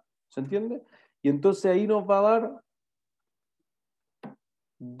la par. ¿Se entiende? Y entonces ahí nos va a dar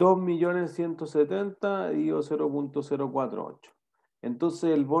 2.170.000 dividido 0,048.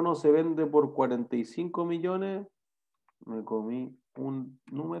 Entonces el bono se vende por 45 millones. Me comí un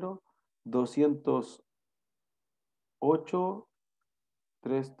número.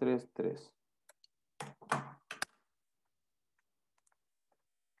 208.333.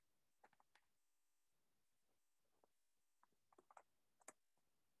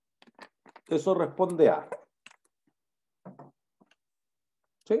 Eso responde a.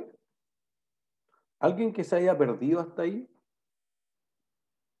 ¿Sí? ¿Alguien que se haya perdido hasta ahí?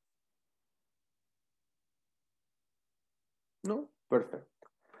 ¿No? Perfecto.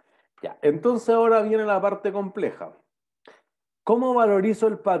 Ya, entonces ahora viene la parte compleja. ¿Cómo valorizo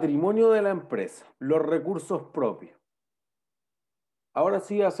el patrimonio de la empresa? Los recursos propios. Ahora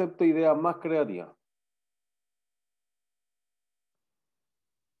sí acepto ideas más creativas.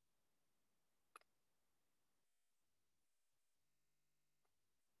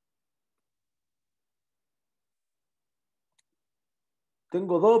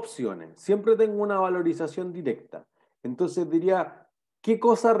 Tengo dos opciones. Siempre tengo una valorización directa. Entonces diría, ¿qué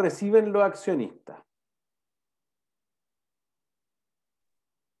cosas reciben los accionistas?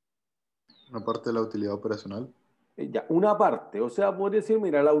 Una parte de la utilidad operacional. Ya, una parte, o sea, podría decir,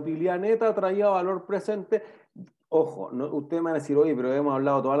 mira, la utilidad neta traía valor presente. Ojo, ustedes me van a decir, oye, pero hemos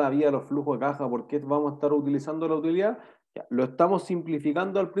hablado toda la vida de los flujos de caja, ¿por qué vamos a estar utilizando la utilidad? Ya, lo estamos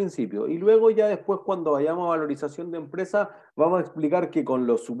simplificando al principio y luego ya después cuando vayamos a valorización de empresa vamos a explicar que con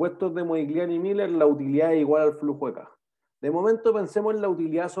los supuestos de Modigliani y Miller la utilidad es igual al flujo de caja. De momento pensemos en la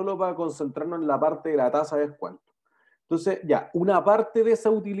utilidad solo para concentrarnos en la parte de la tasa de descuento. Entonces, ya, una parte de esa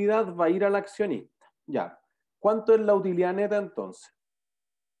utilidad va a ir al accionista. Ya, ¿cuánto es la utilidad neta entonces?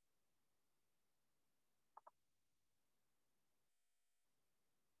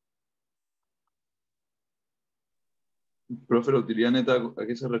 Profe, la utilidad neta, ¿a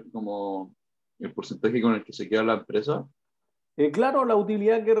qué se refiere? ¿Como el porcentaje con el que se queda la empresa? Claro, la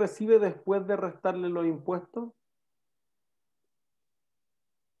utilidad que recibe después de restarle los impuestos.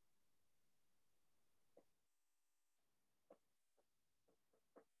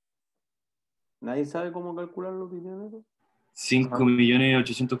 ¿Nadie sabe cómo calcular la utilidad neta?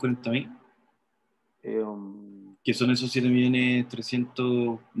 5.840.000. Que son esos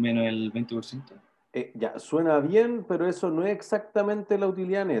 7.300.000 menos el 20%. Ya, suena bien, pero eso no es exactamente la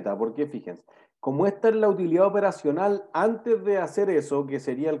utilidad neta, porque fíjense, como esta es la utilidad operacional antes de hacer eso, que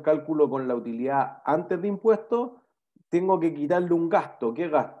sería el cálculo con la utilidad antes de impuestos, tengo que quitarle un gasto. ¿Qué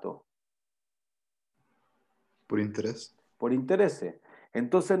gasto? Por interés. Por intereses.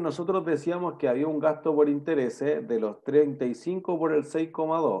 Entonces nosotros decíamos que había un gasto por intereses de los 35 por el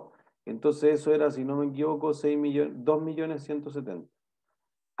 6,2. Entonces eso era, si no me equivoco, 2.170.000.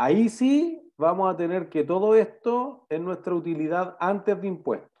 Ahí sí vamos a tener que todo esto es nuestra utilidad antes de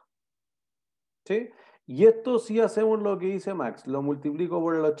impuestos. ¿Sí? Y esto sí hacemos lo que dice Max, lo multiplico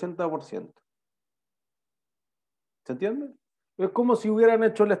por el 80%. ¿Se entiende? Es como si hubieran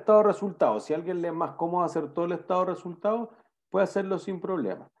hecho el estado de resultados. Si a alguien le es más cómodo hacer todo el estado de resultados, puede hacerlo sin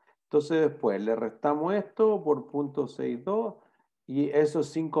problema. Entonces después le restamos esto por 0.62 y eso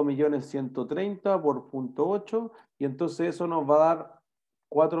es 5.130.000 por 0.8 y entonces eso nos va a dar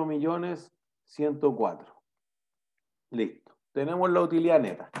 4.104.000. Listo. Tenemos la utilidad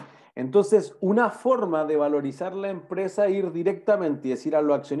neta. Entonces, una forma de valorizar la empresa es ir directamente y decir a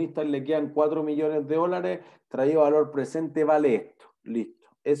los accionistas le quedan 4 millones de dólares, traído valor presente, vale esto. Listo.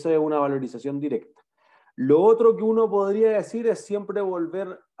 Eso es una valorización directa. Lo otro que uno podría decir es siempre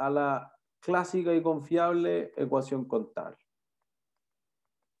volver a la clásica y confiable ecuación contable.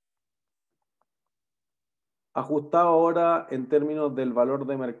 Ajustado ahora en términos del valor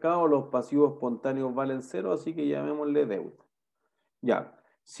de mercado, los pasivos espontáneos valen cero, así que llamémosle deuda. Ya.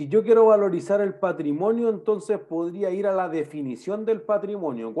 Si yo quiero valorizar el patrimonio, entonces podría ir a la definición del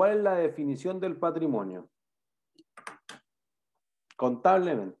patrimonio. ¿Cuál es la definición del patrimonio?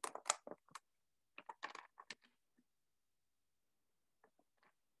 Contablemente.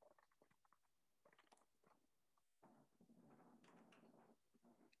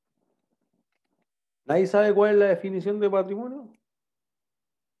 ¿Nadie sabe cuál es la definición de patrimonio?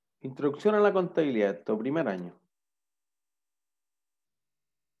 Introducción a la contabilidad, esto, primer año.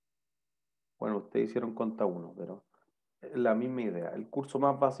 Bueno, ustedes hicieron conta 1, pero es la misma idea, el curso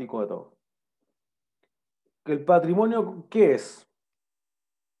más básico de todo. ¿El patrimonio qué es?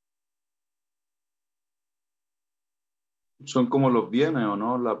 ¿Son como los bienes o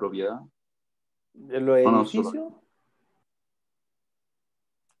no? La propiedad. ¿Los edificios?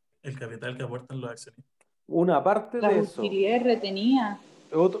 El capital que aportan los accionistas. Una parte de Las eso. utilidades retenidas.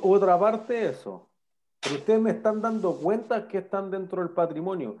 Otra parte de eso. Pero ustedes me están dando cuenta que están dentro del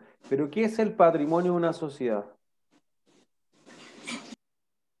patrimonio. ¿Pero qué es el patrimonio de una sociedad?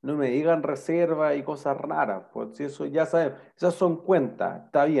 No me digan reserva y cosas raras, pues si eso ya saben, esas son cuentas,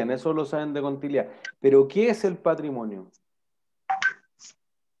 está bien, eso lo saben de contabilidad. Pero ¿qué es el patrimonio?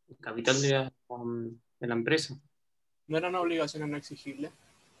 El capital de la empresa. ¿No eran obligaciones no exigibles?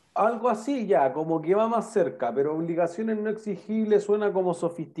 Algo así ya, como que va más cerca, pero obligaciones no exigibles suena como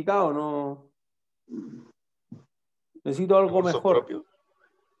sofisticado, ¿no? Necesito algo ¿Recursos mejor. propios?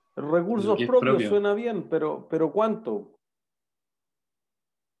 Recursos Que es propios propio. suena bien, pero ¿cuánto?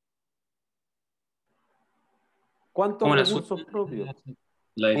 ¿Cuántos Como la recursos propios?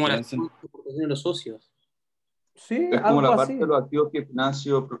 La como la diferencia proporción de los socios. Sí, Es como algo la parte así. de los activos que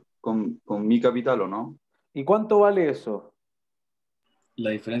financio con mi capital, ¿o no? ¿Y cuánto vale eso?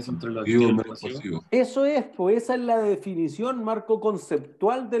 la diferencia entre los Activo activos y los menos pasivos. pasivo. Eso es, pues esa es la definición, marco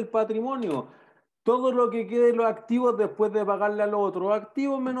conceptual del patrimonio. todo lo que quede de los activos después de pagarle a los otros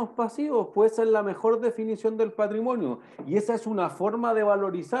activos menos pasivos, pues esa es la mejor definición del patrimonio. Y esa es una forma de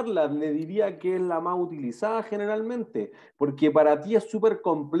valorizarla, le diría que es la más utilizada generalmente, porque para ti es súper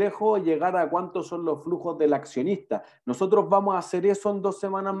complejo llegar a cuántos son los flujos del accionista. Nosotros vamos a hacer eso en 2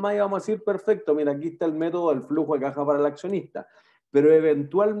 semanas más y vamos a decir, perfecto, mira, aquí está el método del flujo de caja para el accionista. Pero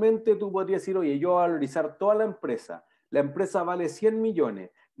eventualmente tú podrías decir, oye, yo voy a valorizar toda la empresa vale 100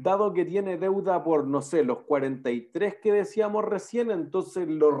 millones. Dado que tiene deuda por, no sé, los 43 que decíamos recién, entonces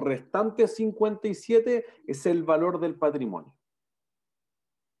los restantes 57 es el valor del patrimonio.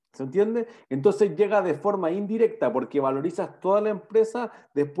 ¿Se entiende? Entonces llega de forma indirecta porque valorizas toda la empresa,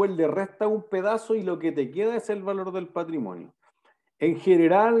 después le resta un pedazo y lo que te queda es el valor del patrimonio. En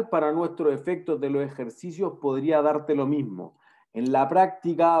general, para nuestros efectos de los ejercicios podría darte lo mismo. En la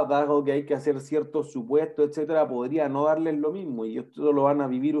práctica, dado que hay que hacer ciertos supuestos, etcétera, podría no darles lo mismo y esto lo van a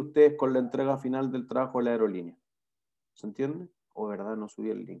vivir ustedes con la entrega final del trabajo de la aerolínea. ¿Se entiende? O verdad, no subí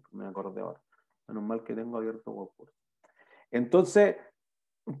el link, me acordé ahora. Menos mal que tengo abierto WordPress. Entonces,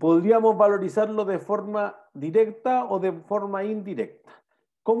 podríamos valorizarlo de forma directa o de forma indirecta.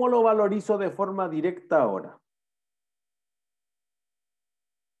 ¿Cómo lo valorizo de forma directa ahora?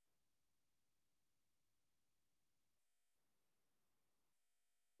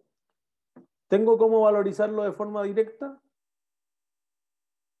 ¿Tengo cómo valorizarlo de forma directa?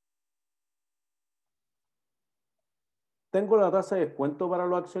 ¿Tengo la tasa de descuento para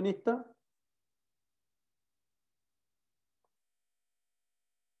los accionistas?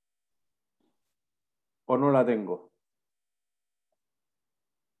 ¿O no la tengo?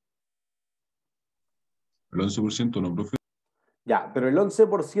 El 11% no, profe. Ya, pero el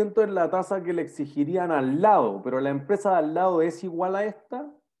 11% es la tasa que le exigirían al lado, pero la empresa de al lado es igual a esta.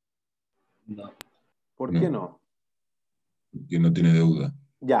 No. ¿Por qué no? Porque no tiene deuda.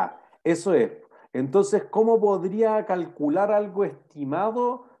 Ya, eso es. Entonces, ¿cómo podría calcular algo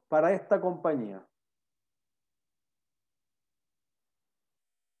estimado para esta compañía?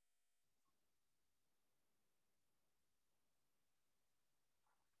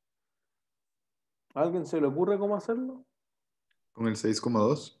 ¿A alguien se le ocurre cómo hacerlo? Con el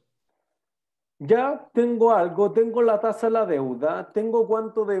 6,2. Ya tengo algo, tengo la tasa de la deuda, tengo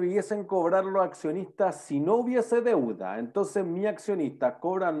cuánto debiesen cobrar los accionistas si no hubiese deuda. Entonces, mis accionistas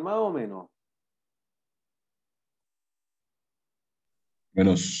cobran más o menos.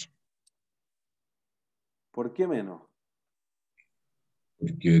 Menos, ¿Por qué menos?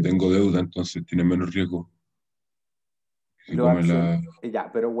 porque tengo deuda, entonces tiene menos riesgo. Se Los come la...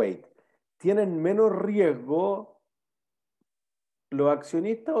 Ya, pero wait. ¿Tienen menos riesgo los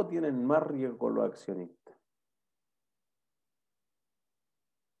accionistas o tienen más riesgo los accionistas?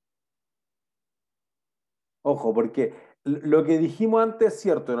 Ojo, porque lo que dijimos antes es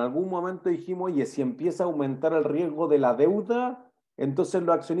cierto. En algún momento dijimos, oye, si empieza a aumentar el riesgo de la deuda, entonces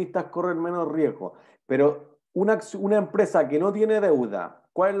los accionistas corren menos riesgo. Pero una empresa que no tiene deuda,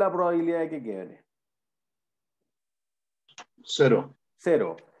 ¿cuál es la probabilidad de que quiebre? 0.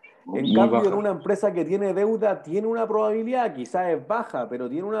 0. En Muy cambio, en baja. una empresa que tiene deuda, tiene una probabilidad, quizás es baja, pero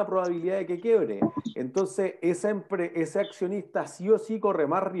tiene una probabilidad de que quiebre. Entonces, ese accionista sí o sí corre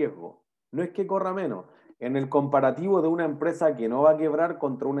más riesgo. No es que corra menos. En el comparativo de una empresa que no va a quebrar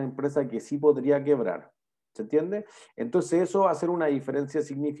contra una empresa que sí podría quebrar. ¿Se entiende? Entonces, eso va a ser una diferencia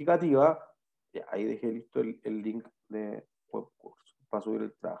significativa. Ya, ahí dejé listo el link de webcurso para subir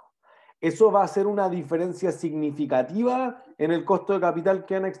el trabajo. Eso va a ser una diferencia significativa en el costo de capital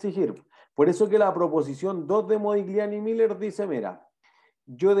que van a exigir. Por eso que la proposición 2 de Modigliani y Miller dice, mira,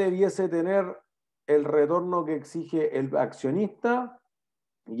 yo debiese tener el retorno que exige el accionista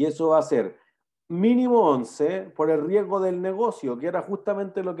y eso va a ser mínimo 11 por el riesgo del negocio, que era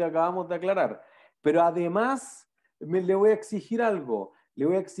justamente lo que acabamos de aclarar. Pero además le voy a exigir algo. Le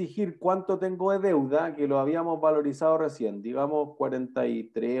voy a exigir cuánto tengo de deuda, que lo habíamos valorizado recién, digamos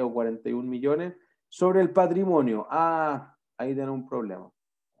 43 o 41 millones, sobre el patrimonio. Ah, ahí tenemos un problema.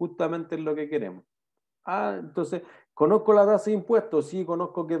 Justamente es lo que queremos. Ah, entonces, conozco la tasa de impuestos, sí,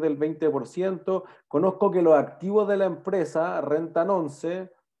 conozco que es del 20%, conozco que los activos de la empresa rentan 11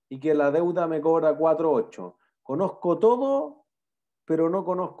 y que la deuda me cobra 4,8. Conozco todo, pero no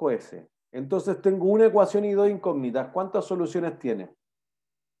conozco ese. Entonces tengo una ecuación y dos incógnitas. ¿Cuántas soluciones tiene?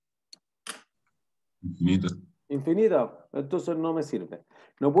 Infinita. Infinita. Entonces no me sirve.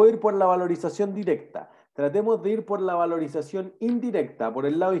 No puedo ir por la valorización directa. Tratemos de ir por la valorización indirecta, por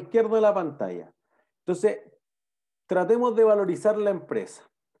el lado izquierdo de la pantalla. Entonces, tratemos de valorizar la empresa.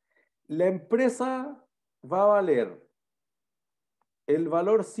 La empresa va a valer el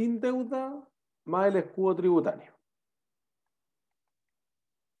valor sin deuda más el escudo tributario.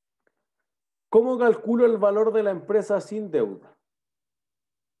 ¿Cómo calculo el valor de la empresa sin deuda?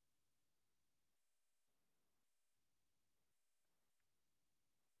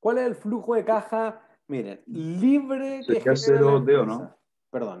 ¿Cuál es el flujo de caja? Miren, libre que Sería genera la 0 D, ¿o empresa. no?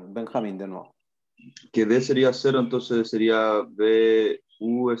 Perdón, Benjamín, de nuevo. Que D sería 0, entonces sería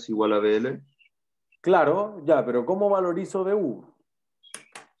BU es igual a BL. Claro, ya, pero ¿cómo valorizo BU?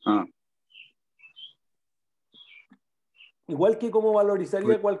 Ah, Igual que cómo valorizaría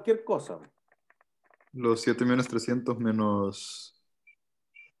Uy, cualquier cosa. los 7.300.000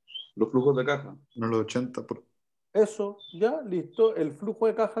 los flujos de caja. menos los 80. Eso, ya, listo, el flujo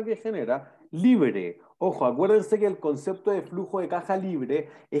de caja que genera, libre. Ojo, acuérdense que el concepto de flujo de caja libre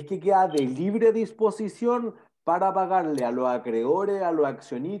es que queda de libre disposición para pagarle a los acreedores, a los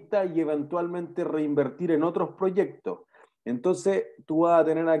accionistas y eventualmente reinvertir en otros proyectos. Entonces, tú vas a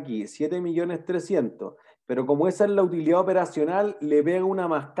tener aquí 7.300.000, pero como esa es la utilidad operacional, le pega una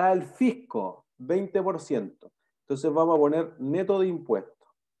mascada al fisco, 20%. Entonces vamos a poner neto de impuestos.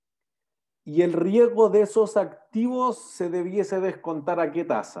 Y el riesgo de esos activos se debiese descontar ¿a qué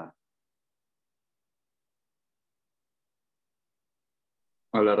tasa?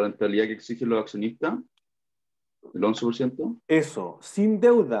 A la rentabilidad que exigen los accionistas, el 11%. Eso, sin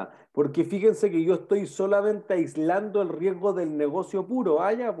deuda, porque fíjense que yo estoy solamente aislando el riesgo del negocio puro.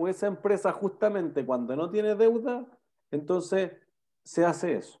 Ah, ya, pues esa empresa justamente cuando no tiene deuda, entonces se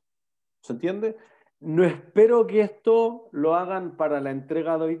hace eso. ¿Se entiende? No espero que esto lo hagan para la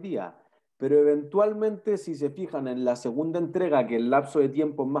entrega de hoy día, pero eventualmente si se fijan en la segunda entrega, que el lapso de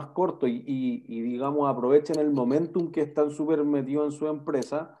tiempo es más corto y digamos aprovechen el momentum que están súper metidos en su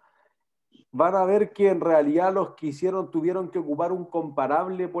empresa, van a ver que en realidad los que hicieron tuvieron que ocupar un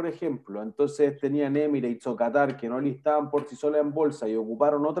comparable, por ejemplo. Entonces tenían Emirates o Qatar que no listaban por sí sola en bolsa y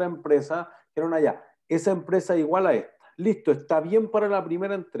ocuparon otra empresa, que eran allá. Esa empresa igual a esta. Listo, está bien para la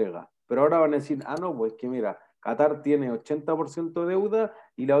primera entrega, pero ahora van a decir, ah, no, pues que mira, Qatar tiene 80% de deuda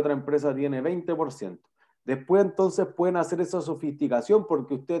y la otra empresa tiene 20%. Después entonces pueden hacer esa sofisticación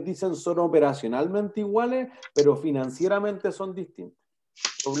porque ustedes dicen son operacionalmente iguales, pero financieramente son distintos.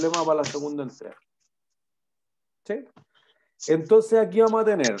 Problema para la segunda entrega. ¿Sí? Entonces aquí vamos a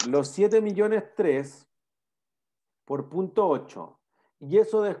tener los 7.300.000 por punto 8 y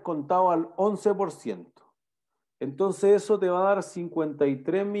eso descontado al 11%. Entonces eso te va a dar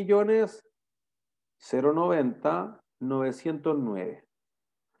 53.090.909.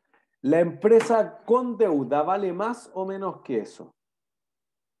 ¿La empresa con deuda vale más o menos que eso?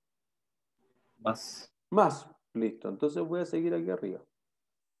 Más. Más. Listo. Entonces voy a seguir aquí arriba.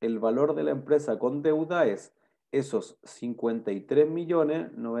 El valor de la empresa con deuda es esos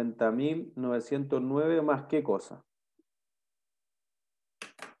 53.090.909 más qué cosa.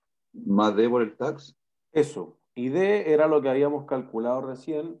 Más D por el tax. Eso. Y D era lo que habíamos calculado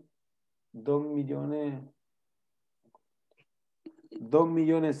recién.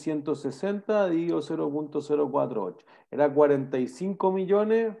 2.160.000 dividido 0.048. Era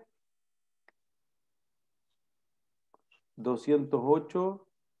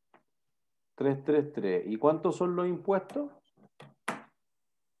 45.208.333. ¿Y cuántos son los impuestos?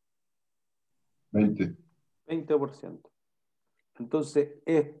 20. 20%. Entonces,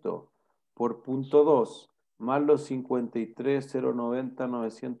 esto por punto 2 más los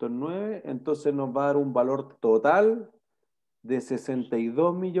 53.090.909, entonces nos va a dar un valor total de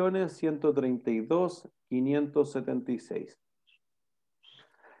 62.132.576.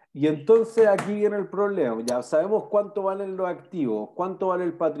 Y entonces aquí viene el problema. Ya sabemos cuánto valen los activos. ¿Cuánto vale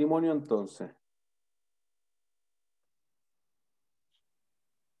el patrimonio entonces?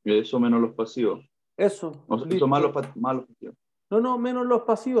 Eso menos los pasivos. Eso, O sea, eso listo. más los pasivos. No, menos los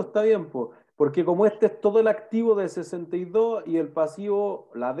pasivos, está bien, porque como este es todo el activo de 62 y el pasivo,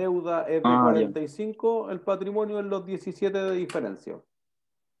 la deuda es de Ah, ya. 45, el patrimonio es los 17 de diferencia.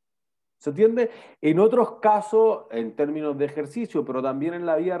 ¿Se entiende? En otros casos, en términos de ejercicio, pero también en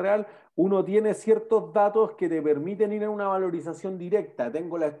la vida real, uno tiene ciertos datos que te permiten ir a una valorización directa.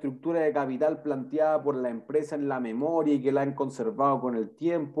 Tengo la estructura de capital planteada por la empresa en la memoria y que la han conservado con el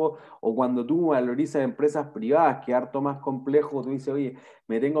tiempo. O cuando tú valorizas empresas privadas, que es harto más complejo, tú dices, oye,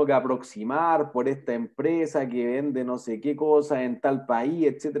 me tengo que aproximar por esta empresa que vende no sé qué cosa en tal país,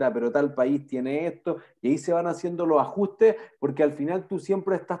 etcétera, pero tal país tiene esto, y ahí se van haciendo los ajustes, porque al final tú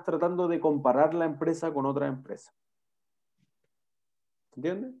siempre estás tratando de comparar la empresa con otra empresa.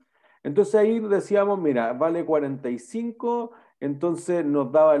 ¿Entiendes? Entonces ahí decíamos, mira, vale 45, entonces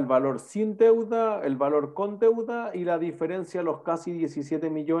nos daba el valor sin deuda, el valor con deuda, y la diferencia, los casi 17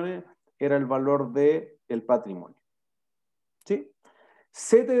 millones, era el valor del patrimonio. ¿Sí?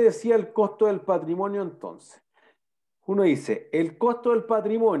 Se te decía el costo del patrimonio entonces. Uno dice, ¿el costo del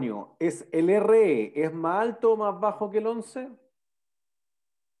patrimonio es el RE, es más alto o más bajo que el 11?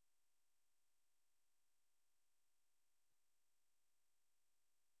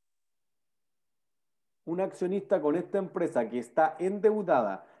 Un accionista con esta empresa que está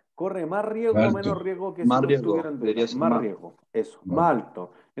endeudada, ¿corre más riesgo o menos Alto. riesgo que si Más no estuviera riesgo, debería endeudado? ser Más más. riesgo, eso, Más. más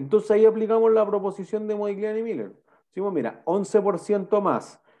alto. Entonces ahí aplicamos la proposición de Modigliani y Miller. Decimos, mira, 11%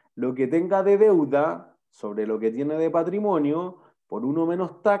 más lo que tenga de deuda sobre lo que tiene de patrimonio por 1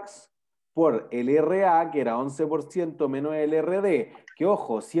 menos tax por el RA, que era 11% menos el RD, que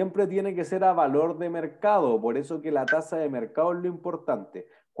ojo, siempre tiene que ser a valor de mercado, por eso que la tasa de mercado es lo importante,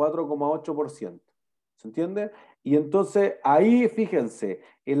 4,8%. ¿Se entiende? Y entonces ahí, fíjense,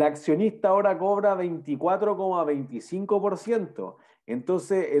 el accionista ahora cobra 24,25%.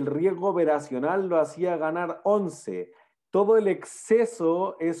 Entonces el riesgo operacional lo hacía ganar 11. Todo el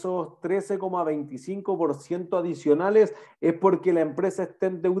exceso, esos 13,25% adicionales, es porque la empresa está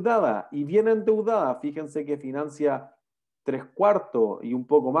endeudada y bien endeudada. Fíjense que financia 3/4 y un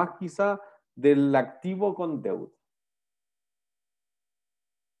poco más quizá del activo con deuda.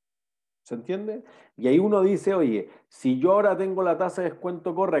 ¿Se entiende? Y ahí uno dice, oye, si yo ahora tengo la tasa de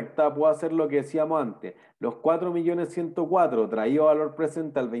descuento correcta, puedo hacer lo que decíamos antes. Los 4.104.000 traído valor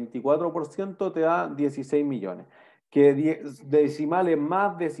presente al 24% te da 16 millones. Que decimales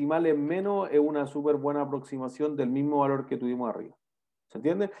más, decimales menos, es una súper buena aproximación del mismo valor que tuvimos arriba. ¿Se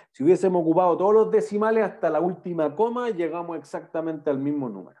entiende? Si hubiésemos ocupado todos los decimales hasta la última coma, llegamos exactamente al mismo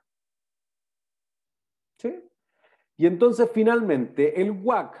número. ¿Sí? Y entonces finalmente, el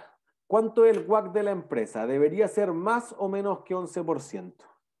WACC. ¿Cuánto es el WACC de la empresa? ¿Debería ser más o menos que 11%?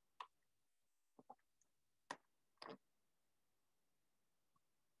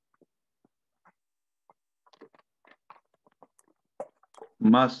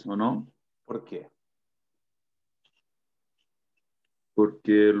 Más, ¿o no? ¿Por qué?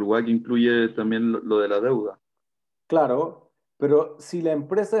 Porque el WACC incluye también lo de la deuda. Claro, pero si la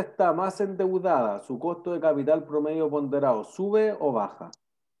empresa está más endeudada, ¿su costo de capital promedio ponderado sube o baja?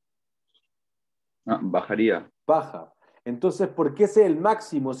 Bajaría. Baja. Entonces, ¿por qué ese es el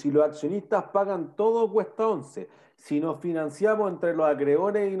máximo? Si los accionistas pagan todo, cuesta 11. Si nos financiamos entre los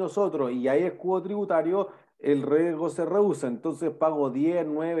acreedores y nosotros y hay escudo tributario, el riesgo se reduce. Entonces pago 10,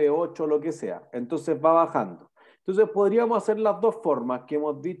 9, 8, lo que sea. Entonces va bajando. Entonces podríamos hacer las dos formas que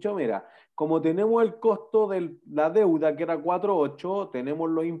hemos dicho. Mira, como tenemos el costo de la deuda, que era 4,8, tenemos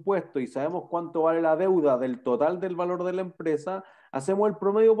los impuestos y sabemos cuánto vale la deuda del total del valor de la empresa, hacemos el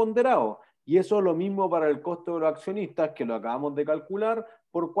promedio ponderado. Y eso es lo mismo para el costo de los accionistas, que lo acabamos de calcular,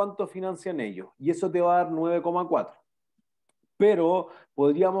 por cuánto financian ellos. Y eso te va a dar 9,4. Pero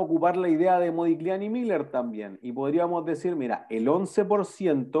podríamos ocupar la idea de Modigliani y Miller también. Y podríamos decir, mira, el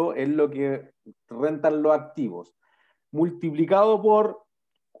 11% es lo que rentan los activos, multiplicado por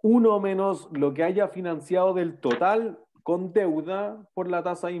 1 menos lo que haya financiado del total con deuda por la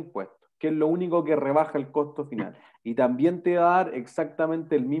tasa de impuestos, que es lo único que rebaja el costo final. Y también te va a dar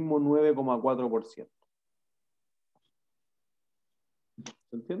exactamente el mismo 9,4%.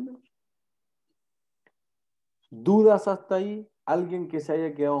 ¿Se entiende? ¿Dudas hasta ahí? ¿Alguien que se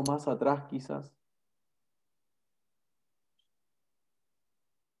haya quedado más atrás quizás?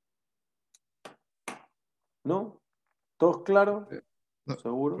 ¿No? ¿Todos claros? No,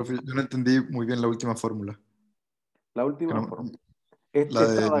 ¿Seguro? profe, yo no entendí muy bien la última fórmula. La última No, fórmula. la Esta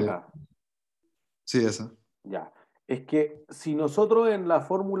de de... acá. Sí, esa. Ya. Es que si nosotros en la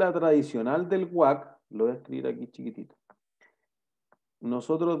fórmula tradicional del WACC, lo voy a escribir aquí chiquitito,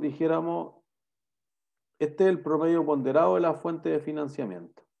 nosotros dijéramos, este es el promedio ponderado de la fuente de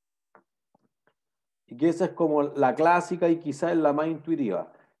financiamiento. Y que esa es como la clásica y quizás es la más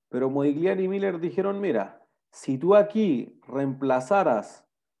intuitiva. Pero Modigliani y Miller dijeron, mira, si tú aquí reemplazaras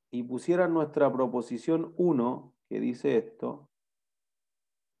y pusieras nuestra proposición 1, que dice esto,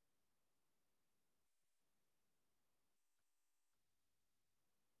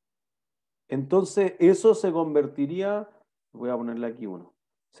 entonces eso se convertiría, voy a ponerle aquí 1,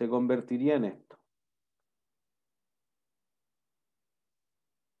 se convertiría en esto.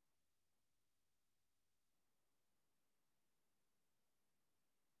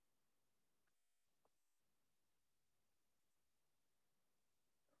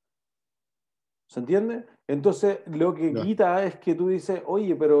 ¿Se entiende? Entonces, lo que Ya. quita es que tú dices,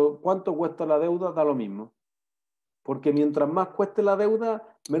 oye, pero ¿cuánto cuesta la deuda? Da lo mismo. Porque mientras más cueste la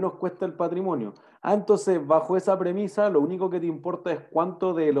deuda, menos cuesta el patrimonio. Entonces, bajo esa premisa, lo único que te importa es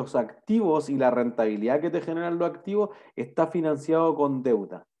cuánto de los activos y la rentabilidad que te generan los activos está financiado con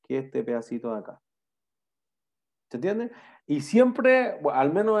deuda, que es este pedacito de acá. ¿Se entiende? Y siempre,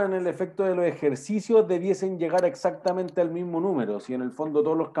 al menos en el efecto de los ejercicios, debiesen llegar exactamente al mismo número, si en el fondo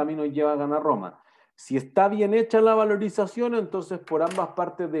todos los caminos llevan a Roma. Si está bien hecha la valorización, entonces por ambas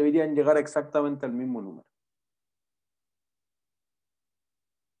partes deberían llegar exactamente al mismo número.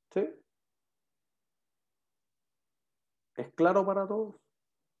 ¿Sí? ¿Es claro para todos?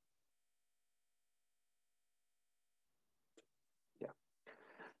 Ya.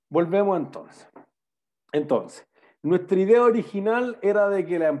 Volvemos entonces. Entonces, nuestra idea original era de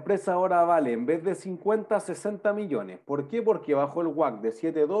que la empresa ahora vale, en vez de 50, 60 millones. ¿Por qué? Porque bajó el WACC de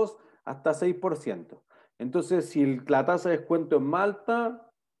 7,2 hasta 6%. Entonces, si la tasa de descuento es más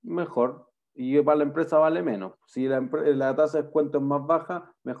alta, mejor. Y para la empresa vale menos. Si la tasa de descuento es más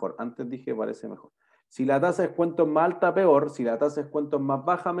baja, mejor. Antes dije parece mejor. Si la tasa de descuento es más alta, peor. Si la tasa de descuento es más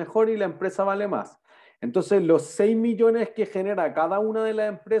baja, mejor y la empresa vale más. Entonces, los 6 millones que genera cada una de las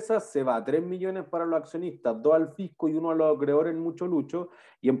empresas se va 3 millones para los accionistas, 2 al fisco y 1 a los acreedores en mucho lucho,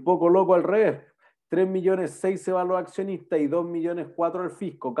 y en poco loco al revés. 3 millones 6 se va a los accionistas y 2 millones 4 al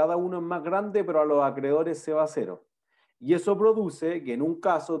fisco. Cada uno es más grande, pero a los acreedores se va a 0. Y eso produce que en un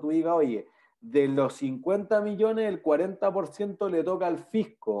caso tú digas, oye, de los 50 millones, el 40% le toca al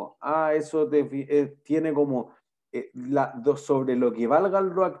fisco. Eso tiene como... sobre lo que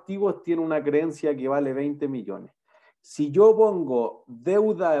valgan los activos tiene una creencia que vale 20 millones. Si yo pongo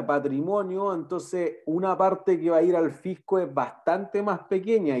deuda de patrimonio, entonces una parte que va a ir al fisco es bastante más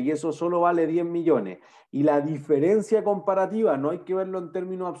pequeña y eso solo vale 10 millones. Y la diferencia comparativa, no hay que verlo en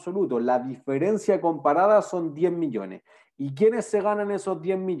términos absolutos, la diferencia comparada son 10 millones. ¿Y quiénes se ganan esos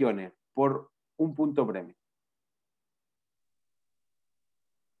 10 millones? Por un punto premio.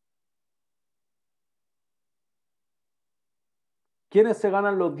 ¿Quiénes se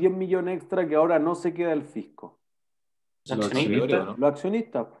ganan los 10 millones extra que ahora no se queda el fisco? Los acreedores, ¿no? Los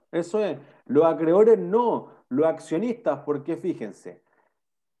accionistas, eso es. Los acreedores no, los accionistas, porque fíjense,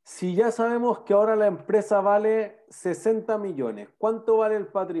 si ya sabemos que ahora la empresa vale 60 millones, ¿cuánto vale el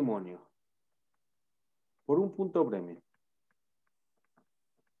patrimonio? Por un punto premio.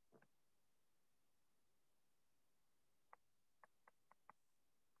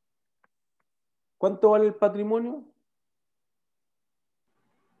 ¿Cuánto vale el patrimonio?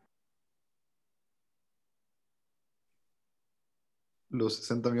 Los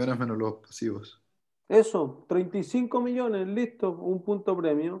 60 millones menos los pasivos. Eso, 35 millones, listo, un punto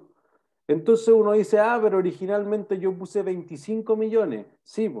premio. Entonces uno dice, pero originalmente yo puse 25 millones.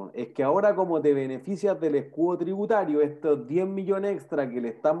 Sí, pues, es que ahora como te beneficias del escudo tributario, estos 10 millones extra que le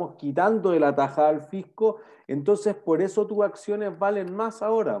estamos quitando de la tajada al fisco, entonces por eso tus acciones valen más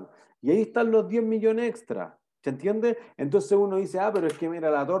ahora. Y ahí están los 10 millones extra. ¿Se entiende? Entonces uno dice, pero es que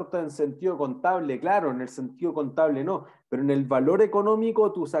mira la torta en sentido contable. Claro, en el sentido contable no, pero en el valor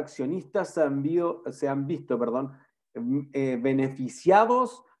económico tus accionistas se han visto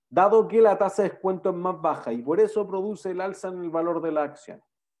beneficiados dado que la tasa de descuento es más baja y por eso produce el alza en el valor de la acción.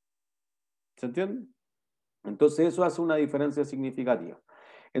 ¿Se entiende? Entonces eso hace una diferencia significativa.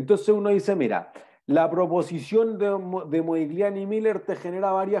 Entonces uno dice, mira, la proposición de Modigliani y Miller te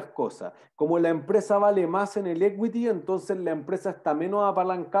genera varias cosas. Como la empresa vale más en el equity, entonces la empresa está menos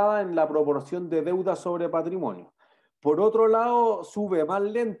apalancada en la proporción de deuda sobre patrimonio. Por otro lado, sube más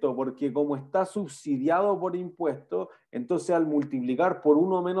lento porque como está subsidiado por impuestos, entonces al multiplicar por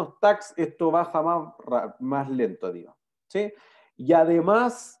 1 menos tax, esto baja más lento, digo. ¿Sí? Y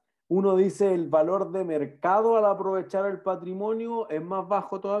además, uno dice el valor de mercado al aprovechar el patrimonio es más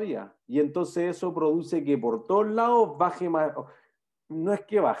bajo todavía. Y entonces eso produce que por todos lados baje más, no es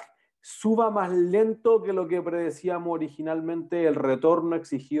que baje, suba más lento que lo que predecíamos originalmente el retorno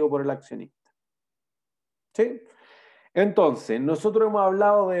exigido por el accionista. ¿Sí? Entonces, nosotros hemos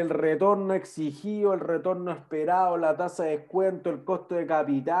hablado del retorno exigido, el retorno esperado, la tasa de descuento, el costo de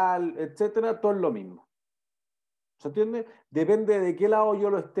capital, etcétera, todo es lo mismo. ¿Se entiende? Depende de qué lado yo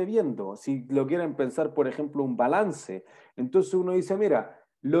lo esté viendo. Si lo quieren pensar, por ejemplo, un balance, entonces uno dice, mira,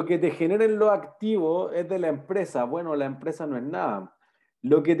 lo que te genera en los activos es de la empresa. Bueno, la empresa no es nada.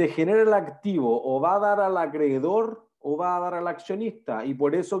 Lo que te genera el activo o va a dar al acreedor o va a dar al accionista. Y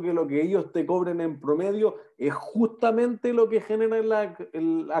por eso que lo que ellos te cobren en promedio es justamente lo que genera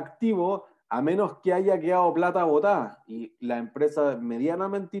el activo, a menos que haya quedado plata botada. Y la empresa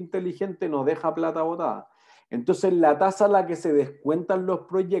medianamente inteligente no deja plata botada. Entonces, la tasa a la que se descuentan los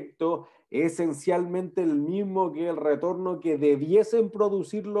proyectos es esencialmente el mismo que el retorno que debiesen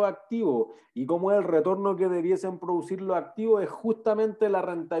producir los activos. Y como es el retorno que debiesen producir los activos, es justamente la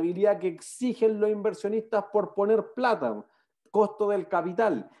rentabilidad que exigen los inversionistas por poner plata. costo del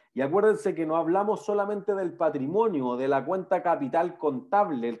capital. Y acuérdense que no hablamos solamente del patrimonio, de la cuenta capital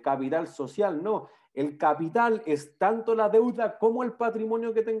contable, el capital social, no. El capital es tanto la deuda como el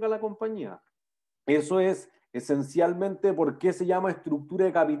patrimonio que tenga la compañía. Eso es esencialmente por qué se llama estructura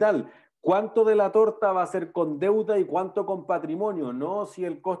de capital. ¿Cuánto de la torta va a ser con deuda y cuánto con patrimonio? No si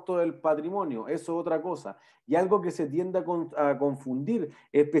el costo del patrimonio, eso es otra cosa. Y algo que se tiende a confundir,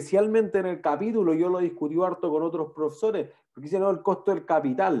 especialmente en el capítulo, yo lo discutí harto con otros profesores, porque dicen, no, el costo del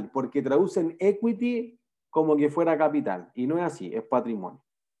capital, porque traducen equity como que fuera capital, y no es así, es patrimonio.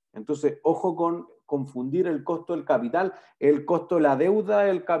 Entonces, ojo con confundir el costo del capital, el costo de la deuda,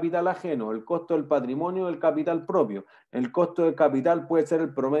 el capital ajeno, el costo del patrimonio, el capital propio. El costo del capital puede ser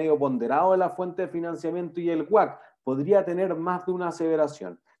el promedio ponderado de la fuente de financiamiento y el WACC. Podría tener más de una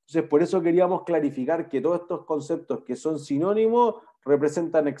aseveración. Entonces, por eso queríamos clarificar que todos estos conceptos que son sinónimos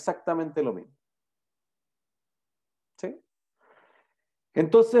representan exactamente lo mismo. ¿Sí?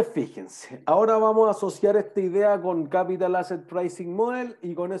 Entonces, fíjense, ahora vamos a asociar esta idea con Capital Asset Pricing Model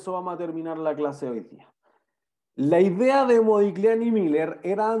y con eso vamos a terminar la clase hoy día. La idea de Modigliani y Miller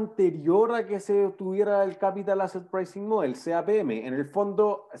era anterior a que se tuviera el Capital Asset Pricing Model, CAPM. En el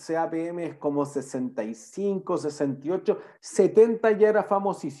fondo, CAPM es como 65, 68, 70 ya era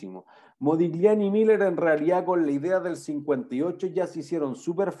famosísimo. Modigliani y Miller en realidad con la idea del 58 ya se hicieron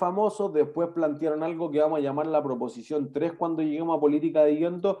súper famosos, después plantearon algo que vamos a llamar la proposición 3 cuando lleguemos a política de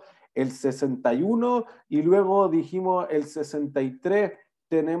dividendo, el 61 y luego dijimos el 63.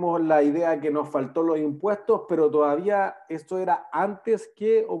 Tenemos la idea que nos faltó los impuestos, pero todavía esto era antes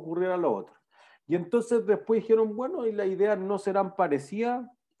que ocurriera lo otro. Y entonces después dijeron, bueno, y las ideas no serán parecidas.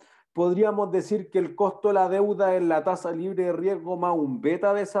 Podríamos decir que el costo de la deuda es la tasa libre de riesgo más un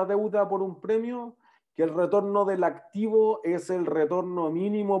beta de esa deuda por un premio, que el retorno del activo es el retorno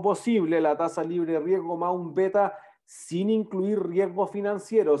mínimo posible, la tasa libre de riesgo más un beta sin incluir riesgo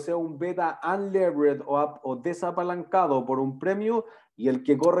financiero, o sea, un beta unlevered o desapalancado por un premio, y el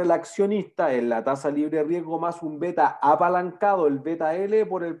que corre el accionista es la tasa libre de riesgo más un beta apalancado, el beta L,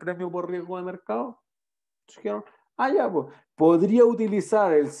 por el premio por riesgo de mercado. Dijeron, ya, pues, podría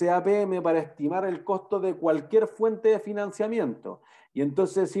utilizar el CAPM para estimar el costo de cualquier fuente de financiamiento. Y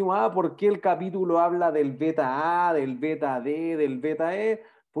entonces decimos, ¿por qué el capítulo habla del beta A, del beta D, del beta E?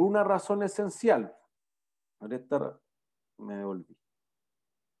 Por una razón esencial. Ahorita me devolví.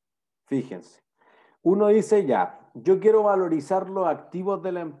 Fíjense. Uno dice ya, yo quiero valorizar los activos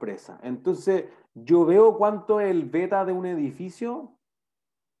de la empresa. Entonces, yo veo cuánto es el beta de un edificio.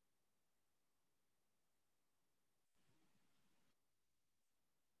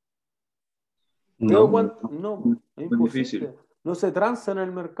 Veo cuánto. No, es imposible. No se transa en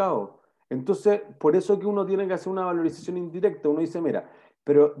el mercado. Entonces, por eso que uno tiene que hacer una valorización indirecta. Uno dice, mira,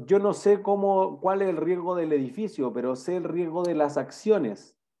 pero yo no sé cuál es el riesgo del edificio, pero sé el riesgo de las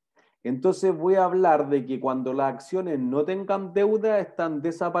acciones. Entonces voy a hablar de que cuando las acciones no tengan deuda, están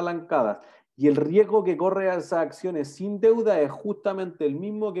desapalancadas. Y el riesgo que corre a esas acciones sin deuda es justamente el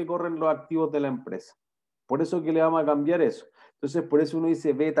mismo que corren los activos de la empresa. Por eso que le vamos a cambiar eso. Entonces, por eso uno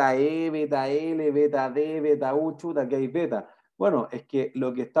dice beta E, beta L, beta D, beta U, chuta, que hay beta. Bueno, es que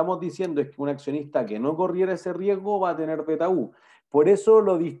lo que estamos diciendo es que un accionista que no corriera ese riesgo va a tener beta U. Por eso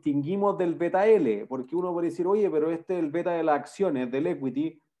lo distinguimos del beta L, porque uno puede decir, oye, pero este es el beta de las acciones, del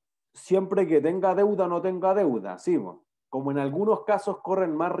equity, siempre que tenga deuda o no tenga deuda. Sí, bueno. Como en algunos casos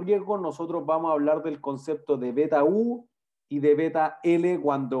corren más riesgos, nosotros vamos a hablar del concepto de beta U y de beta L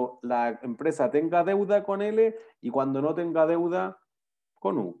cuando la empresa tenga deuda con L y cuando no tenga deuda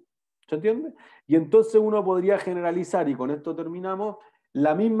con U. ¿Se entiende? Y entonces uno podría generalizar, y con esto terminamos,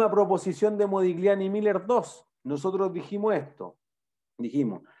 la misma proposición de Modigliani y Miller 2. Nosotros dijimos esto.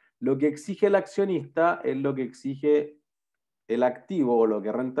 Dijimos, lo que exige el accionista es lo que exige el activo o lo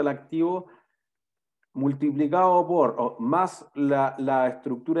que renta el activo multiplicado por más la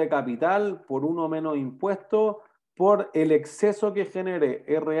estructura de capital por uno menos impuesto por el exceso que genere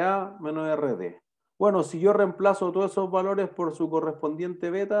RA menos RD. Bueno, si yo reemplazo todos esos valores por su correspondiente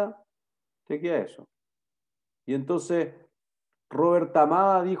beta, te queda eso. Y entonces Robert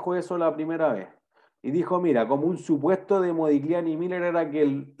Tamada dijo eso la primera vez. Y dijo, mira, como un supuesto de Modigliani y Miller era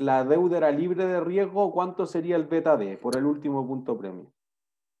que la deuda era libre de riesgo, ¿cuánto sería el beta D por el último punto premio?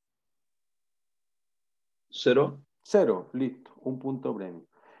 0. 0, listo, un punto premio.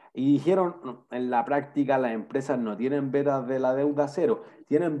 Y dijeron, en la práctica las empresas no tienen betas de la deuda 0,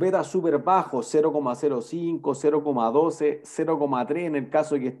 tienen betas súper bajos, 0,05, 0,12, 0,3 en el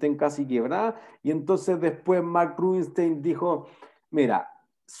caso de que estén casi quebradas. Y entonces después Mark Rubinstein dijo, mira,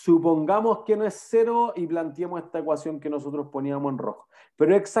 supongamos que no es 0 y planteemos esta ecuación que nosotros poníamos en rojo.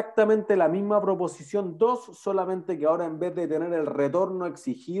 Pero es exactamente la misma proposición 2, solamente que ahora en vez de tener el retorno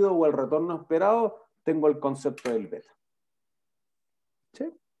exigido o el retorno esperado, tengo el concepto del beta.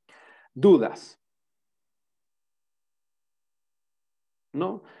 ¿Sí? ¿Dudas?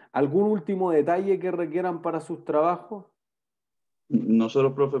 ¿No? ¿Algún último detalle que requieran para sus trabajos?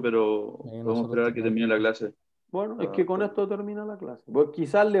 Nosotros, profe, pero podemos esperar a que termine la clase. Bueno, es que con esto termina la clase. Pues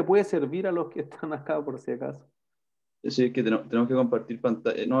quizás le puede servir a los que están acá por si acaso. Sí, es que tenemos que compartir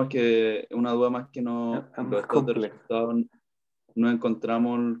pantalla. No, es que una duda más que no, los estados de resultados no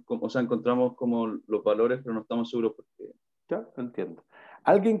encontramos, o sea, encontramos como los valores, pero no estamos seguros porque... Ya, entiendo.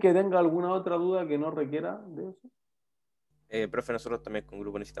 ¿Alguien que tenga alguna otra duda que no requiera de eso? Profe, nosotros también con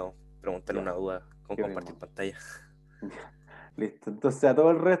grupo necesitamos preguntarle una duda con compartir pantalla. Listo, entonces a todo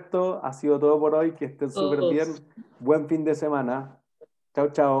el resto ha sido todo por hoy, que estén súper bien. Buen fin de semana.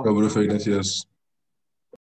 Chao, chao. Chao, profe, gracias.